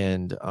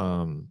and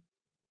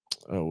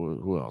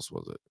who else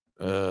was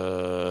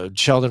it?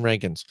 Sheldon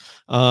Rankins.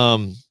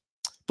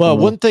 But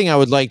one thing I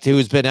would like to,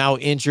 who's been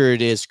out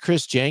injured, is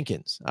Chris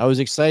Jenkins. I was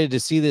excited to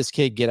see this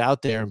kid get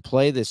out there and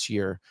play this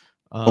year.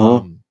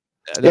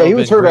 He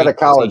was hurt out of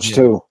college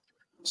too,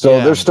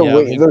 so they're still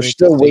waiting. They're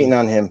still waiting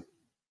on him.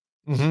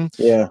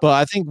 Yeah, but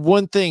I think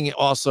one thing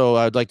also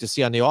I'd like to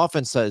see on the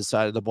offensive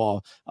side of the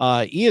ball,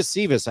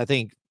 Iosivas, I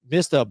think,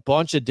 missed a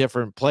bunch of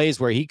different plays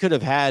where he could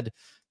have had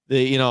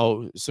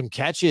some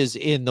catches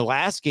in the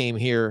last game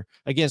here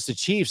against the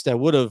Chiefs that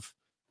would have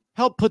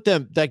helped put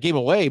that game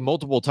away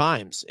multiple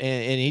times,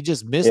 and he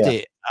just missed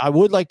it. I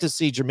would like to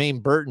see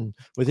Jermaine Burton,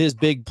 with his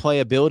big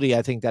playability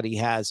I think that he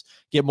has,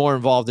 get more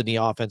involved in the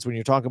offense when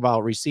you're talking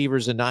about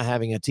receivers and not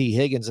having a T.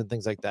 Higgins and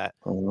things like that.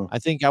 I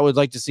think I would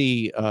like to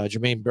see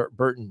Jermaine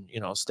Burton,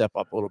 step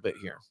up a little bit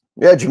here.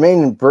 Yeah,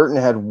 Jermaine Burton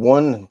had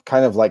one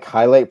kind of like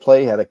highlight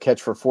play, had a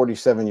catch for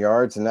 47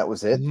 yards, and that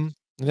was it. And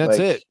that's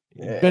it.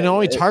 Been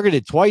only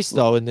targeted twice,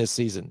 though, in this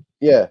season.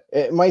 Yeah.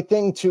 My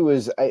thing, too,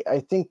 is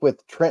I think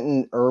with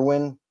Trenton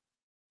Irwin,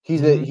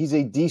 he's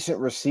a decent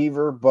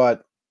receiver,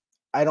 but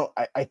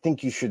I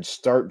think you should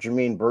start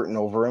Jermaine Burton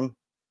over him.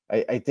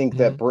 I think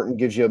that Burton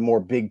gives you a more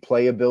big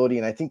playability,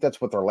 and I think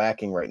that's what they're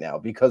lacking right now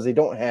because they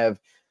don't have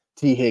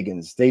T.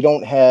 Higgins. They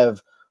don't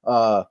have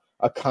a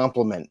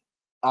complement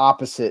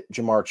opposite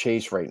Jamar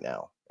Chase right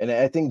now. And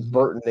I think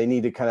Burton, they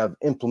need to kind of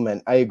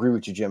implement. I agree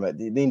with you, Jim.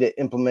 They need to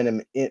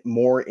implement him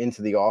more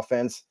into the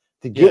offense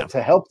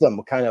to help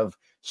them kind of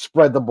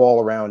spread the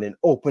ball around and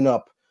open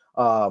up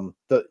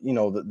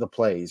the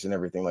plays and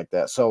everything like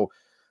that. So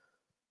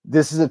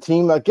this is a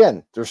team,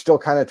 again, they're still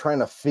kind of trying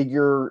to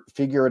figure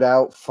it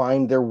out,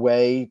 find their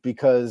way,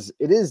 because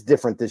it is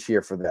different this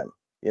year for them.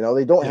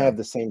 They don't have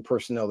the same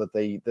personnel that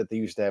they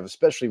used to have,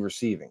 especially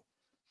receiving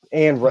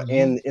and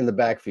in the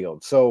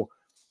backfield. So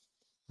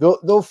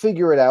they'll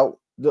figure it out.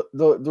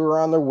 They're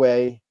on their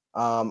way.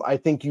 I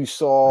think you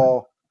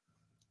saw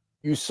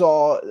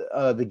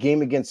the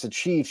game against the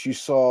Chiefs. You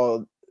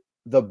saw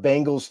the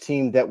Bengals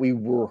team that we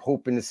were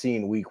hoping to see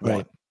in week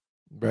one.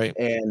 Right.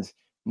 And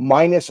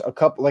minus a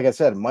couple, like I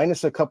said,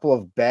 minus a couple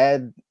of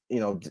bad,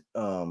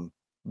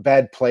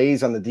 bad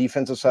plays on the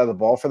defensive side of the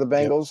ball for the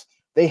Bengals,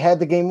 they had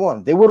the game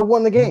won. They would have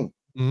won the game.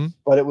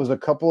 But it was a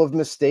couple of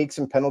mistakes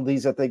and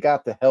penalties that they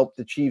got to help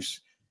the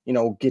Chiefs,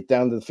 get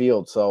down to the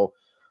field. So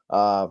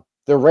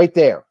they're right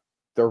there.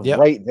 They're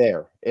right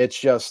there. It's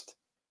just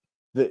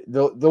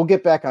they'll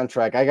get back on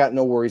track. I got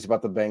no worries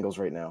about the Bengals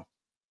right now.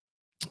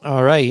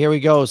 All right, here we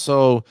go.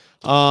 So,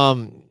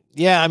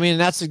 yeah, I mean,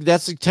 that's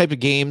the type of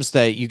games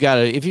that you got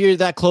to, if you're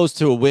that close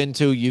to a win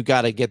too, you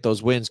got to get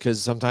those wins,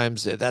 because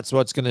sometimes that's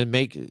what's going to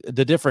make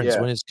the difference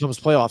when it comes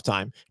playoff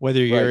time,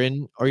 whether you're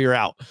in or you're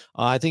out.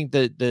 I think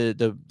that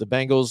the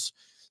Bengals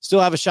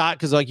still have a shot,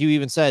 because like you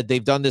even said,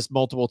 they've done this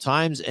multiple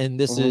times, and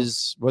this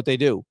is what they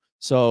do.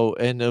 So,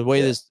 and the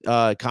way this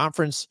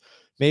conference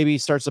maybe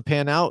starts to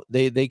pan out,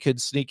 they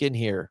could sneak in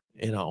here,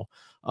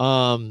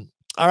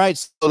 All right,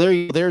 so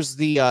there's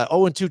the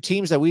 0-2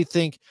 teams that we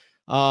think.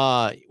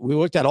 We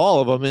looked at all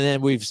of them, and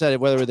then we've said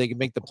whether they can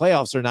make the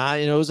playoffs or not.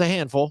 It was a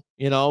handful,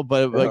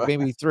 but like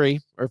maybe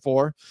 3 or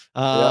 4.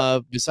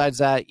 Besides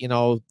that,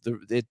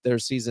 their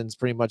season's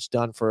pretty much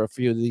done for a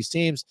few of these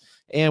teams,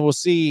 and we'll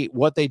see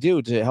what they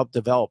do to help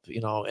develop,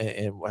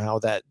 and how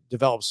that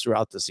develops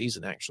throughout the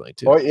season, actually,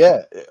 too.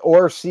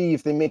 Or see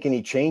if they make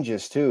any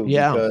changes too.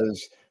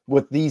 Because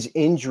with these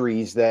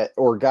injuries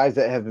or guys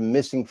that have been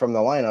missing from the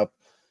lineup,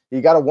 you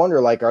got to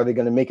wonder, like, are they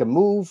going to make a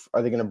move?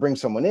 Are they going to bring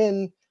someone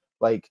in?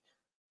 Like,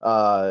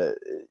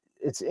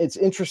 it's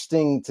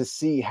interesting to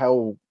see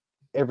how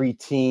every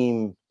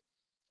team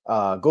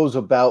goes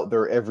about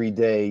their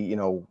everyday,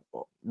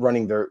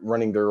 running their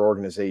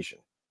organization,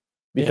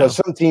 because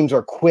some teams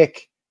are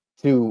quick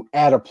to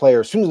add a player.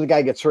 As soon as the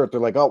guy gets hurt,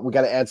 they're like, oh, we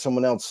got to add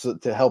someone else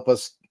to help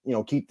us,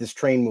 keep this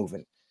train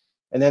moving.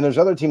 And then there's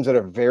other teams that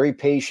are very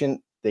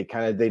patient. They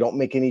don't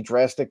make any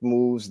drastic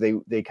moves.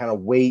 They kind of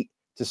wait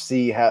to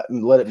see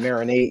let it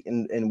marinate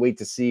and wait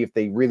to see if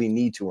they really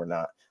need to or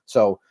not.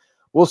 So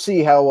we'll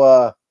see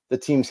how the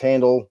teams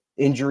handle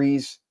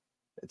injuries.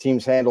 The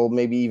teams handle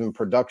maybe even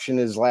production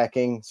is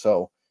lacking.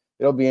 So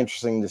it'll be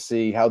interesting to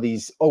see how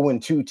these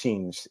 0-2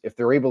 teams, if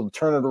they're able to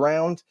turn it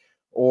around,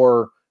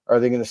 or are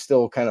they going to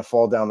still kind of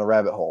fall down the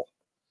rabbit hole?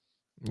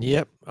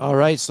 Yep. All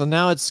right. So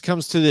now it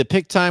comes to the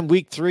pick time.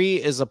 Week 3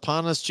 is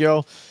upon us,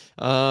 Joe.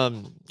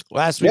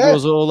 Last week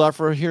was a little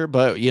rougher here,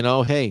 but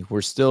hey,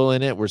 we're still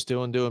in it. We're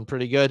still doing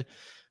pretty good.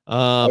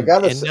 I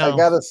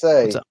gotta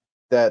say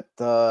that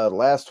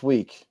last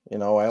week, I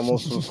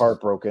almost was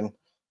heartbroken.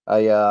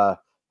 I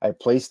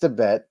placed a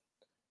bet,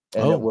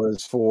 and it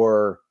was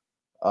for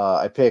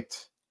I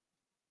picked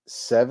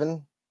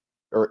 7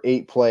 or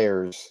 8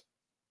 players.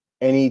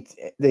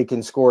 They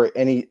can score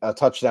a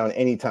touchdown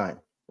anytime,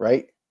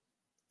 right?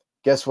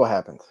 Guess what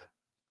happened?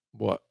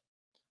 What?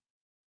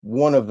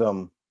 One of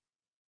them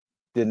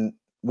didn't.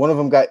 One of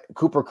them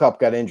Cooper Kupp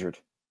got injured.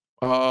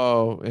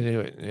 Oh,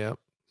 anyway, yeah.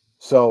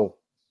 So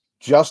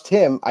just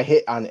him, I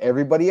hit on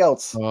everybody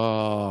else.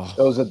 Oh,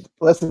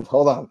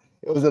 hold on.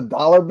 It was a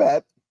 $1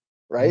 bet,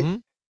 right?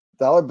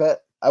 $1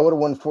 bet. I would have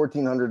won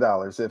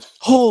 $1,400 if.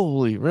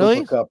 Holy,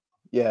 really?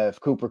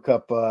 If Cooper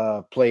Kupp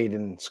played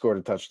and scored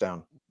a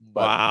touchdown.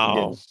 But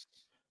wow.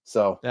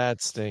 So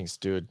that stinks,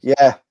 dude.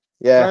 Yeah.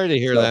 Sorry to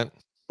hear that.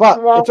 But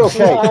it's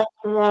okay.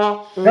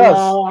 Because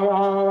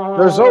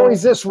there's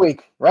always this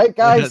week, right,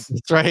 guys?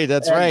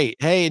 That's right.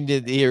 Hey,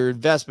 your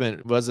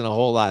investment wasn't a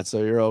whole lot, so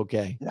you're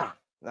okay. Nah.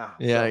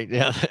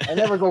 Yeah. I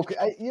never go.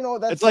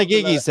 That's it's like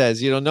Iggy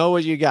says. You don't know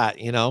what you got.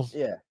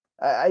 Yeah.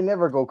 I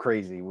never go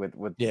crazy with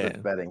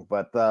betting,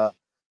 but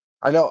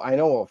I know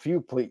a few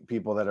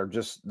people that are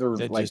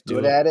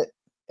good at it,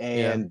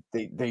 and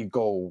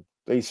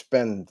they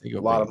spend a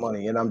lot of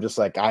money, and I'm just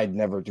like, I'd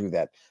never do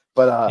that.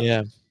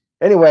 But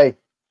anyway.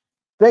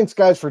 Thanks,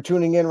 guys, for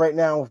tuning in right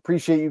now.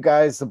 Appreciate you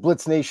guys. The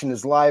Blitz Nation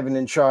is live and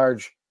in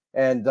charge.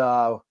 And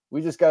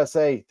we just got to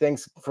say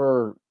thanks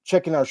for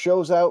checking our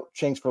shows out.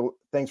 Thanks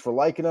for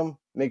liking them.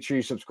 Make sure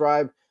you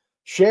subscribe.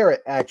 Share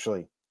it,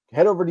 actually.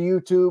 Head over to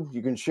YouTube.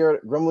 You can share it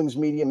at Grumblings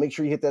Media. Make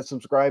sure you hit that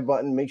subscribe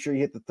button. Make sure you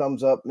hit the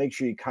thumbs up. Make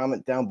sure you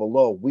comment down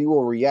below. We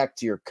will react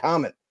to your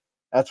comment.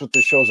 That's what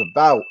this show's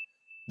about,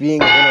 being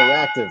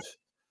interactive.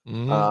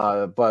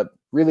 But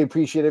really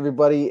appreciate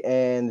everybody.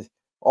 And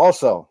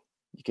also,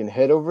 you can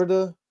head over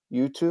to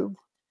YouTube.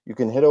 You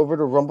can head over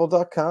to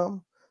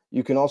rumble.com.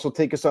 You can also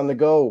take us on the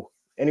go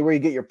anywhere you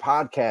get your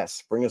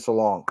podcasts. Bring us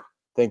along.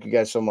 Thank you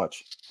guys so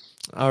much.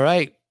 All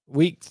right.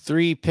 Week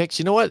 3 picks.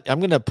 You know what? I'm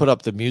going to put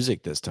up the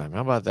music this time.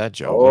 How about that,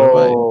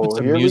 Joe? Put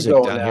some music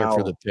down here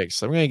for the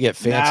picks. I'm going to get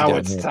fancy. Now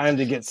it's time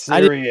to get serious. I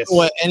didn't know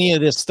what any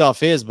of this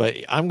stuff is, but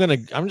I'm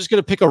just going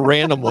to pick a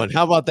random one.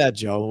 How about that,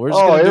 Joe? We're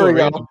just going to do a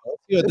random.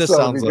 Let's see what this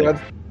sounds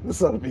like.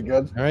 This ought to be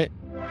good. All right.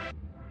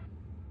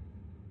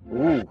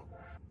 Ooh.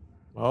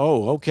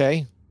 Oh,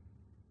 okay.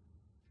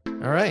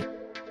 All right.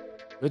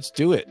 Let's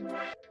do it.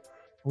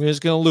 We're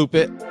just going to loop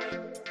it.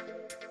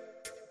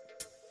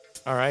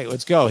 All right,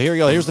 let's go. Here we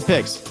go. Here's the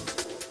picks.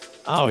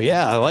 Oh,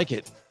 yeah, I like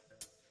it.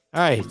 All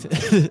right.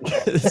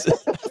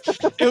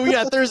 And we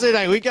got Thursday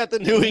night. We got the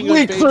New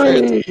England Week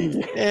Patriots.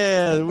 3.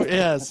 Yeah,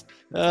 yes.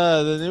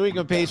 The New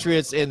England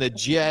Patriots and the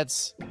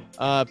Jets.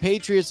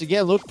 Patriots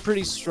again look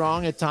pretty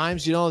strong at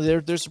times. You know,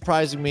 they're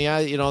surprising me.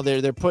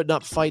 They're putting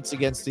up fights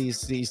against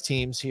these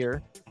teams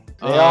here.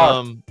 They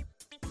are.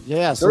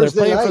 Yeah, so Thursday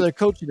they're playing night for their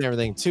coach and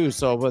everything too.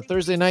 So, but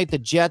Thursday night, the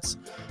Jets,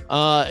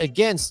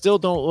 again, still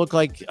don't look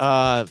like,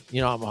 I'm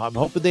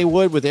hoping they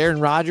would with Aaron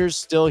Rodgers.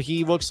 Still,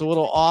 he looks a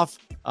little off.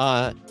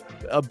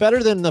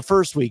 Better than the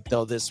first week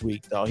though. This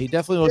week though, he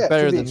definitely looked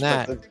better than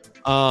expected.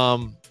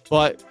 That.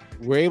 But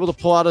we're able to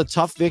pull out a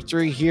tough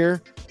victory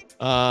here.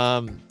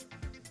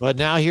 But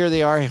now here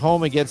they are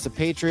home against the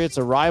Patriots,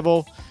 a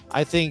rival.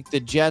 I think the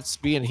Jets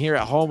being here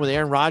at home with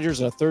Aaron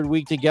Rodgers, a third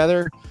week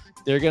together,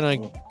 they're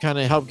going to kind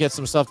of help get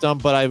some stuff done.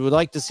 But I would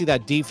like to see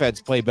that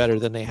defense play better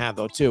than they have,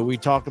 though, too. We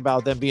talked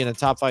about them being a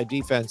top 5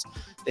 defense.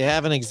 They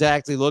haven't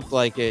exactly looked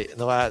like it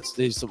in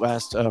these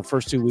last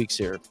first 2 weeks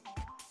here.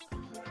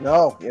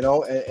 No,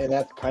 and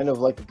that's kind of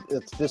like,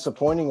 it's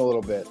disappointing a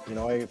little bit.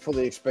 I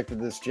fully expected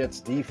this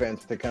Jets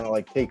defense to kind of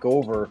like take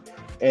over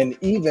and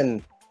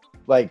even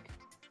like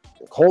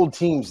hold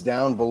teams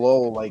down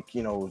below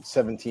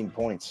 17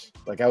 points.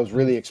 Like I was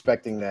really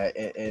expecting that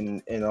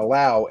and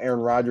allow Aaron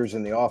Rodgers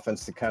and the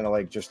offense to kind of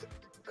like just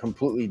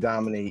completely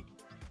dominate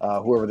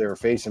whoever they were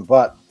facing.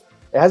 But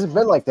it hasn't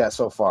been like that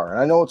so far. And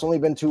I know it's only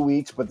been 2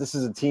 weeks, but this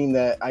is a team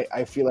that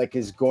I feel like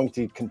is going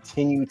to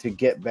continue to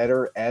get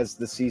better as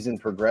the season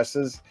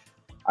progresses.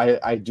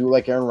 I do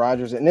like Aaron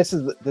Rodgers. And this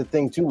is the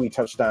thing, too, we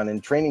touched on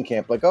in training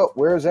camp. Like, oh,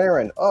 where's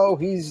Aaron? Oh,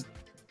 he's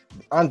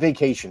on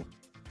vacation.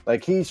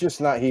 Like, he's just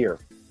not here.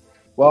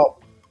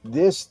 Well,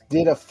 this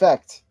did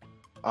affect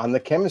on the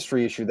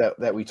chemistry issue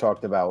that we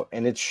talked about.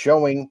 And it's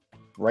showing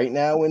right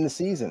now in the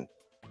season.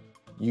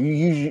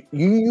 You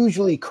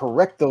usually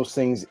correct those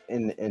things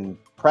in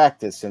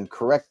practice and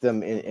correct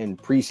them in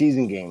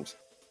preseason games.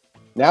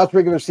 Now it's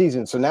regular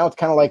season, so now it's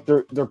kind of like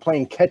they're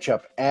playing catch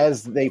up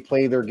as they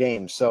play their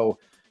games. So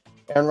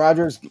Aaron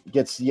Rodgers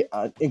gets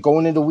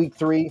going into week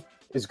 3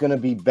 is going to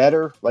be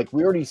better. Like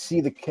we already see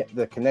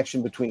the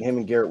connection between him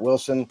and Garrett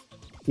Wilson.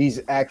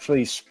 He's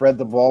actually spread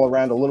the ball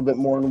around a little bit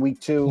more in week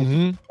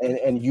 2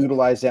 and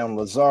utilized down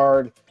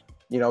Lazard.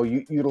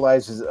 You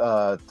utilizes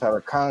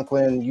Tyler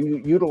Conklin. You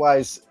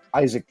utilize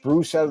Isaac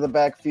Bruce out of the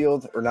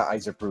backfield, or not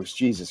Isaac Bruce,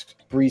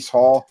 Breece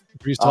Hall.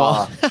 Breece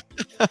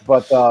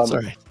Hall.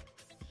 Sorry.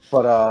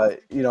 But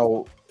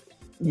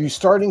you're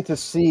starting to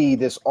see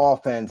this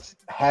offense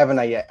have an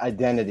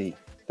identity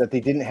that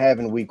they didn't have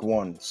in week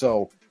 1.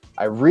 So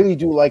I really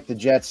do like the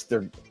Jets.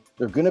 They're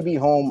going to be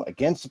home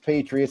against the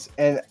Patriots.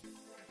 And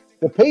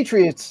the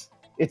Patriots,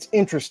 it's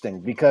interesting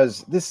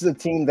because this is a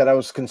team that I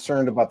was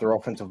concerned about their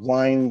offensive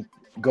line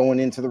going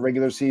into the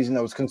regular season.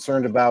 I was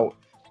concerned about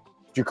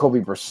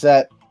Jacoby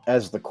Brissett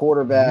as the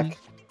quarterback,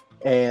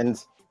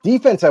 and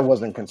defense I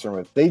wasn't concerned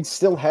with. They'd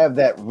still have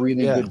that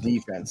really good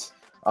defense.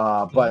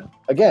 But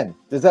again,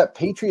 does that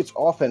Patriots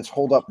offense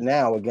hold up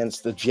now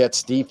against the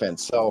Jets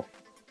defense? So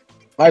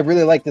I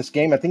really like this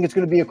game. I think it's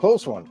going to be a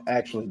close one,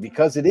 actually,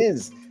 because it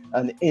is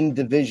an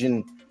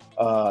in-division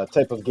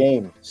type of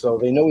game. So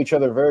they know each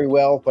other very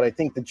well, but I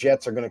think the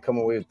Jets are going to come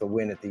away with the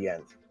win at the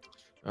end.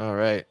 All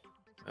right.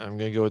 I'm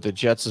going to go with the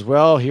Jets as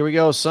well. Here we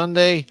go.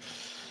 Sunday.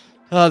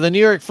 The New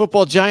York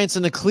Football Giants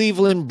and the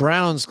Cleveland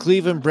Browns.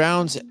 Cleveland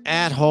Browns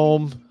at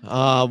home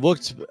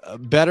looked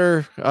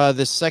better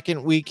this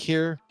second week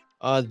here.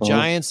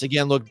 Giants,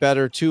 again, look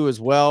better too as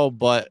well,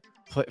 but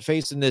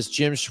facing this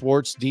Jim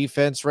Schwartz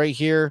defense right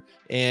here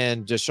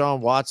and Deshaun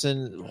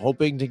Watson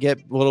hoping to get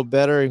a little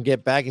better and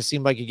get back. It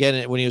seemed like,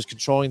 again, when he was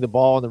controlling the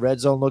ball in the red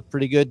zone, looked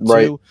pretty good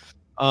too.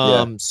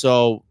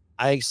 So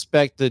I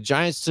expect the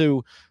Giants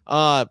to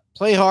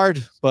play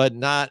hard, but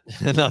not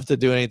enough to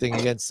do anything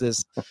against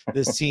this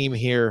team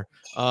here.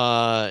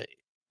 I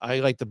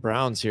like the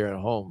Browns here at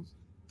home.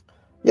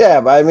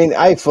 Yeah, but I mean,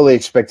 I fully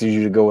expected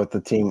you to go with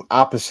the team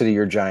opposite of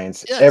your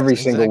Giants every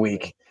single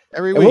week.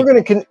 Every week.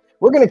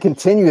 We're gonna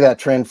continue that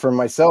trend for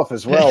myself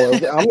as well.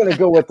 I'm gonna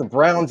go with the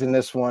Browns in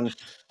this one.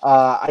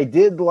 I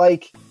did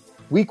like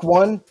week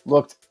 1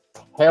 looked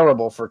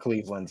terrible for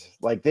Cleveland.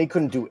 Like they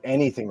couldn't do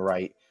anything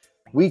right.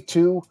 Week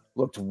 2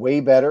 looked way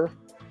better.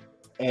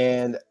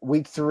 And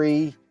week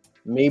 3,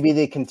 maybe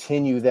they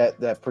continue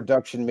that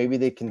production. Maybe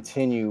they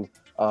continue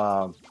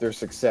their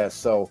success.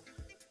 So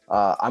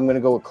I'm going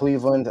to go with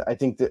Cleveland. I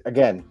think that,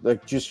 again,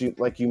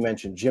 like you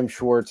mentioned, Jim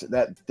Schwartz,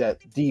 that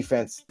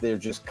defense, they're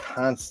just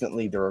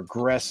constantly, they're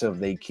aggressive.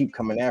 They keep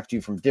coming after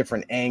you from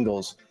different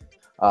angles.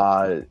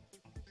 And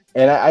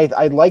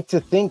I'd like to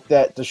think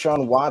that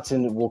Deshaun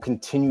Watson will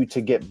continue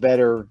to get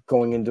better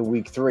going into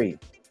week 3.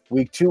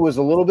 Week 2 was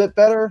a little bit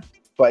better,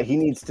 but he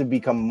needs to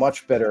become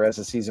much better as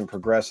the season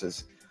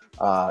progresses.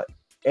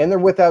 And they're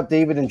without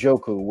David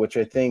Njoku, which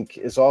I think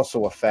is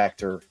also a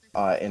factor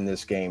in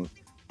this game.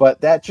 But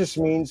that just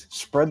means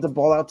spread the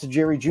ball out to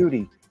Jerry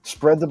Jeudy,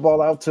 spread the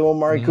ball out to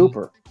Amari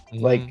Cooper.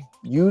 Like,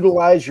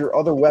 utilize your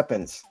other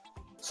weapons.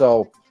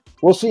 So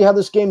we'll see how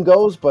this game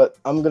goes, but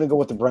I'm going to go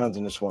with the Browns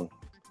in this one.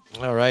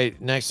 All right.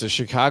 Next, the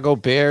Chicago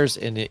Bears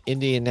and the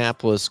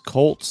Indianapolis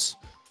Colts.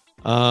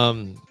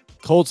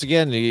 Colts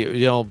again,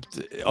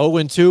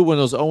 0-2, one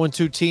of those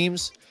 0-2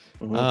 teams.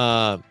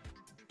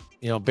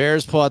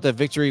 Bears pull out that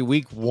victory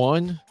week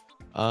 1.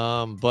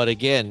 But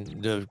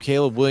again,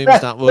 Caleb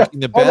Williams not looking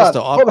the best.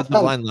 The offensive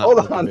line not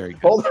looking very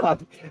good. Hold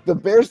on. The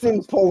Bears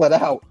didn't pull it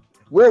out.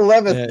 Will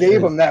Levis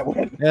gave him that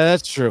win. Yeah,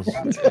 that's true.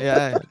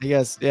 Yeah, I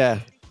guess. Yeah,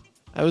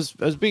 I was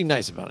being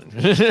nice about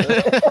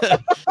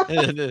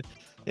it.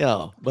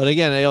 But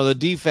again, the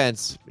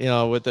defense,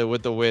 with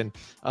the win.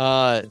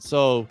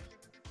 So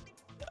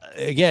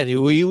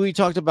again, we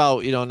talked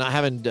about not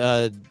having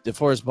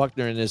DeForest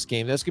Buckner in this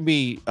game. That's gonna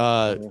be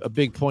a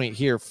big point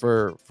here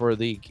for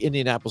the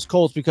Indianapolis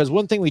Colts, because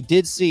one thing we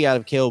did see out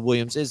of Caleb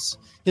Williams is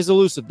his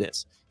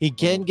elusiveness. He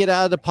can get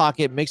out of the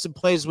pocket, make some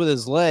plays with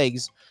his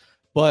legs.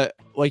 But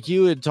like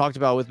you had talked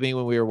about with me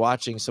when we were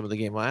watching some of the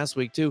game last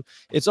week too,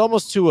 it's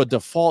almost to a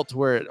default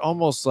where it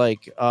almost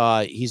like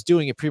he's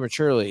doing it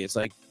prematurely. It's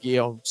like,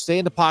 stay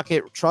in the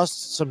pocket,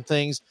 trust some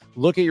things,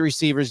 look at your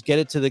receivers, get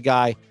it to the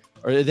guy.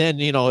 Or then,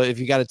 if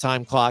you got a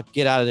time clock,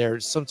 get out of there.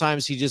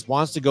 Sometimes he just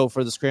wants to go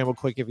for the scramble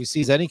quick if he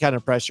sees any kind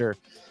of pressure,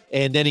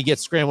 and then he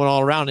gets scrambling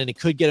all around, and it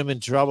could get him in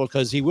trouble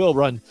because he will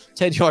run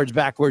 10 yards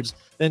backwards,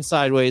 then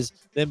sideways,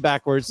 then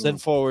backwards, then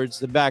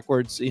forwards, then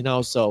backwards,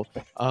 So,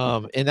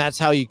 and that's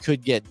how you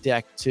could get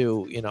decked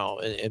too,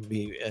 and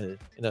be in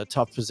a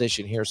tough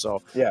position here.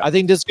 So, I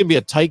think this is going to be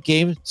a tight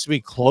game. It's going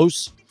to be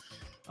close.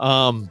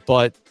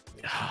 But,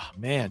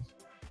 man,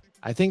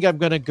 I think I'm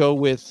going to go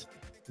with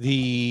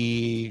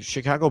the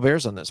Chicago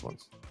Bears on this one.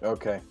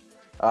 Okay.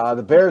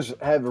 The Bears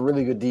have a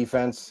really good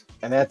defense,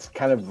 and that's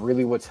kind of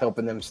really what's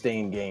helping them stay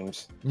in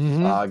games.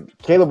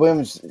 Caleb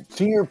Williams,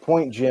 to your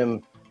point,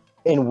 Jim,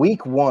 in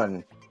week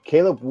 1,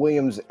 Caleb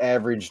Williams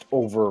averaged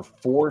over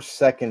 4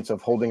 seconds of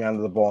holding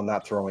onto the ball and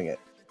not throwing it.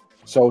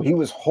 So he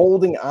was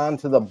holding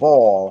onto the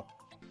ball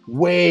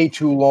way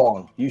too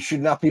long. You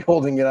should not be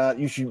holding it on.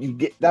 You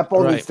get that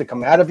ball needs to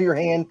come out of your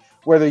hand,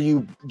 whether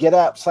you get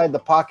outside the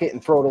pocket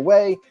and throw it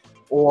away,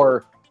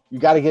 or you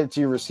got to get it to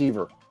your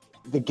receiver.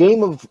 The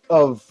game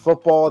of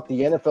football at the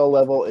NFL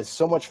level is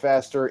so much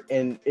faster,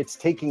 and it's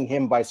taking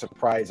him by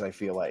surprise, I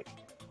feel like.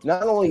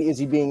 Not only is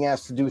he being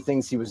asked to do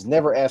things he was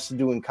never asked to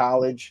do in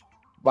college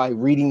by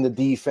reading the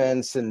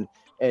defense and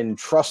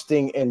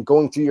trusting and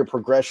going through your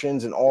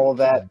progressions and all of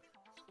that,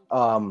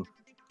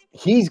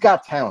 he's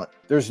got talent.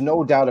 There's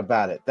no doubt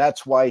about it.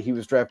 That's why he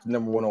was drafted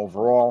number 1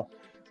 overall.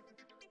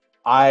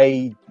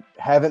 I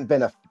haven't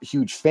been a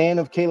huge fan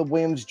of Caleb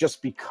Williams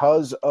just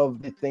because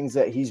of the things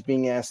that he's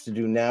being asked to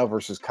do now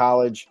versus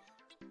college.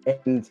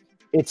 And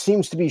it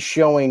seems to be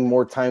showing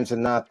more times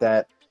than not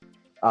that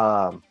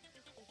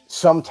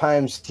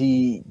sometimes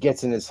he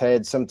gets in his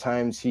head.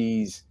 Sometimes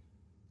he's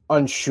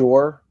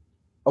unsure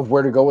of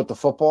where to go with the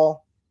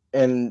football.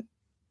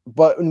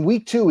 But in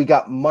week 2, he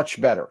got much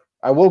better.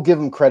 I will give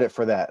him credit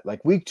for that.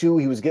 Like week 2,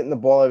 he was getting the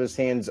ball out of his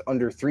hands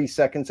under 3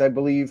 seconds, I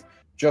believe,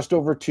 just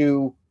over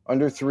 2.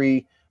 Under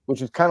 3,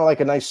 which is kind of like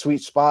a nice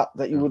sweet spot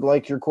that you would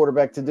like your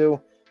quarterback to do.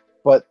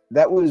 But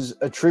that was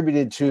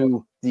attributed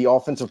to the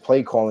offensive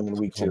play calling in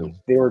week 2.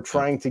 They were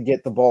trying to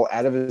get the ball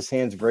out of his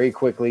hands very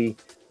quickly,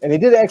 and they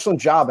did an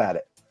excellent job at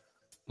it.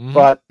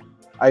 But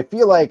I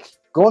feel like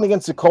going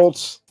against the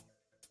Colts,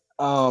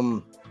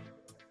 even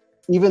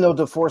though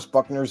DeForest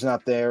Buckner's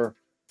not there,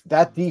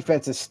 that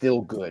defense is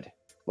still good.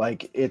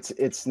 Like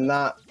it's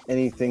not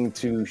anything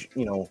to,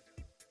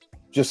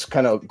 just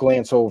kind of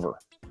glance over.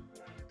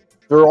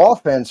 Their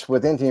offense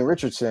with Anthony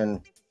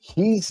Richardson,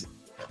 he's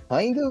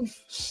kind of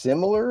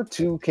similar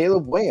to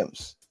Caleb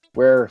Williams,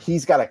 where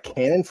he's got a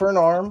cannon for an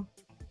arm.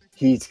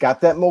 He's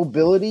got that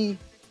mobility.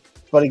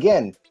 But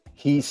again,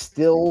 he's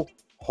still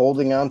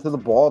holding on to the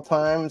ball at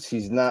times.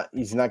 He's not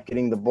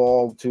getting the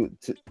ball to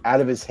out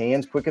of his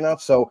hands quick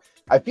enough. So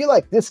I feel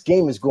like this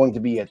game is going to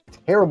be a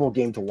terrible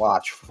game to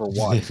watch for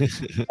one.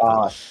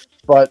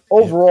 But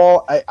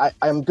overall,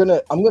 I'm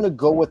gonna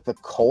go with the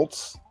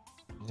Colts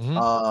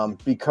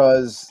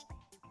because.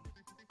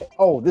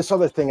 Oh, this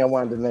other thing I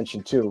wanted to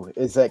mention too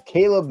is that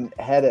Caleb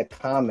had a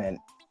comment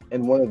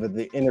in one of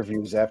the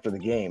interviews after the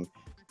game,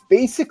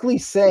 basically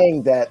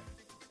saying that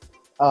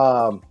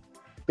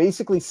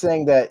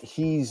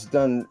he's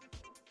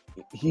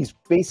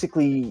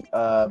basically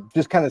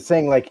just kind of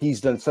saying like he's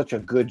done such a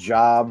good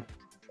job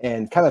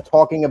and kind of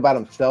talking about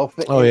himself.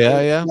 In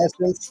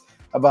essence,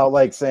 about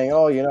like saying,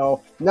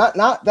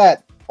 not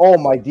that,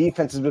 my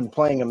defense has been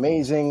playing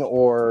amazing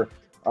or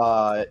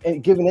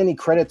giving any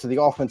credit to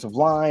the offensive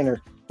line or.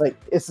 Like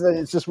it's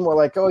just more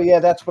like,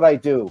 that's what I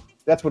do.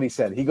 That's what he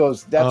said. He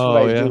goes, that's what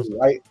I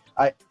do.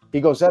 He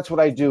goes, that's what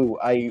I do.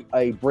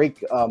 I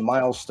break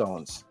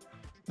milestones.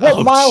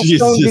 What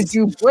milestone did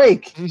you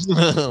break?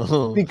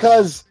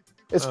 Because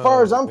as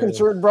far as I'm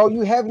concerned, bro,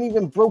 you haven't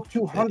even broke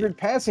 200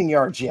 passing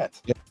yards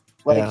yet.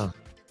 Like,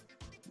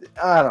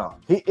 I don't know.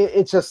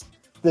 It's just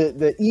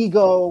the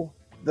ego.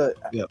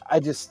 I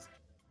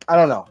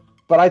don't know.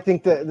 But I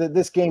think that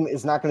this game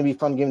is not going to be a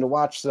fun game to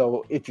watch.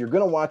 So if you're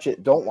going to watch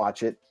it, don't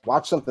watch it.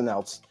 Watch something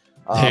else.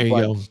 There you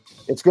go.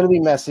 It's going to be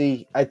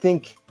messy. I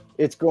think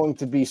it's going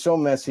to be so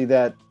messy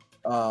that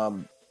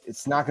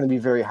it's not going to be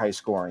very high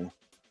scoring.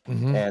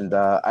 And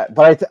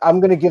I'm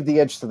going to give the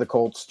edge to the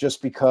Colts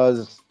just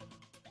because.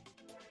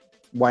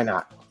 Why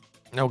not?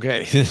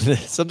 Okay.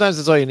 Sometimes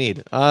that's all you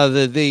need.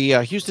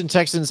 The Houston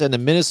Texans and the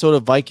Minnesota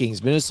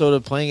Vikings. Minnesota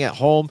playing at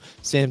home.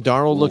 Sam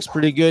Darnold looks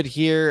pretty good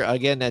here.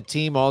 Again, that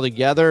team all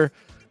together.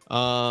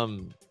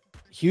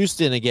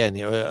 Houston again,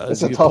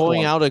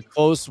 pulling out a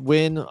close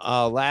win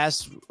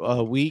last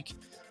week.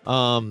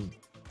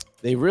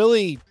 They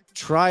really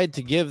tried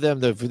to give them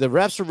the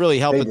refs were really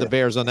helping the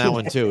Bears on that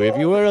one too. If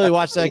you really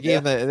watch that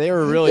game, they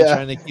were really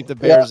trying to keep the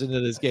Bears into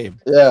this game.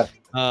 Yeah.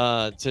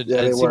 It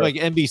seemed like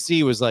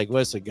NBC was like,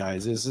 listen,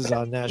 guys, this is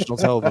on national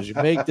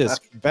television. Make this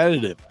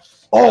competitive.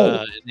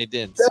 And they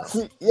didn't.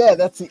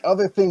 That's the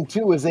other thing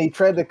too, is they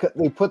put the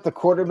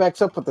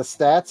quarterbacks up with the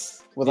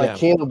stats with like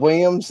Caleb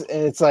Williams,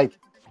 and it's like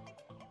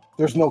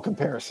there's no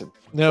comparison.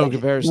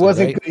 Comparison.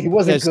 He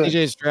wasn't good.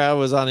 CJ Stroud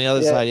was on the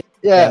other side.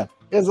 Yeah.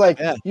 It's like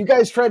you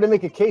guys tried to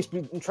make a case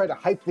and try to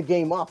hype the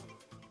game up.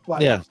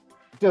 Like,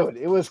 dude,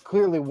 it was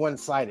clearly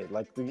one-sided.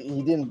 Like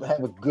he didn't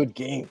have a good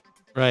game.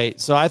 Right.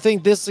 So I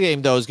think this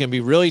game though is going to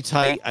be really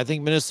tight. I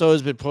think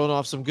Minnesota's been pulling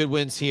off some good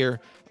wins here.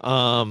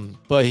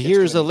 But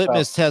here's a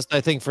litmus test,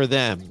 I think, for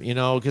them.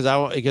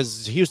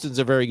 Because Houston's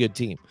a very good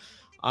team.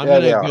 I'm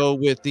going to go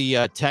with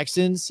the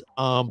Texans.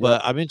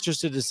 But I'm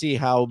interested to see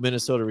how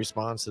Minnesota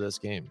responds to this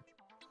game.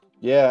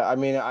 Yeah, I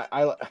mean,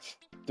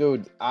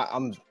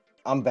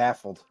 I'm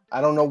baffled. I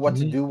don't know what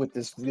to do with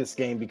this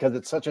game because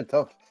it's such a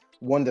tough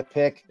one to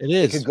pick. It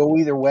is. It could go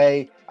either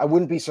way. I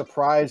wouldn't be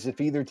surprised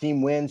if either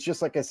team wins,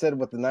 just like I said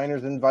with the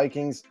Niners and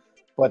Vikings.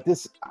 But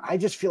I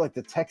just feel like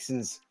the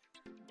Texans,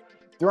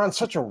 they're on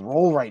such a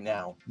roll right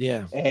now.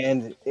 Yeah.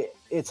 And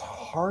it's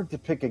hard to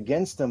pick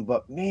against them.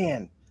 But,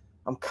 man,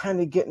 I'm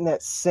kind of getting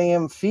that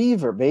Sam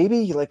fever,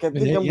 baby. Like, I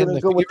think I'm going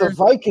to go with the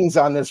Vikings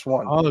on this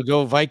one. Oh,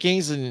 go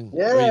Vikings. And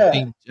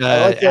I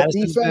like that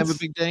defense. Have a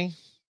big day.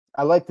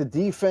 I like the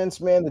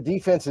defense, man. The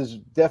defense has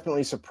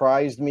definitely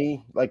surprised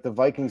me. Like the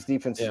Vikings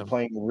defense is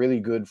playing really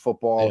good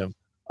football.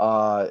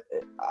 Yeah.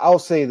 I'll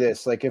say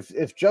this, like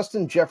if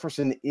Justin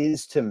Jefferson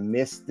is to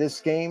miss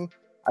this game,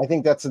 I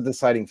think that's a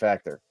deciding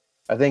factor.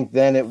 I think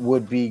then it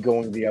would be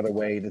going the other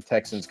way, the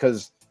Texans,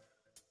 because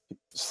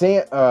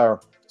Sam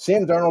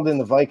Darnold and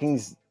the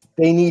Vikings,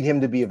 they need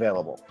him to be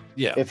available.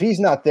 Yeah. If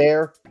he's not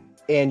there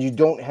and you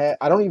don't have,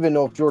 I don't even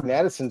know if Jordan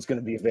Addison's going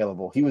to be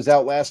available. He was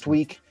out last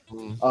week.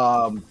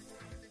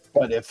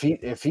 But if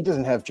he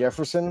doesn't have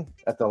Jefferson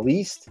at the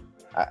least,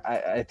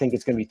 I think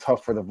it's going to be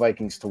tough for the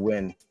Vikings to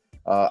win.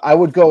 I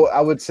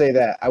would say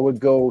that I would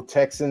go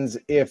Texans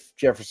if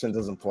Jefferson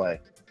doesn't play.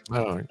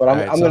 But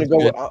I'm going to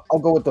go. I'll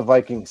go with the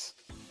Vikings.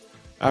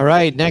 All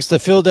right. Next, the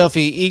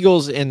Philadelphia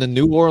Eagles and the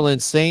New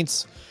Orleans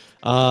Saints.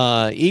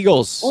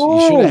 Eagles,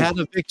 you should have had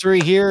a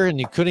victory here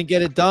and you couldn't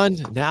get it done.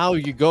 Now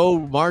you go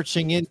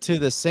marching into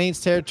the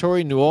Saints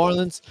territory, New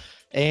Orleans.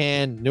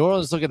 And New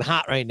Orleans is looking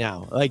hot right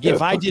now. Like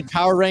if I did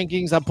power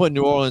rankings, I'm putting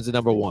New Orleans at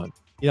number 1.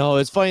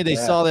 It's funny they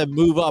saw them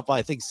move up,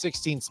 I think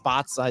 16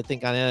 spots, I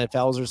think on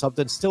NFLs or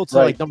something, still to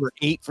like number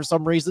 8 for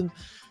some reason.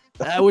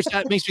 Which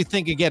that makes me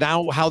think again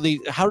how do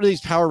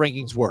these power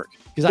rankings work?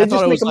 Because I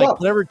thought it was like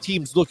whatever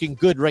team's looking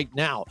good right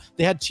now.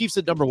 They had Chiefs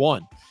at number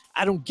 1.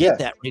 I don't get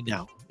that right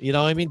now.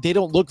 I mean, they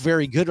don't look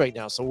very good right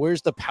now. So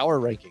where's the power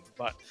ranking?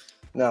 But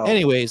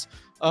anyways.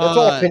 That's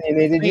all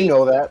opinionated. You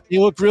know that. They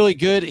look really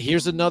good.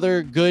 Here's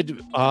another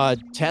good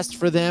test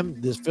for them.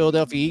 This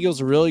Philadelphia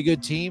Eagles are a really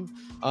good team.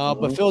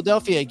 But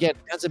Philadelphia, again,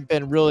 hasn't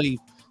been really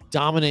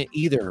dominant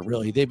either,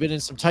 really. They've been in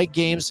some tight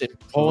games and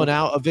pulling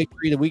out a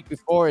victory the week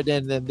before, and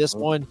then this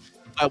one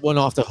got one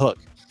off the hook.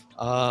 You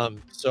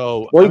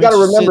got to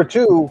remember,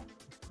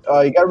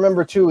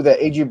 too, that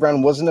A.J.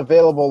 Brown wasn't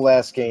available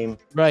last game.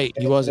 Right,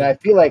 he wasn't. And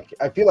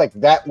I feel like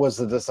that was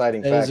the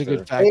deciding factor. That is a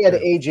good factor. They had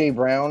A.J.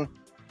 Brown,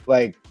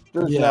 like,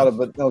 there's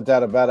no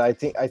doubt about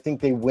it. I think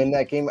they win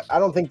that game. I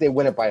don't think they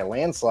win it by a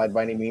landslide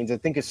by any means. I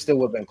think it still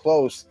would have been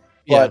close,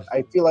 but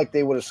I feel like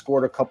they would have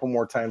scored a couple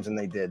more times than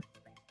they did.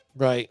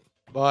 Right.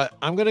 But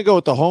I'm going to go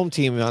with the home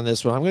team on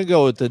this one. I'm going to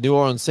go with the New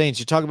Orleans Saints.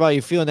 You talk about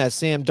you feeling that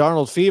Sam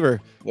Darnold fever.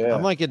 Yeah.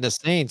 I'm liking the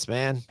Saints,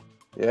 man.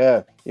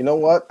 Yeah. You know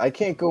what? I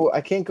can't go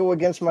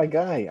against my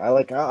guy.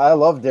 I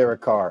love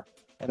Derek Carr.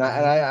 And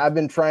I've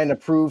been trying to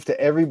prove to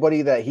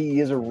everybody that he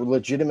is a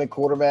legitimate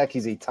quarterback.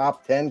 He's a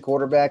top 10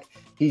 quarterback.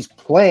 He's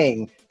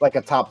playing like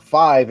a top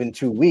 5 in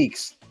 2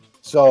 weeks.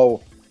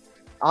 So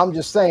I'm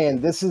just saying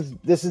this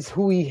is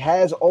who he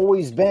has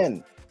always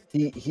been.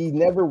 He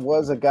never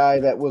was a guy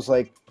that was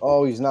like,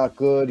 oh, he's not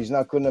good. He's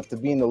not good enough to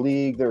be in the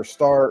league, their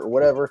start or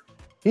whatever.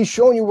 He's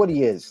showing you what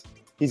he is.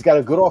 He's got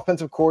a good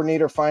offensive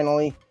coordinator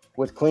finally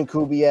with Clint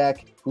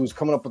Kubiak, who's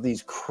coming up with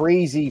these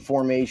crazy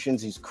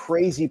formations, these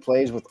crazy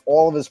plays with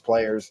all of his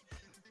players.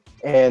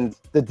 And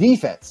the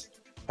defense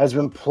has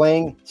been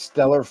playing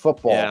stellar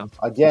football. Yeah.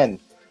 Again,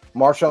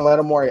 Marshawn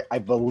Lattimore, I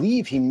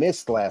believe he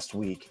missed last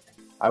week.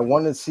 I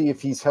wanted to see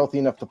if he's healthy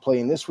enough to play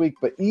in this week,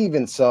 but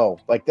even so,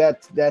 like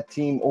that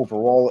team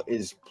overall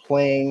is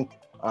playing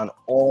on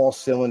all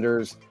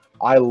cylinders.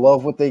 I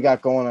love what they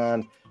got going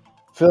on.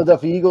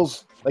 Philadelphia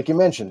Eagles, like you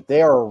mentioned,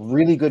 they are a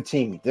really good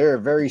team. They're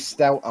very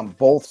stout on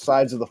both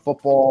sides of the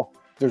football.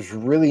 There's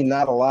really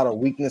not a lot of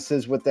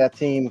weaknesses with that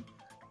team.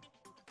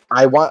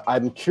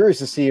 I'm curious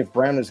to see if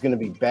Brown is going to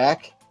be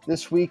back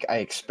this week. I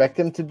expect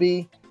him to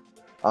be.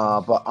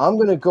 But I'm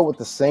going to go with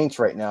the Saints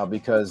right now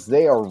because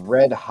they are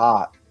red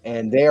hot,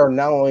 and they are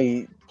not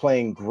only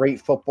playing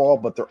great football,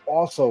 but they're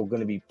also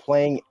going to be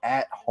playing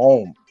at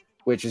home,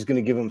 which is going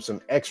to give them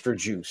some extra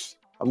juice.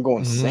 I'm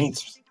going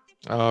Saints.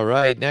 All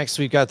right. Next,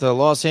 we've got the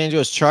Los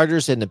Angeles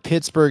Chargers and the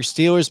Pittsburgh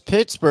Steelers.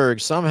 Pittsburgh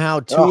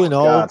somehow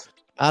 2-0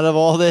 out of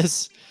all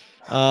this.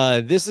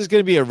 This is going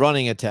to be a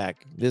running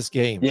attack, this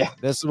game. Yeah.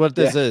 This is what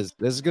this is.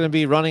 This is going to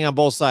be running on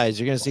both sides.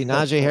 You're going to see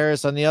Najee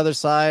Harris on the other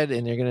side,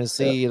 and you're going to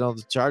see,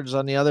 the Chargers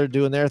on the other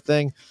doing their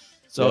thing.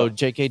 So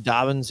J.K.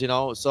 Dobbins,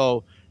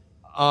 so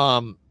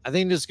I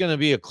think this is going to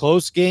be a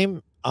close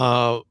game.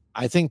 I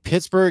think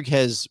Pittsburgh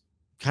has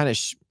kind of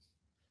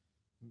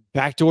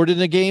backdoored in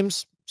the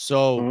games.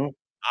 So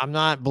I'm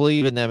not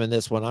believing them in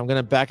this one. I'm going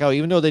to back out.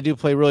 Even though they do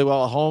play really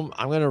well at home,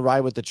 I'm going to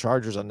ride with the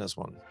Chargers on this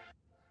one.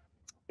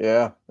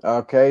 Yeah.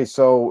 Okay.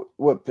 So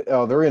what?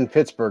 Oh, they're in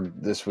Pittsburgh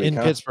this week.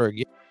 Pittsburgh.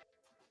 Yeah.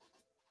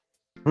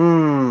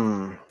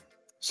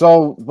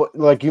 So,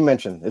 like you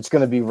mentioned, it's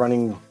going to be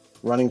running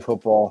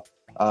football.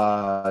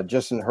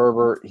 Justin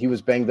Herbert, he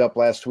was banged up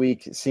last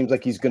week. It seems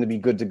like he's going to be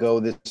good to go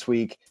this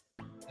week.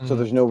 So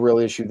there's no real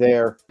issue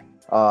there.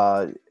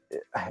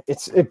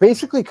 It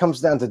basically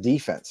comes down to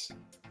defense.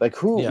 Like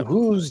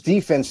whose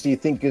defense do you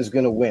think is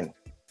going to win?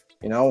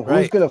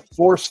 Who's going to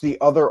force the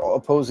other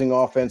opposing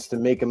offense to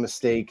make a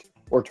mistake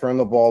or turn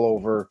the ball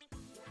over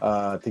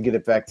to get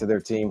it back to their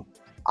team?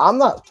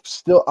 I'm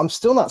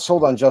still not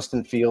sold on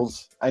Justin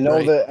Fields. I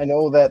know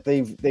that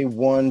they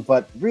won,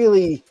 but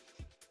really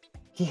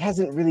he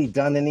hasn't really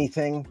done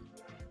anything.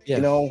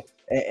 And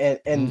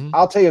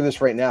I'll tell you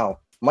this right now,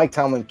 Mike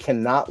Tomlin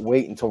cannot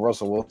wait until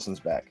Russell Wilson's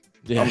back.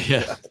 He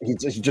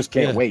just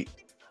can't wait.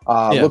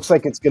 Looks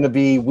like it's going to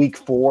be week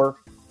 4,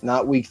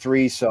 not week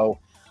 3. So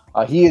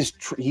he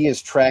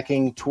is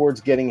tracking towards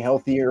getting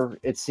healthier.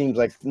 It seems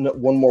like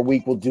one more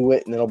week will do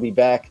it, and it'll be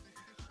back.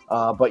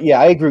 But yeah,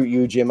 I agree with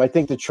you, Jim. I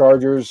think the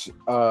Chargers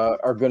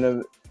are going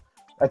to.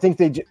 I think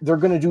they're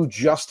going to do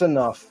just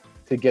enough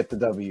to get the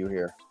W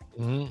here.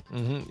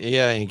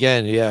 Yeah, and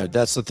again,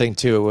 that's the thing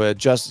too.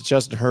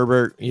 Justin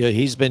Herbert,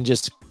 he's been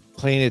just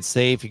playing it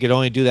safe. You could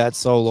only do that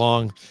so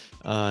long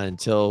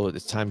until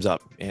it's time's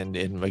up.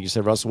 And like you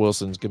said, Russell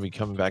Wilson's going to be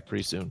coming back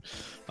pretty soon.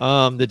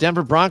 The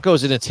Denver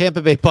Broncos and the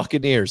Tampa Bay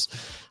Buccaneers.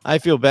 I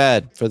feel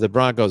bad for the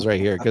Broncos right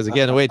here because,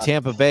 again, the way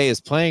Tampa Bay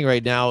is playing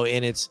right now,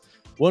 and it's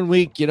one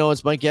week,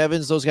 it's Mike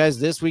Evans, those guys.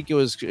 This week it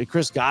was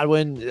Chris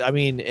Godwin. I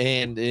mean,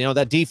 and,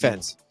 that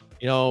defense,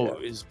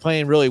 is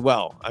playing really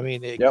well. I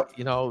mean,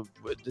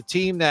 the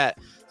team that,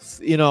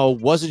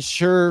 wasn't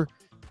sure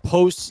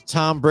post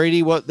Tom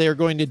Brady what they're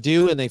going to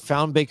do, and they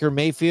found Baker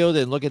Mayfield,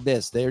 and look at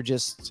this. They're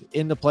just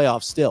in the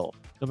playoffs still,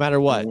 no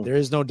matter what. There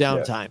is no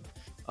downtime.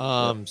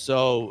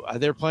 So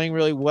they're playing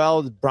really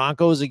well. The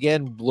Broncos,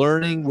 again,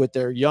 learning with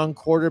their young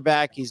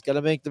quarterback. He's going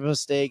to make the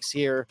mistakes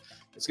here.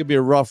 It's going to be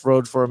a rough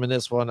road for him in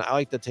this one. I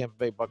like the Tampa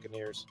Bay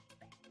Buccaneers.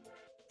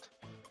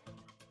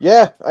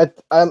 Yeah, I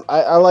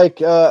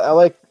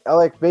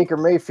like Baker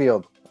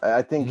Mayfield.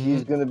 I think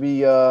he's going to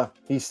be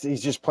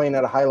he's just playing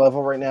at a high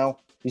level right now.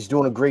 He's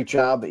doing a great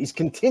job. He's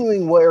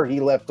continuing where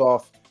he left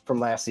off from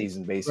last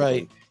season,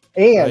 basically.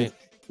 And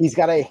he's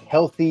got a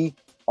healthy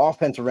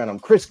offense around him.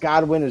 Chris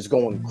Godwin is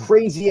going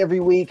crazy every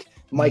week.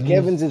 Mike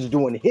Evans is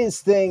doing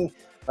his thing.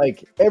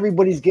 Like,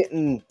 everybody's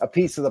getting a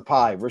piece of the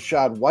pie.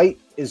 Rashad White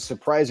is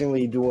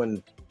surprisingly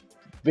doing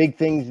big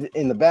things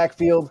in the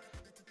backfield.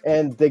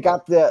 And they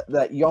got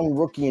that young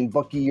rookie in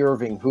Bucky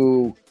Irving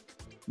who,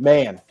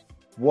 man,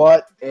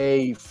 what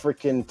a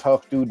freaking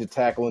tough dude to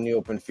tackle in the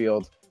open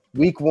field.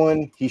 Week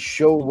 1, he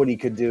showed what he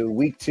could do.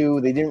 Week 2,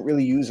 they didn't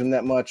really use him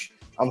that much.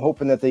 I'm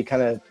hoping that they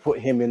kind of put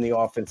him in the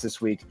offense this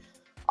week.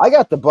 I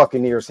got the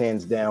Buccaneers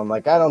hands down.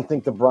 Like, I don't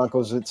think the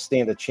Broncos would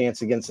stand a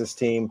chance against this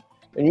team.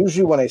 And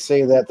usually when I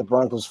say that, the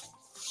Broncos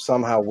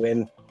somehow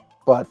win.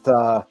 But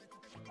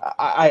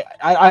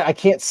I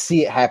can't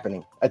see it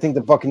happening. I think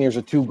the Buccaneers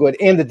are too good,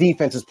 and the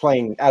defense is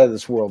playing out of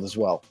this world as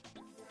well.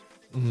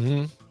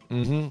 All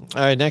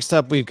right, next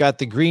up, we've got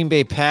the Green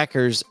Bay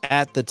Packers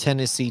at the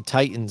Tennessee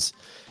Titans.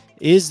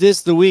 Is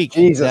this the week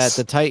that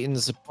the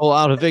Titans pull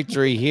out a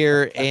victory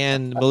here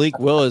and Malik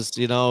Willis,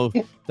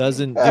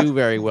 doesn't do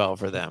very well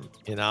for them?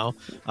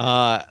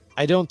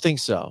 I don't think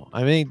so.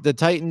 I mean, the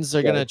Titans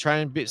are going to try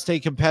and stay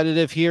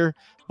competitive here,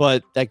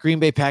 but that Green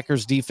Bay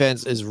Packers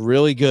defense is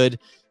really good.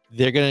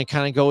 They're going to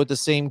kind of go with the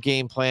same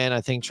game plan. I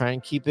think try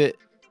and keep it,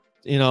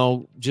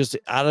 just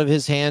out of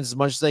his hands as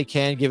much as they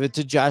can. Give it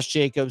to Josh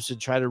Jacobs to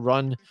try to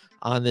run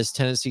on this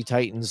Tennessee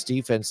Titans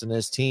defense and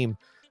this team.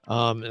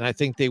 And I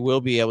think they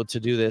will be able to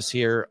do this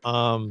here.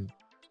 And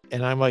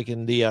I'm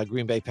liking the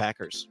Green Bay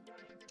Packers.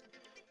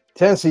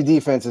 Tennessee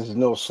defense is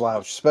no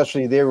slouch,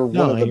 especially they were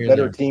one of the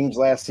better teams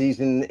last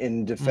season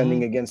in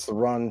defending against the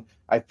run.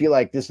 I feel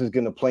like this is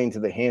going to play into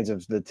the hands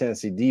of the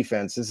Tennessee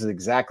defense. This is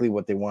exactly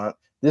what they want.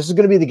 This is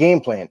going to be the game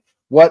plan.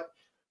 What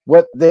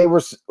what they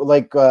were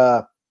like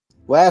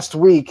last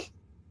week,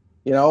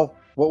 you know,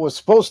 what was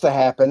supposed to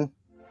happen.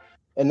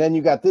 And then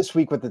you got this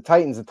week with the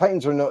Titans. The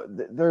Titans are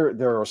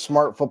they're a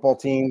smart football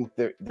team.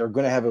 They're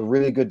going to have a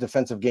really good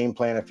defensive game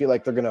plan. I feel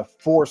like they're going to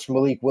force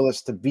Malik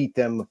Willis to beat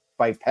them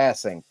by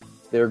passing.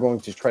 They're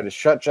going to try to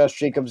shut Josh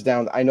Jacobs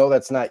down. I know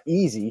that's not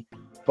easy,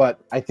 but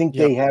I think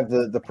they have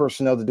the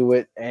personnel to do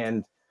it,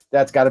 and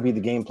that's got to be the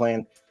game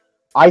plan.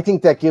 I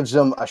think that gives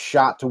them a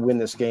shot to win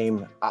this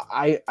game.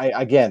 I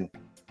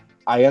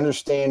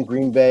understand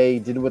Green Bay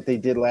did what they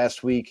did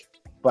last week,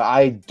 but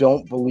I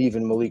don't believe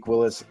in Malik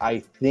Willis. I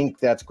think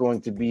that's going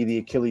to be the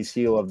Achilles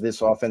heel of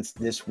this offense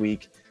this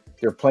week.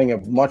 They're playing a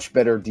much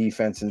better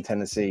defense in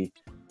Tennessee.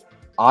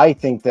 I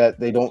think that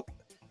they don't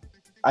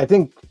 – I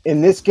think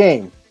in this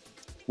game,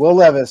 Will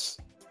Levis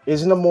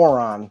isn't a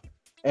moron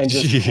and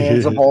just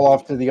hands the ball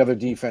off to the other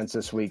defense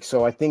this week.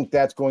 So I think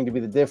that's going to be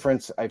the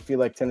difference. I feel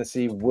like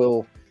Tennessee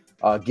will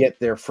get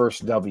their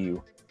first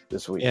W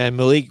this week. And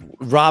Malik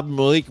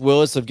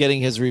Willis of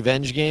getting his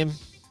revenge game.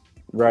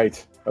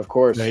 Right. Of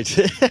course. Right.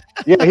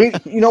 Yeah.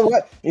 You know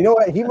what?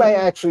 He might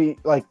actually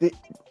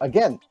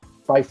again,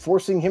 by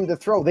forcing him to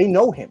throw, they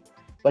know him.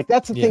 Like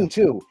that's the thing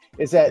too,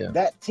 is that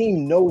that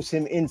team knows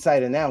him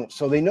inside and out.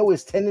 So they know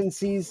his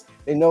tendencies.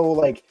 They know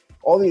like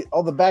all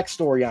the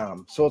backstory on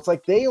him. So it's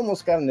like they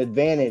almost got an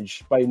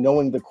advantage by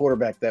knowing the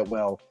quarterback that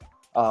well,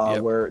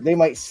 where they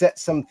might set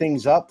some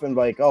things up and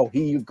like, oh,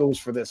 he goes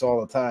for this all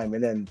the time.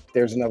 And then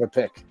there's another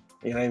pick.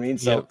 You know what I mean?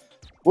 So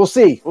we'll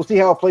see. We'll see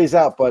how it plays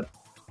out. But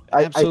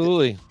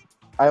absolutely.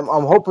 I'm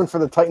hoping for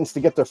the Titans to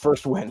get their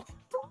first win.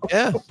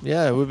 Yeah,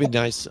 it would be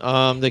nice.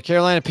 The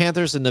Carolina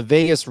Panthers and the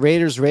Vegas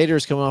Raiders.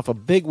 Raiders coming off a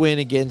big win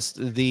against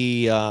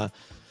the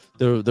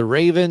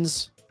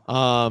Ravens.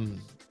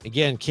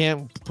 Again,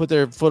 can't put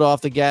their foot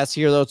off the gas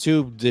here though.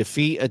 To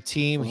defeat a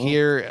team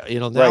here,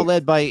 now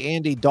led by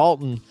Andy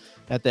Dalton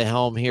at the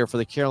helm here for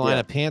the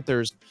Carolina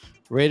Panthers.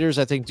 Raiders,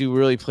 I think,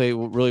 play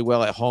really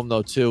well at home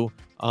though too.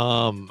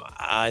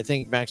 I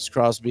think Max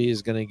Crosby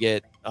is going to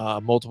get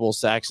multiple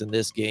sacks in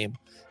this game.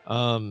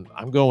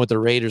 I'm going with the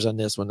Raiders on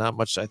this one. Not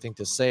much, I think,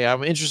 to say.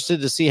 I'm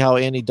interested to see how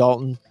Andy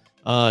Dalton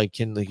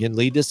can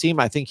lead this team.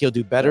 I think he'll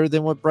do better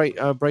than what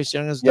Bryce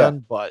Young has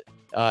done, but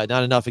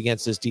not enough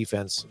against this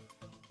defense.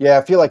 Yeah,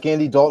 I feel like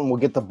Andy Dalton will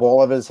get the ball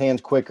out of his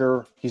hands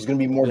quicker. He's going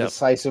to be more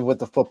decisive with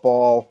the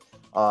football,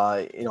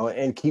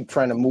 and keep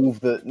trying to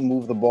move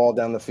the ball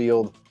down the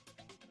field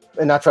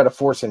and not try to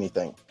force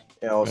anything.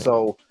 Right.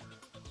 So,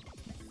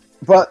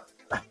 but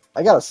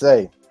I gotta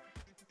say,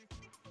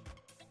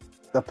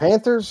 the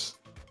Panthers.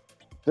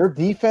 Their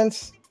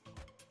defense,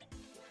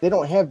 they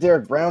don't have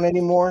Derek Brown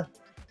anymore.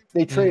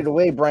 They traded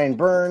away Brian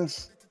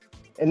Burns.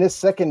 And this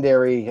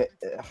secondary,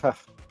 let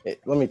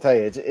me tell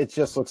you, it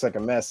just looks like a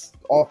mess.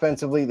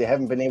 Offensively, they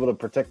haven't been able to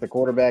protect the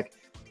quarterback.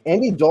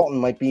 Andy Dalton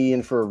might be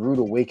in for a rude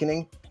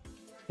awakening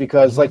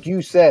because, like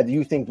you said,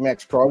 you think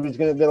Max Crosby is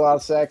going to get a lot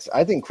of sacks.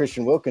 I think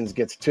Christian Wilkins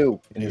gets 2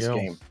 in this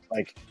game.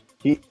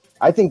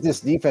 I think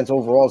this defense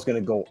overall is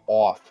going to go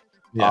off.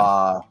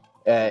 Yeah.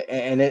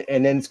 And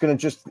then it's going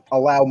to just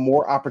allow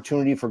more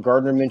opportunity for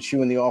Gardner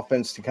Minshew and the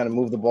offense to kind of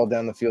move the ball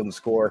down the field and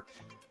score.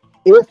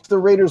 If the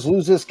Raiders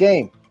lose this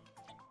game,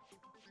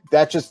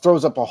 that just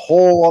throws up a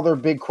whole other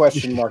big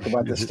question mark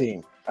about this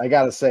team. I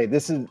got to say,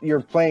 you're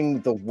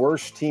playing the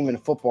worst team in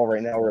football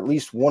right now, or at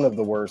least one of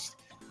the worst.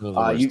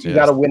 You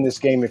got to win this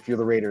game if you're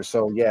the Raiders.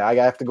 So, yeah, I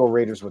have to go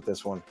Raiders with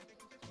this one.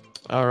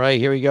 All right,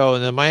 here we go.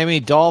 And the Miami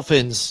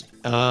Dolphins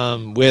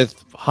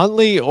with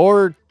Huntley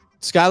or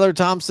Skylar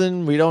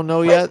Thompson, we don't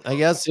know yet. I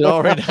guess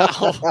right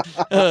now.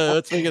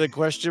 Let's make it a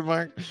question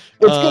mark. It's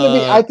gonna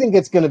be. I think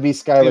it's gonna be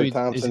Skylar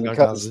Thompson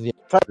because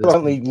Tyler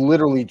Huntley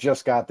literally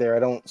just got there. I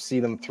don't see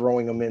them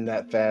throwing him in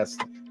that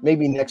fast.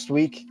 Maybe next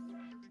week,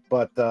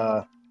 but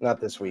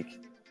not this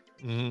week.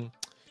 Mm-hmm.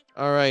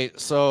 All right,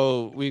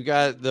 so we've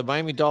got the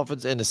Miami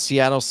Dolphins and the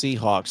Seattle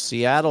Seahawks.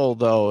 Seattle,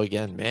 though,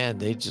 again, man,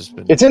 they just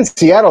been. It's in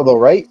Seattle, though,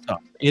 right? Oh,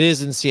 it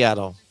is in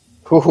Seattle.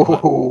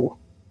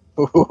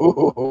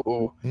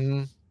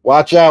 Mm-hmm.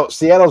 Watch out.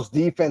 Seattle's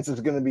defense is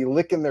going to be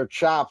licking their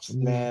chops,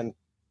 man.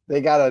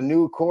 They got a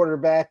new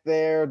quarterback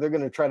there. They're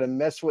going to try to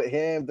mess with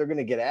him. They're going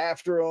to get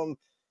after him.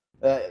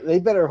 They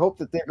better hope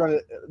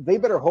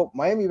that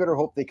Miami better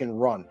hope they can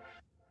run.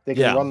 They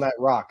can run that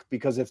rock,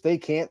 because if they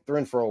can't, they're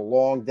in for a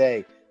long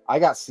day. I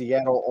got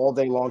Seattle all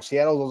day long.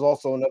 Seattle is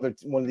also another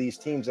one of these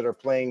teams that are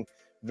playing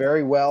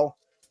very well.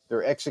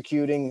 They're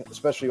executing,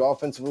 especially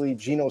offensively.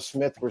 Geno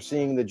Smith, we're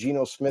seeing the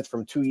Geno Smith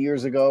from 2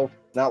 years ago,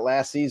 not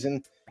last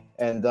season.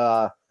 And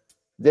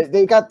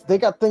they got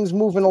things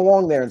moving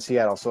along there in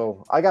Seattle.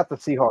 So I got the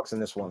Seahawks in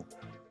this one.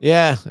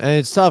 Yeah, and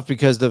it's tough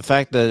because the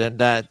fact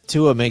that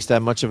Tua makes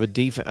that much of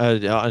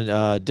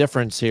a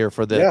difference here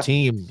for the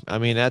team. I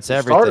mean, that's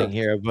everything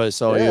here. But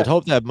so you would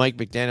hope that Mike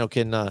McDaniel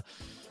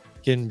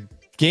can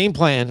game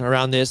plan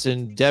around this,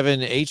 and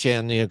Devin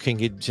Achane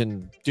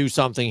can do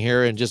something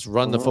here and just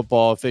run the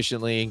football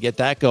efficiently and get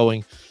that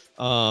going.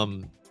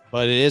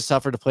 But it is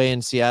tougher to play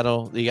in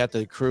Seattle. You got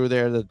the crew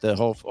there,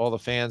 all the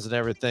fans and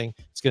everything.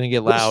 It's going to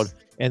get loud,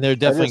 and they're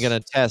definitely going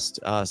to test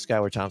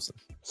Skylar Thompson.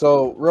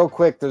 So real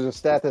quick, there's a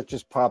stat that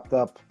just popped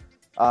up.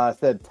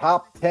 Said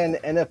top 10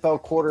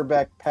 NFL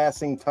quarterback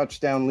passing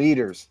touchdown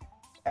leaders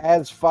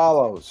as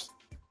follows.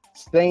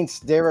 Saints,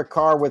 Derek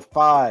Carr with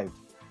 5.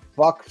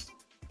 Bucks,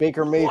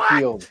 Baker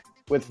Mayfield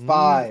with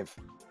 5.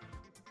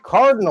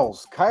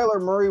 Cardinals,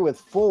 Kyler Murray with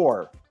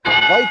 4.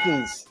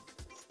 Vikings,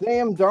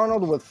 Sam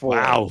Darnold with 4.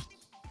 Wow.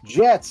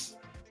 Jets,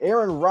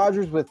 Aaron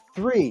Rodgers with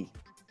 3.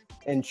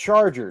 And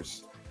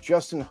Chargers,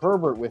 Justin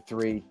Herbert with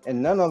 3.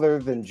 And none other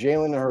than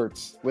Jalen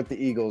Hurts with the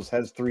Eagles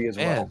has 3 as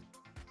well.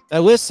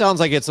 That list sounds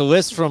like it's a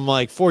list from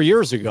like 4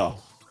 years ago.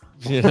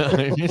 You know what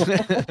I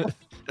mean?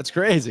 That's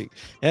crazy.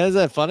 And isn't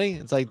that funny?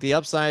 It's like the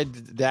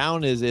upside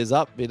down is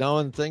up, you know,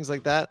 and things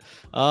like that.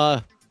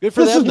 Good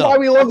for them. This is why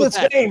we love this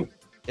game.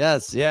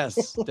 Yes,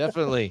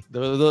 definitely.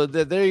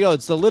 There you go.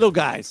 It's the little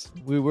guys.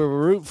 We were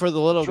rooting for the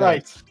little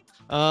guys.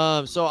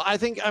 Right. So I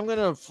think I'm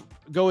gonna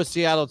go with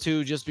Seattle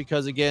too, just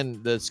because again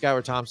the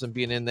Skylar Thompson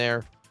being in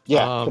there.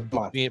 Yeah,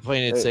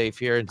 playing it safe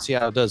here, and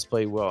Seattle does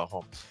play well at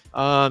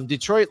home.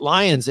 Detroit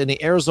Lions and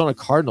the Arizona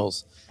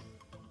Cardinals.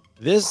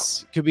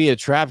 This could be a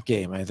trap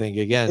game, I think.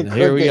 Again,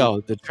 here we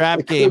go. The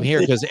trap game here,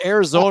 because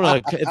Arizona,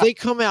 if they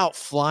come out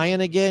flying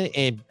again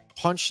and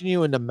punching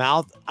you in the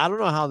mouth, I don't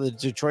know how the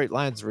Detroit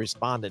Lions are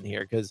responding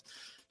here, because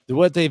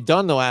what they've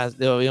done the last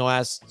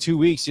 2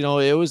 weeks,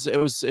 it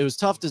was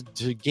tough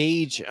to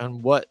gauge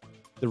on what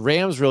the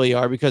Rams really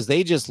are, because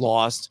they just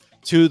lost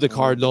to the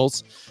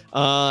Cardinals,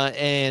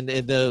 and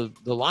the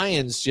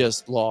Lions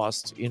just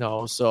lost.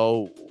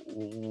 So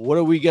what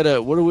are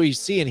we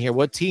seeing here?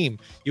 What team?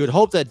 You would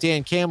hope that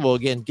Dan Campbell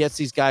again gets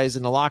these guys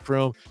in the locker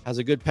room, has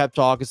a good pep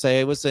talk, and say,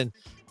 hey, listen,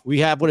 we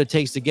have what it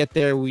takes to get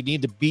there. We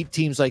need to beat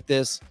teams like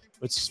this.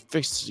 Let's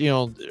fix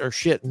our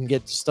shit and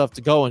get stuff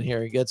to go in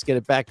here. Let's get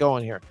it back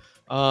going here.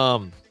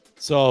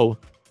 So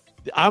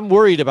I'm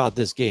worried about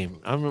this game.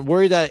 I'm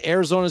worried that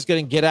Arizona's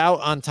going to get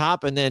out on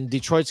top, and then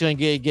Detroit's going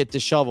to get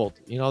disheveled.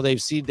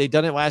 They've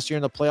done it last year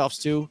in the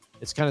playoffs too.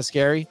 It's kind of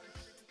scary.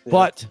 Yeah.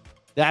 But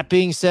that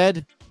being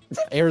said,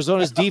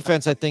 Arizona's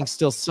defense, I think,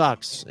 still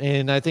sucks.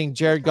 And I think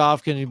Jared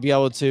Goff can be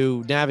able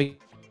to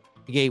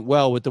navigate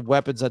well with the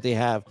weapons that they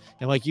have.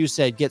 And like you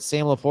said, get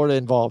Sam Laporta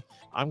involved.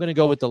 I'm going to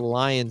go with the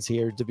Lions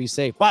here to be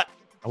safe. But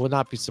I would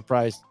not be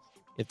surprised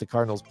if the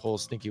Cardinals pull a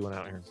sneaky one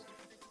out here.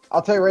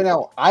 I'll tell you right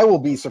now, I will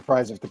be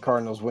surprised if the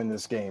Cardinals win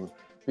this game,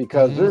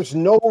 because there's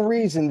no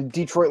reason the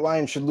Detroit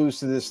Lions should lose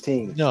to this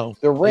team. No.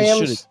 The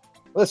Rams,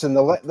 listen,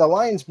 the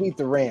Lions beat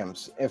the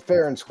Rams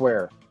fair and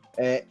square.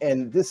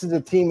 And this is a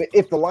team,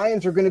 if the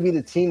Lions are going to be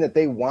the team that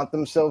they want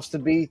themselves to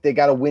be, they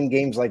got to win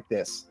games like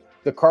this.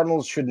 The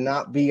Cardinals should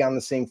not be on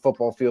the same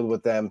football field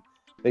with them.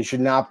 It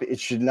should not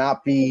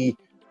be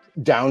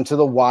down to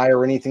the wire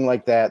or anything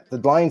like that. The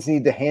Lions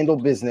need to handle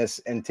business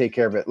and take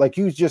care of it. Like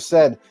you just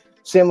said,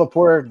 Sam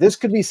Laporta, this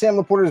could be Sam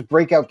Laporta's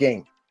breakout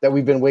game that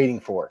we've been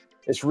waiting for.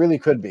 This really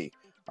could be,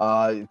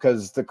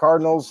 because the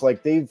Cardinals,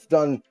 like, they've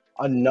done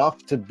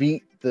enough to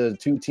beat the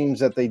two teams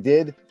that they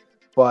did,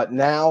 but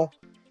now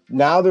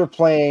they're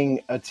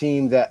playing a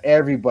team that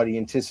everybody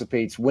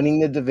anticipates winning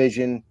the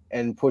division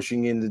and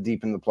pushing in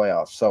deep in the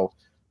playoffs. So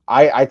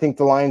I think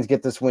the Lions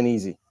get this win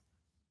easy.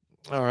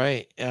 All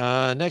right.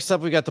 Next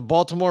up, we got the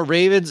Baltimore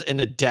Ravens and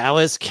the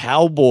Dallas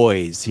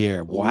Cowboys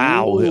here.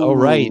 Wow. Ooh. All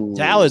right.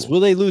 Dallas, will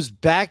they lose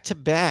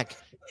back-to-back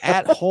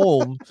at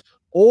home,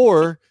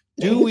 or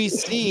do we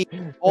see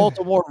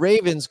Baltimore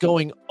Ravens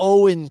going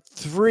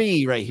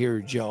 0-3 right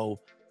here, Joe?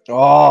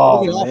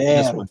 Oh,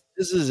 man.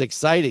 This is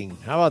exciting.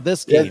 How about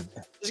this game?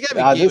 This is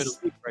got to be game of the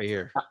week right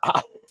here.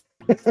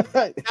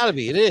 It's got to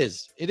be. It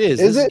is. This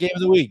is game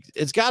of the week.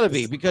 It's got to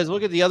be, because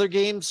look at the other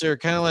games. They're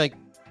kind of like,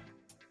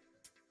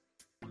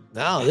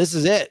 no, this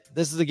is it.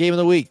 This is the game of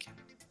the week.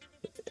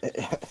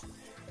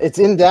 It's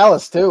in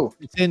Dallas, too.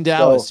 It's in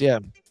Dallas, yeah.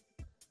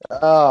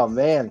 Oh,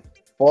 man.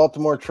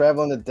 Baltimore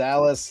traveling to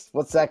Dallas.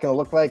 What's that going to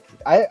look like?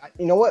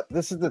 You know what?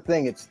 This is the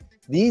thing.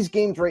 These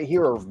games right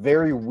here are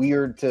very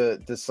weird to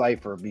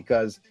decipher,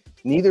 because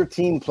neither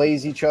team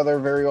plays each other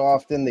very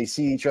often. They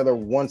see each other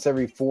once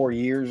every 4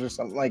 years or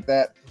something like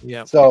that.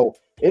 Yeah. So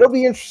it'll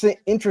be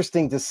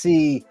interesting to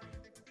see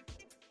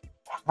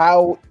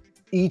how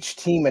each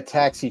team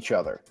attacks each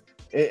other,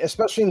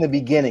 especially in the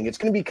beginning. It's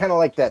going to be kind of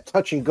like that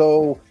touch and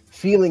go,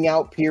 feeling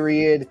out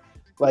period.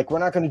 Like, we're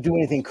not going to do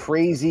anything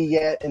crazy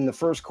yet in the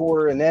first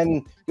quarter, and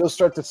then you'll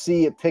start to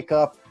see it pick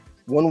up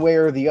one way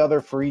or the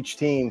other for each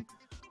team.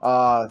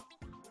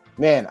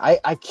 Man,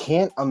 I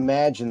can't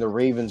imagine the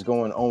Ravens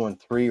going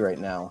 0-3 right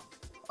now.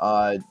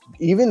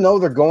 Even though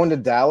they're going to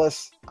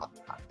Dallas,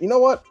 you know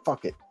what?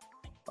 Fuck it.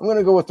 I'm going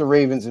to go with the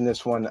Ravens in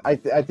this one. I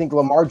think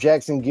Lamar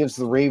Jackson gives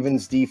the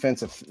Ravens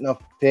defense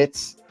enough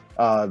fits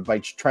by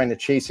trying to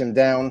chase him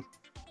down.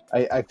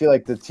 I feel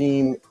like the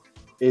team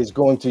is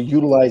going to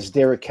utilize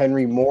Derrick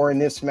Henry more in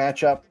this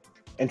matchup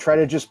and try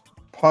to just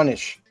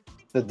punish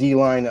the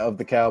D-line of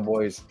the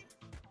Cowboys.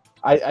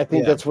 I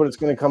think that's what it's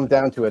going to come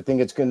down to. I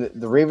think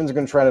the Ravens are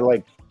going to try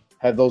to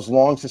have those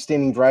long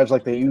sustaining drives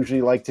like they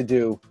usually like to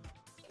do,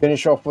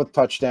 finish off with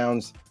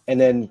touchdowns, and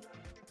then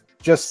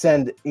just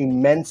send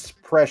immense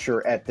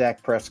pressure at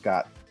Dak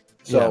Prescott.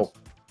 So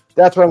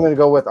That's what I'm going to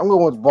go with. I'm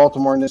going with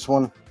Baltimore in this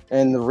one.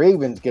 And the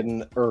Ravens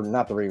getting, or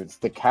not the Ravens,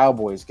 the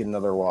Cowboys get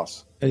another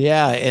loss.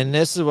 Yeah, and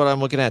this is what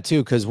I'm looking at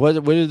too, because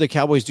what do the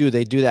Cowboys do?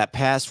 They do that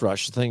pass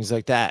rush, things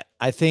like that.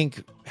 I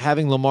think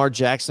having Lamar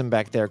Jackson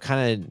back there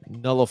kind of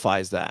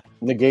nullifies that.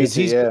 Negates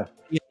it, yeah.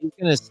 He's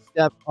going to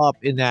step up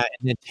in that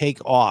and then take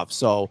off.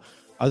 So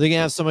are they going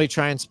to have somebody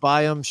try and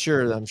spy him?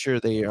 Sure, I'm sure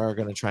they are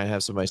going to try and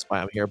have somebody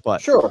spy him here, but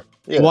sure,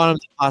 they want him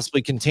to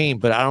possibly contain,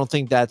 but I don't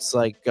think that's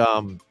like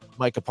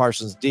Micah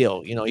Parsons'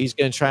 deal. You know, he's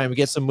going to try and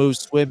get some moves,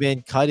 swim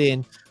in, cut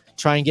in,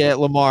 try and get at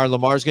Lamar.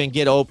 Lamar's going to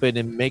get open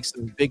and make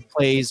some big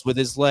plays with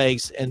his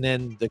legs, and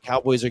then the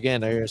Cowboys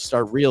again are going to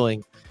start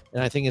reeling.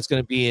 And I think it's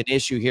going to be an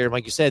issue here.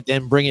 Like you said,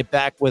 then bring it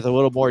back with a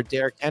little more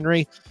Derrick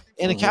Henry.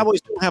 And the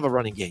Cowboys don't have a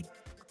running game.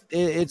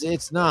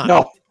 It's not.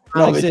 No,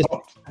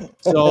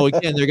 So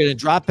again, they're going to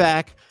drop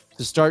back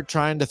to start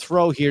trying to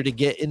throw here to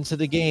get into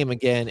the game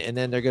again, and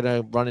then they're going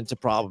to run into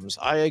problems.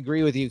 I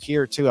agree with you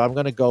here too. I'm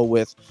going to go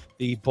with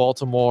the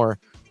Baltimore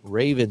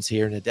Ravens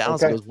here, and the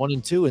Dallas goes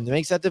 1-2, and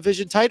makes that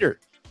division tighter.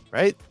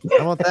 Right?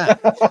 How about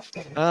that?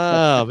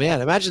 Oh man,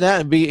 imagine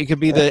that. It could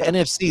be the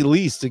NFC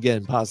least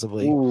again,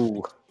 possibly. Ooh.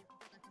 All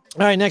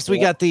right, next we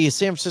got the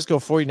San Francisco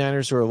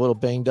 49ers, who are a little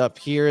banged up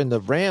here, and the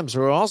Rams,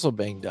 who are also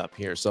banged up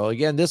here. So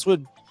again, this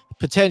would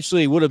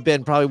have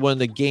been probably one of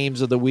the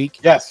games of the week.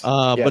 Yes.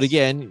 But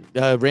again,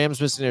 Rams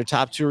missing their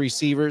top two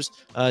receivers.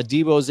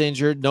 Debo's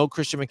injured. No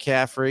Christian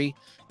McCaffrey.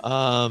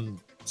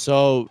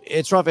 So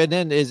it's rough. And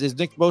then is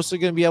Nick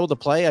Bosa going to be able to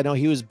play? I know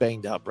he was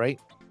banged up, right?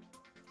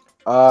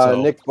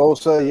 Nick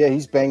Bosa, yeah,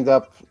 he's banged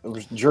up.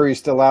 Jury's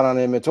still out on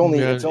him. It's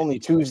only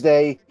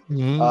Tuesday.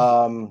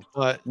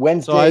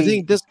 Wednesday. So I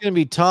think this is going to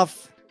be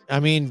tough. I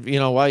mean, you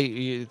know, why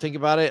you think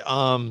about it.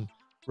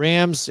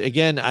 Rams,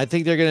 again, I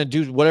think they're going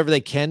to do whatever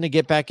they can to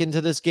get back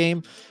into this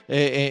game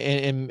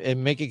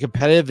and make it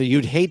competitive.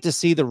 You'd hate to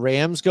see the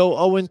Rams go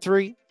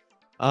 0-3.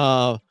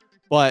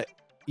 But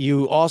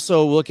you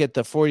also look at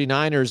the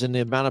 49ers and the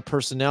amount of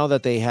personnel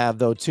that they have,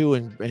 though, too,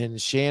 and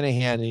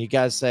Shanahan, and you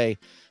got to say,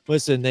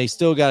 listen, they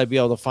still got to be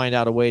able to find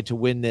out a way to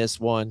win this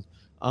one,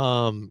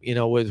 you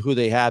know, with who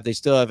they have. They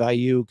still have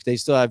Ayuk. They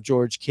still have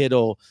George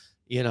Kittle,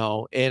 you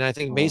know, and I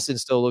think Mason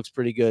still looks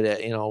pretty good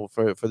at, you know,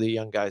 for the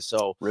young guys.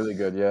 So really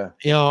good. Yeah.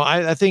 You know,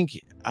 I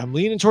think I'm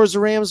leaning towards the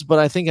Rams, but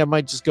I think I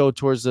might just go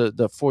towards the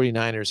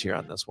 49ers here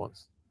on this one.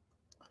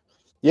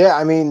 Yeah.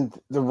 I mean,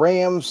 the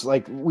Rams,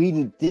 like, we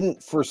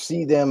didn't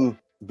foresee them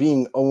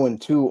being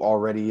 0-2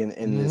 already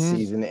in this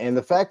season. And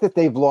the fact that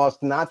they've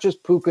lost not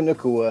just Puka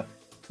Nacua,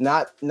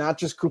 not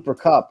just Cooper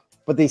Kupp,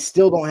 but they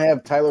still don't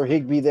have Tyler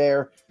Higbee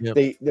there.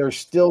 Yep. They're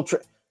still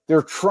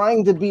they're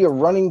trying to be a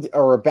running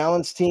or a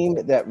balanced team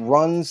that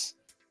runs,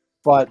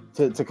 but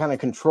to kind of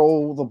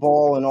control the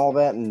ball and all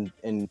that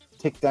and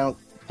tick down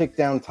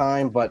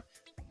time. But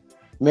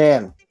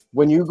man,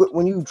 when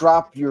you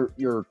drop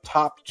your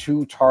top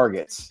two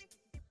targets,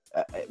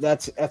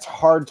 that's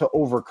hard to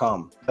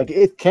overcome. Like,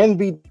 it can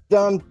be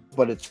done,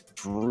 but it's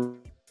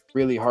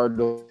really hard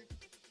to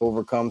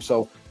overcome.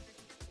 So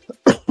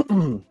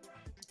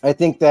I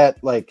think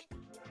that, like,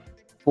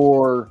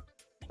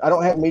 I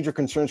don't have major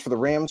concerns for the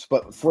Rams,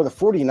 but for the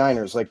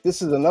 49ers, like,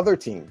 this is another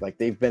team. Like,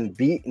 they've been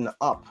beaten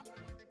up.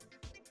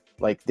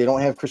 Like, they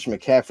don't have Christian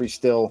McCaffrey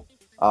still.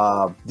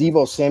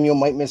 Deebo Samuel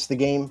might miss the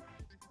game.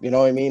 You know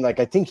what I mean? Like,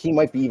 I think he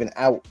might be even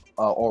out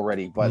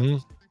already, but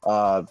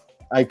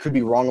I could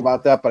be wrong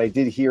about that. But I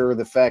did hear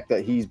the fact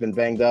that he's been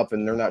banged up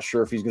and they're not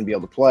sure if he's going to be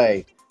able to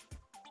play.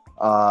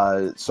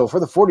 So for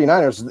the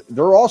 49ers,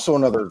 they're also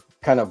another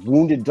kind of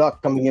wounded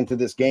duck coming into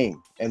this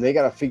game, and they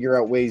got to figure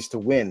out ways to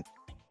win.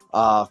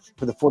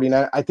 For the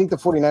 49ers, I think the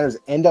 49ers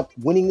end up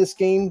winning this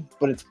game,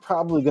 but it's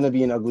probably going to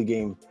be an ugly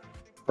game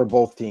for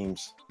both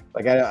teams.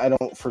 Like, I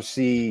don't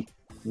foresee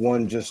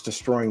one just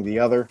destroying the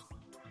other.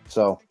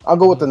 So I'll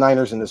go with the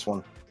Niners in this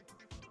one.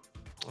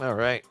 All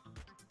right.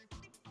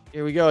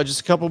 Here we go. Just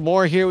a couple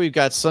more here. We've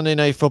got Sunday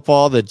Night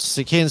Football, the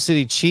Kansas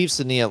City Chiefs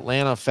and the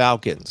Atlanta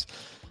Falcons.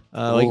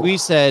 Like we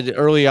said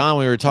early on,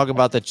 we were talking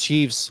about the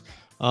Chiefs.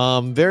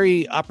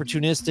 Very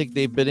opportunistic.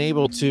 They've been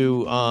able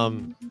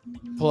to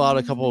pull out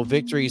a couple of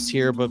victories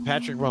here, but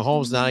Patrick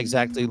Mahomes not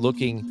exactly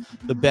looking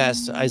the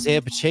best.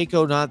 Isaiah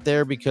Pacheco not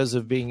there because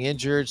of being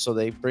injured, so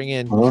they bring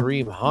in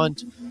Kareem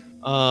Hunt.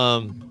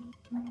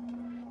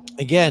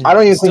 Again, I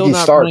don't even still think he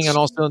not starts running on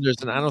all cylinders,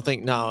 and I don't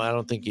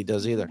think he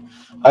does either.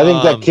 I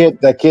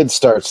think that kid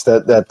starts.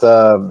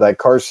 That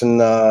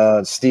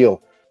Carson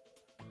Steele.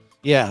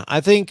 Yeah, I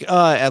think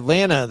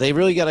Atlanta, they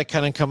really got to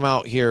kind of come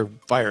out here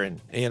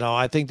firing. You know,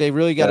 I think they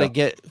really got to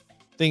get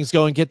things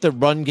going, get the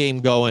run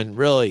game going,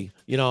 really,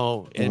 you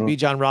know, and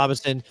Bijan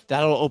Robinson,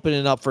 that'll open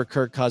it up for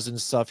Kirk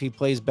Cousins stuff. He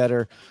plays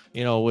better,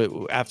 you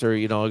know, after,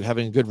 you know,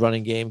 having a good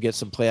running game, get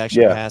some play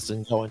action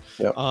passing going.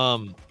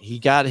 He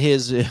got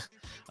his,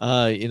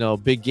 you know,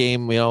 big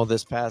game, you know,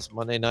 this past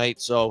Monday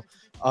night. So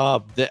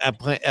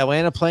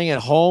Atlanta playing at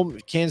home,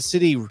 Kansas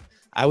City,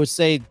 I would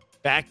say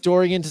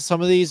backdooring into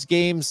some of these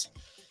games.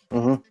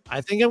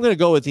 I think I'm going to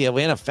go with the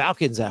Atlanta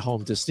Falcons at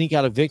home to sneak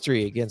out a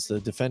victory against the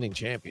defending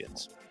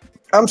champions.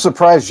 I'm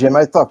surprised, Jim.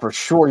 I thought for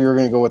sure you were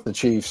going to go with the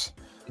Chiefs.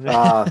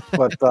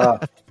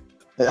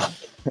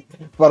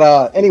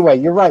 But anyway,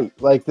 you're right.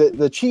 Like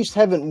the Chiefs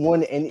haven't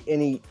won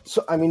any.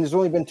 So I mean, there's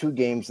only been 2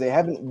 games. They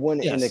haven't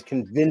won in a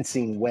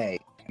convincing way,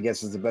 I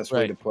guess is the best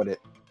way to put it.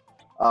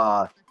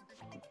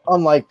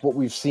 Unlike what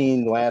we've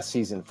seen last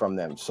season from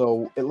them.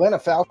 So Atlanta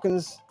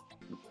Falcons,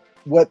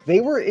 what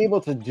they were able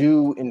to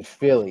do in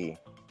Philly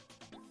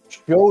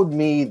showed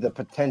me the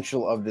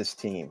potential of this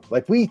team.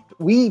 Like we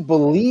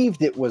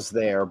believed it was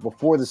there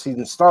before the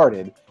season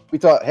started. We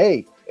thought,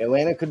 hey,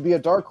 Atlanta could be a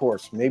dark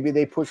horse. Maybe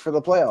they push for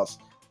the playoffs.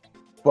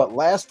 But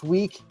last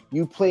week,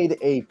 you played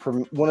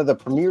one of the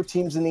premier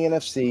teams in the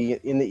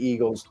NFC, in the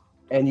Eagles,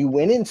 and you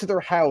went into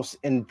their house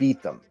and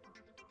beat them.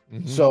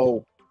 Mm-hmm.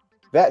 So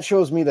that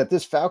shows me that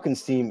this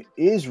Falcons team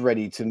is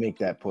ready to make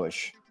that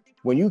push.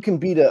 When you can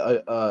beat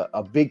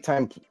a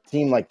big-time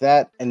team like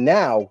that, and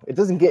now it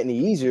doesn't get any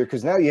easier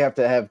because now you got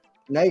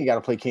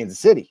to play Kansas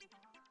City.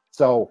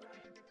 So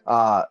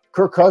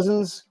Kirk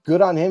Cousins,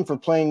 good on him for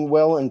playing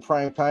well in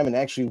prime time and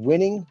actually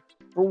winning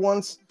for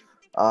once.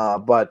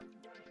 But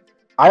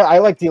I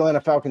like the Atlanta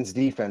Falcons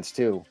defense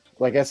too.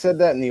 Like I said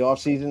that in the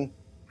offseason,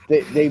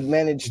 they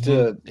managed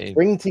to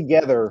bring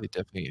together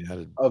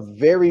a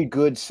very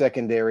good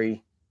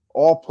secondary,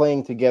 all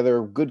playing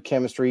together, good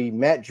chemistry.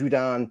 Matt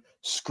Judon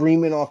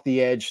screaming off the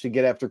edge to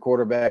get after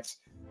quarterbacks.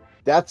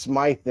 That's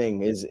my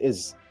thing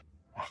is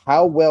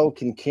how well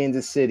can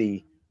Kansas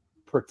City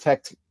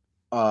protect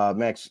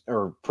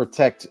Mahomes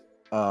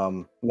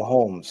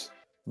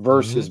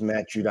versus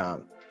Matt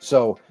Judon.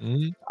 So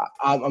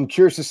I'm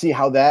curious to see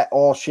how that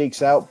all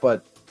shakes out.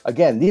 But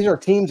again, these are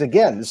teams.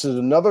 Again, this is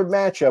another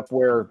matchup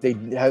where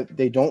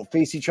they don't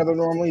face each other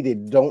normally. They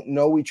don't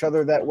know each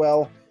other that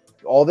well.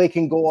 All they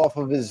can go off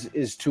of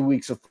is 2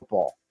 weeks of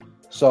football.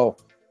 So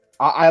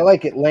I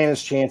like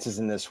Atlanta's chances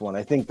in this one.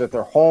 I think that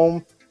they're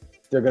home.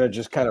 They're going to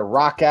just kind of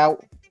rock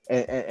out.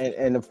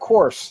 And of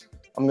course,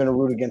 I'm going to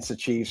root against the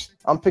Chiefs.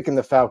 I'm picking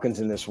the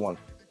Falcons in this one.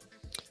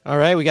 All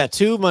right. We got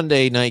 2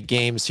 Monday night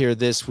games here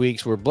this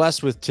week. So we're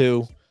blessed with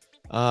 2.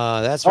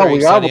 That's very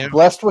exciting. We're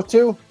blessed with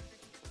 2?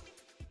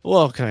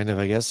 Well, kind of,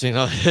 I guess,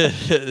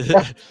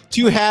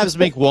 2 halves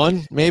make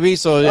 1, maybe.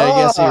 So I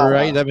guess you're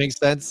right. That makes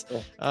sense.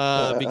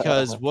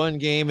 Because one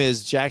game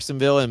is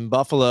Jacksonville and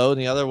Buffalo, and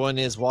the other one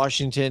is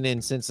Washington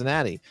and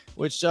Cincinnati,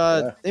 which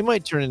they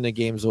might turn into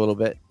games a little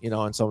bit,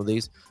 on some of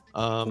these.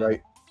 Right.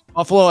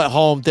 Buffalo at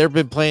home, they've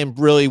been playing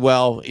really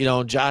well.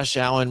 Josh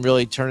Allen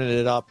really turning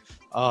it up.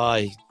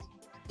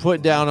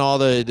 Put down all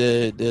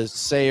the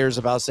sayers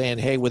about saying,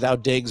 hey,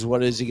 without Diggs,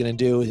 what is he going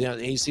to do?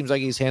 He seems like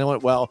he's handling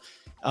it well.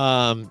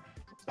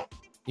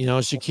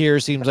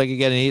 Shakir seems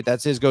like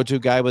that's his go-to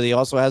guy, but he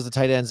also has the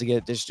tight ends to get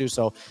it dished to.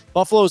 So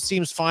Buffalo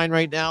seems fine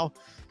right now.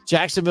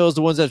 Jacksonville is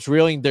the ones that's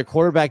reeling. Their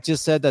quarterback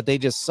just said that they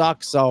just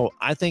suck. So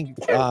I think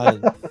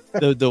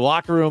the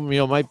locker room,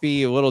 might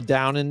be a little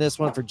down in this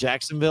one for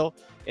Jacksonville,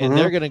 and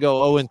they're going to go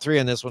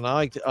 0-3 on this one. I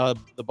like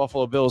the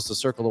Buffalo Bills to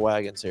circle the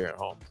wagons here at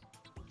home.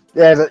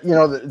 Yeah,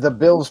 the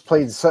Bills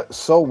played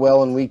so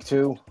well in week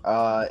 2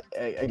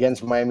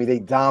 against Miami. They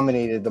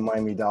dominated the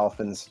Miami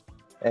Dolphins,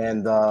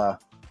 and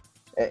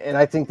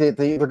I think that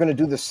they're going to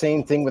do the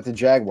same thing with the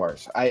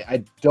Jaguars.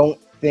 I don't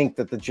think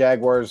that the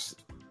Jaguars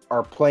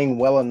are playing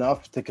well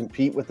enough to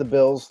compete with the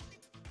Bills,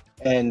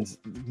 and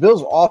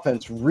Bills'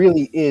 offense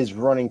really is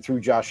running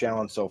through Josh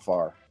Allen so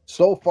far.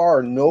 So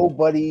far,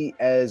 nobody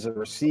as a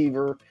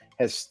receiver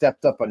has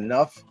stepped up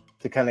enough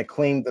to kind of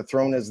claim the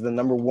throne as the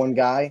number 1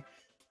 guy.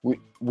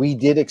 We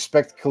did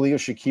expect Khalil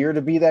Shakir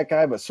to be that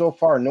guy, but so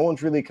far no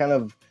one's really kind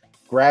of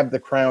grabbed the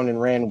crown and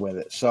ran with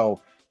it.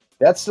 So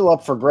that's still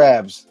up for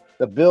grabs.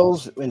 The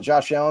Bills and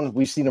Josh Allen,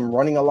 we've seen him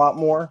running a lot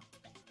more,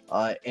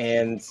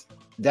 and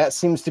that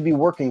seems to be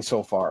working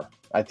so far.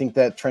 I think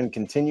that trend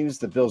continues.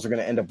 The Bills are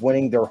going to end up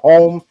winning. They're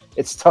home.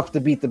 It's tough to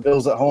beat the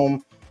Bills at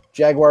home.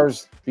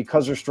 Jaguars,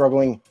 because they're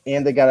struggling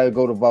and they got to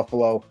go to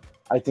Buffalo,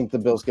 I think the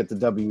Bills get the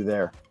W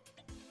there.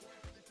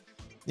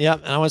 Yeah,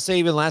 and I want to say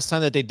even last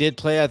time that they did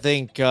play, I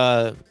think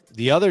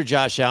the other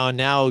Josh Allen,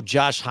 now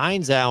Josh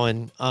Hines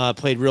Allen,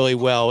 played really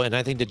well, and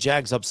I think the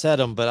Jags upset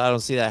him, but I don't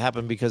see that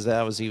happen because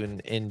that was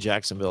even in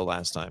Jacksonville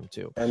last time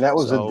too. And that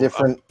was a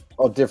different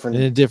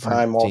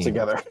time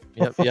altogether.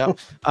 Yep. All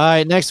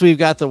right, next we've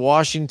got the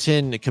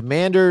Washington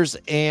Commanders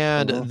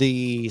and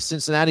the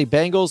Cincinnati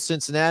Bengals.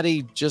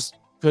 Cincinnati just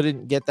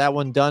couldn't get that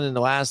one done in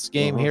the last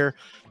game here.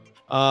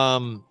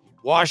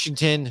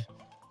 Washington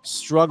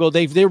struggled.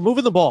 They were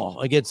moving the ball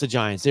against the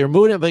Giants. They were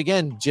moving it, but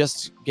again,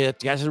 just get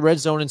to the red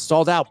zone and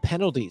stalled out.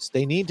 Penalties.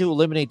 They need to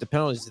eliminate the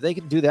penalties. If they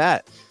can do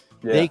that,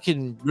 they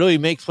can really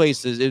make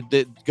places,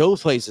 go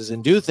places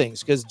and do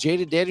things. Because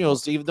Jaden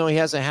Daniels, even though he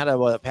hasn't had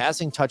a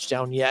passing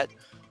touchdown yet,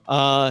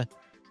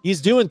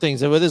 he's doing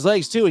things with his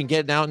legs too and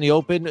getting out in the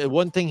open.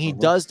 One thing he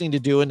does need to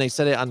do, and they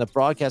said it on the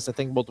broadcast, I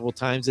think multiple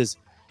times, is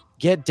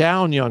get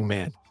down, young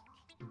man.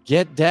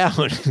 Get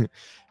down.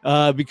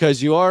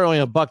 Because you are only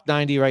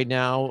 $190 right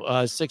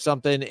now, 6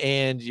 something,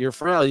 and you're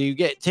frail. You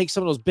take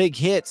some of those big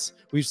hits.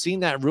 We've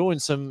seen that ruin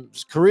some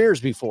careers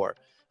before.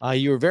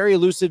 You're very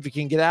elusive. You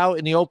can get out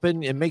in the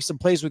open and make some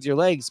plays with your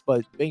legs,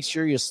 but make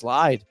sure you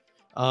slide.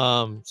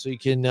 So you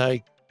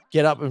can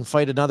get up and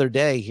fight another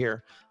day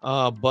here.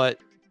 But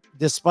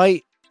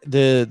despite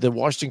the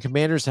Washington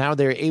Commanders, how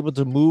they're able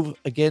to move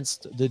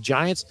against the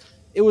Giants,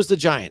 it was the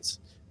Giants.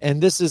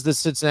 And this is the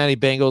Cincinnati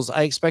Bengals.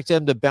 I expect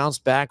them to bounce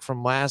back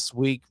from last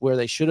week where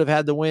they should have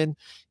had the win,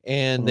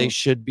 and they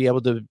should be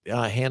able to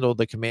handle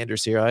the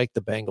Commanders here. I like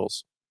the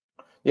Bengals.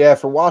 Yeah,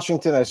 for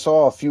Washington, I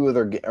saw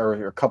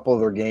a couple of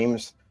their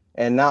games,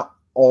 and not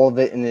all of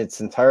it in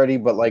its entirety,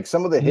 but like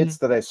some of the hits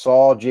that I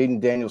saw Jaden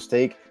Daniels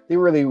take, they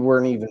really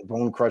weren't even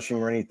bone crushing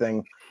or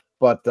anything.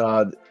 But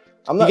I'm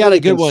not. He got really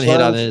a good one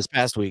hit on it concerned. this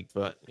past week,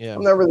 but yeah,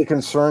 I'm not really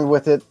concerned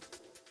with it.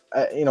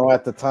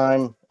 At the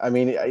time, I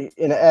mean, at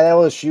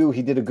LSU,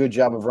 he did a good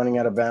job of running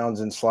out of bounds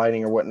and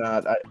sliding or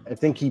whatnot. I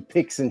think he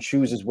picks and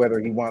chooses whether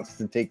he wants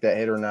to take that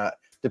hit or not,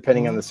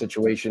 depending on the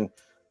situation.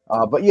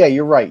 But yeah,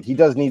 you're right. He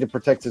does need to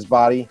protect his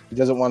body. He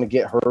doesn't want to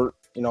get hurt,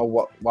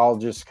 while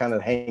just kind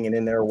of hanging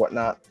in there or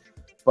whatnot.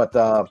 But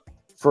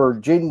for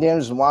Jaden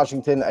Daniels in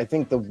Washington, I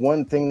think the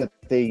one thing that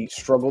they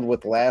struggled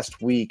with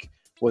last week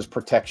was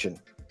protection.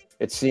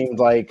 It seemed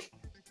like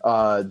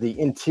the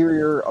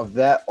interior of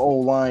that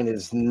O-line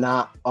is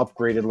not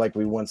upgraded like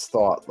we once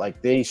thought.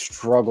 Like they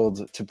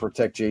struggled to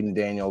protect Jaden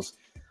Daniels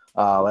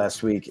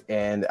last week,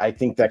 and I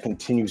think that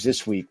continues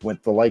this week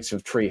with the likes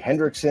of Trey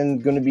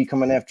Hendrickson going to be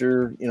coming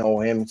after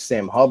him,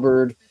 Sam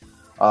Hubbard,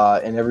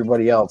 and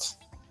everybody else.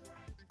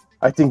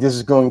 I think this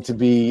is going to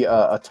be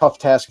a tough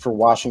task for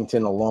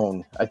Washington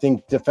alone. I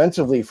think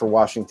defensively for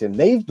Washington,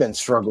 they've been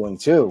struggling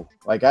too.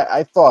 Like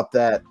I thought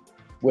that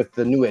with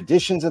the new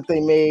additions that they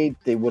made,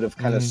 they would have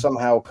kind of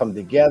somehow come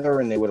together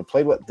and they would have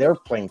played what they're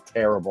playing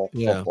terrible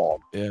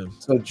football. Yeah.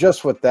 So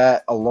just with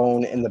that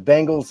alone, and the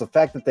Bengals, the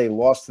fact that they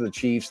lost to the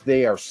Chiefs,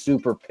 they are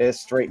super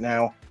pissed right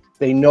now.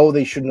 They know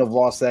they shouldn't have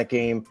lost that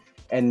game,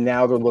 and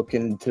now they're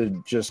looking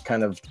to just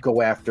kind of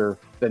go after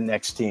the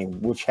next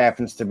team, which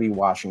happens to be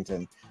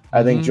Washington.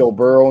 I think Joe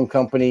Burrow and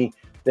company,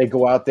 they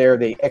go out there,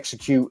 they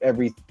execute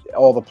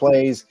all the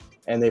plays,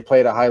 and they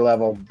play at a high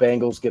level.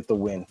 Bengals get the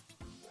win.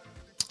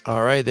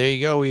 All right, there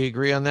you go. We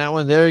agree on that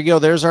one. There you go.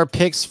 There's our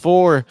picks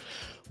for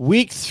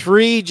week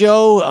 3,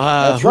 Joe.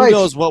 That's who right.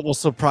 knows what will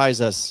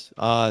surprise us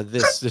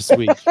this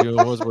week?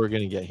 What we're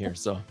going to get here.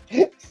 So,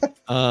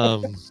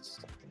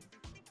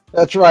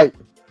 that's right.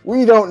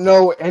 We don't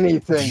know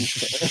anything.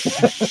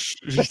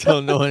 We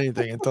don't know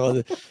anything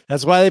until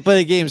that's why they play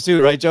the games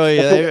too, right, Joey?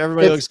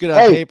 Everybody looks good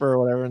on paper or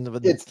whatever.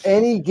 It's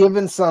any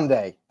given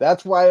Sunday.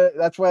 That's why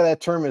that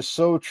term is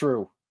so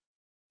true.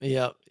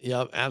 Yep,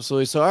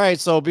 absolutely. So, all right.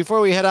 So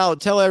before we head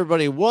out, tell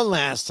everybody one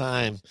last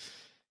time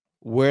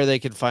where they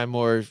can find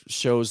more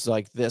shows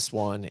like this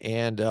one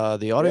and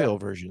the audio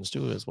versions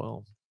too as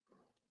well.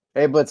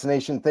 Hey, Blitz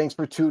Nation, thanks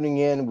for tuning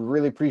in. We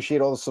really appreciate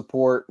all the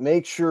support.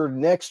 Make sure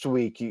next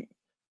week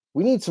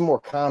we need some more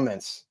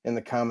comments in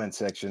the comment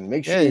section.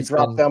 Make sure you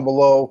drop down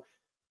below.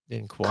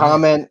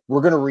 Comment.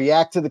 We're going to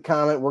react to the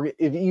comment.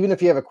 Even if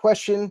you have a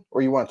question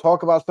or you want to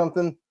talk about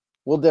something,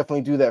 we'll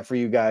definitely do that for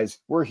you guys.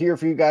 We're here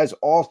for you guys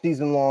all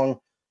season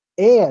long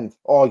and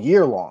all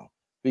year long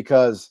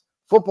because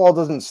football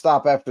doesn't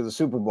stop after the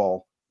Super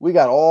Bowl. We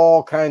got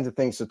all kinds of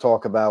things to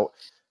talk about.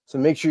 So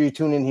make sure you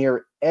tune in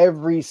here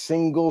every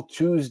single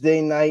Tuesday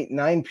night,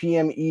 9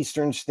 p.m.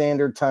 Eastern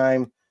Standard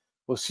Time.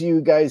 We'll see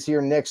you guys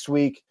here next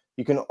week.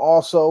 You can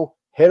also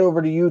head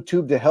over to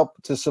YouTube to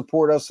help to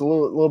support us a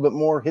little bit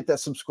more. Hit that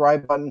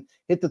subscribe button.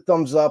 Hit the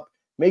thumbs up.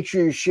 Make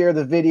sure you share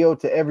the video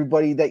to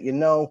everybody that you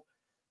know.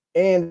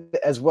 And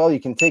as well,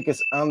 you can take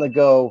us on the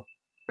go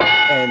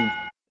and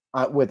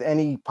with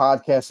any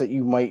podcast that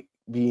you might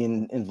be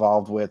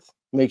involved with.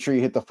 Make sure you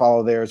hit the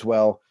follow there as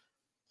well.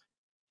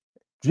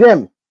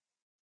 Jim,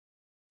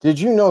 did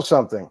you know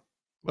something?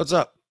 What's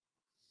up?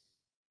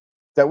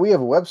 That we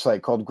have a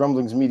website called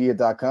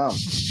grumblingsmedia.com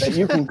that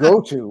you can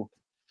go to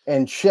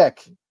and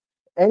check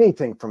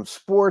anything from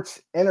sports,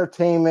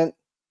 entertainment,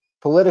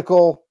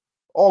 political,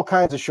 all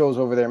kinds of shows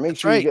over there. Make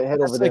sure you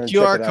head over there and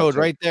check it out. QR code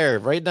right there,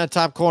 right in that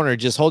top corner.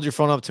 Just hold your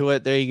phone up to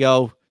it. There you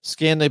go.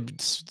 Scan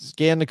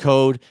the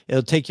code.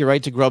 It'll take you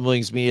right to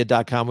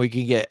grumblingsmedia.com where you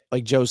can get,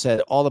 like Joe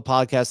said, all the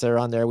podcasts that are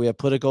on there. We have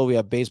political, we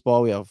have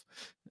baseball, we have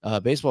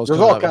baseball. There's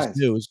all kinds.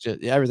 News,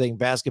 just everything,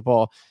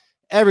 basketball,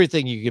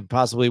 everything you could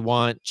possibly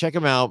want. Check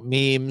them out.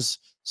 Memes.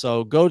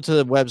 So go to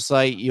the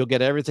website. You'll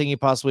get everything you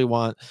possibly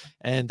want.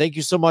 And thank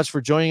you so much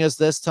for joining us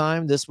this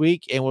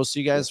week. And we'll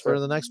see you guys for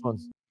the next one.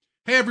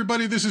 Hey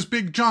everybody, this is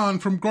Big John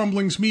from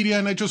Grumblings Media,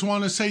 and I just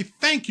want to say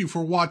thank you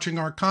for watching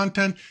our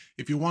content.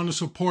 If you want to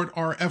support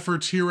our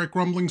efforts here at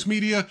Grumblings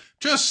Media,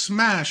 just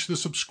smash the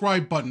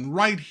subscribe button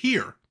right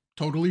here,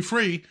 totally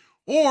free,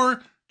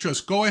 or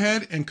just go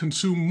ahead and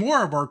consume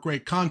more of our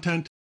great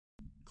content.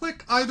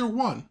 Click either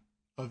one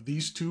of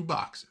these 2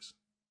 boxes.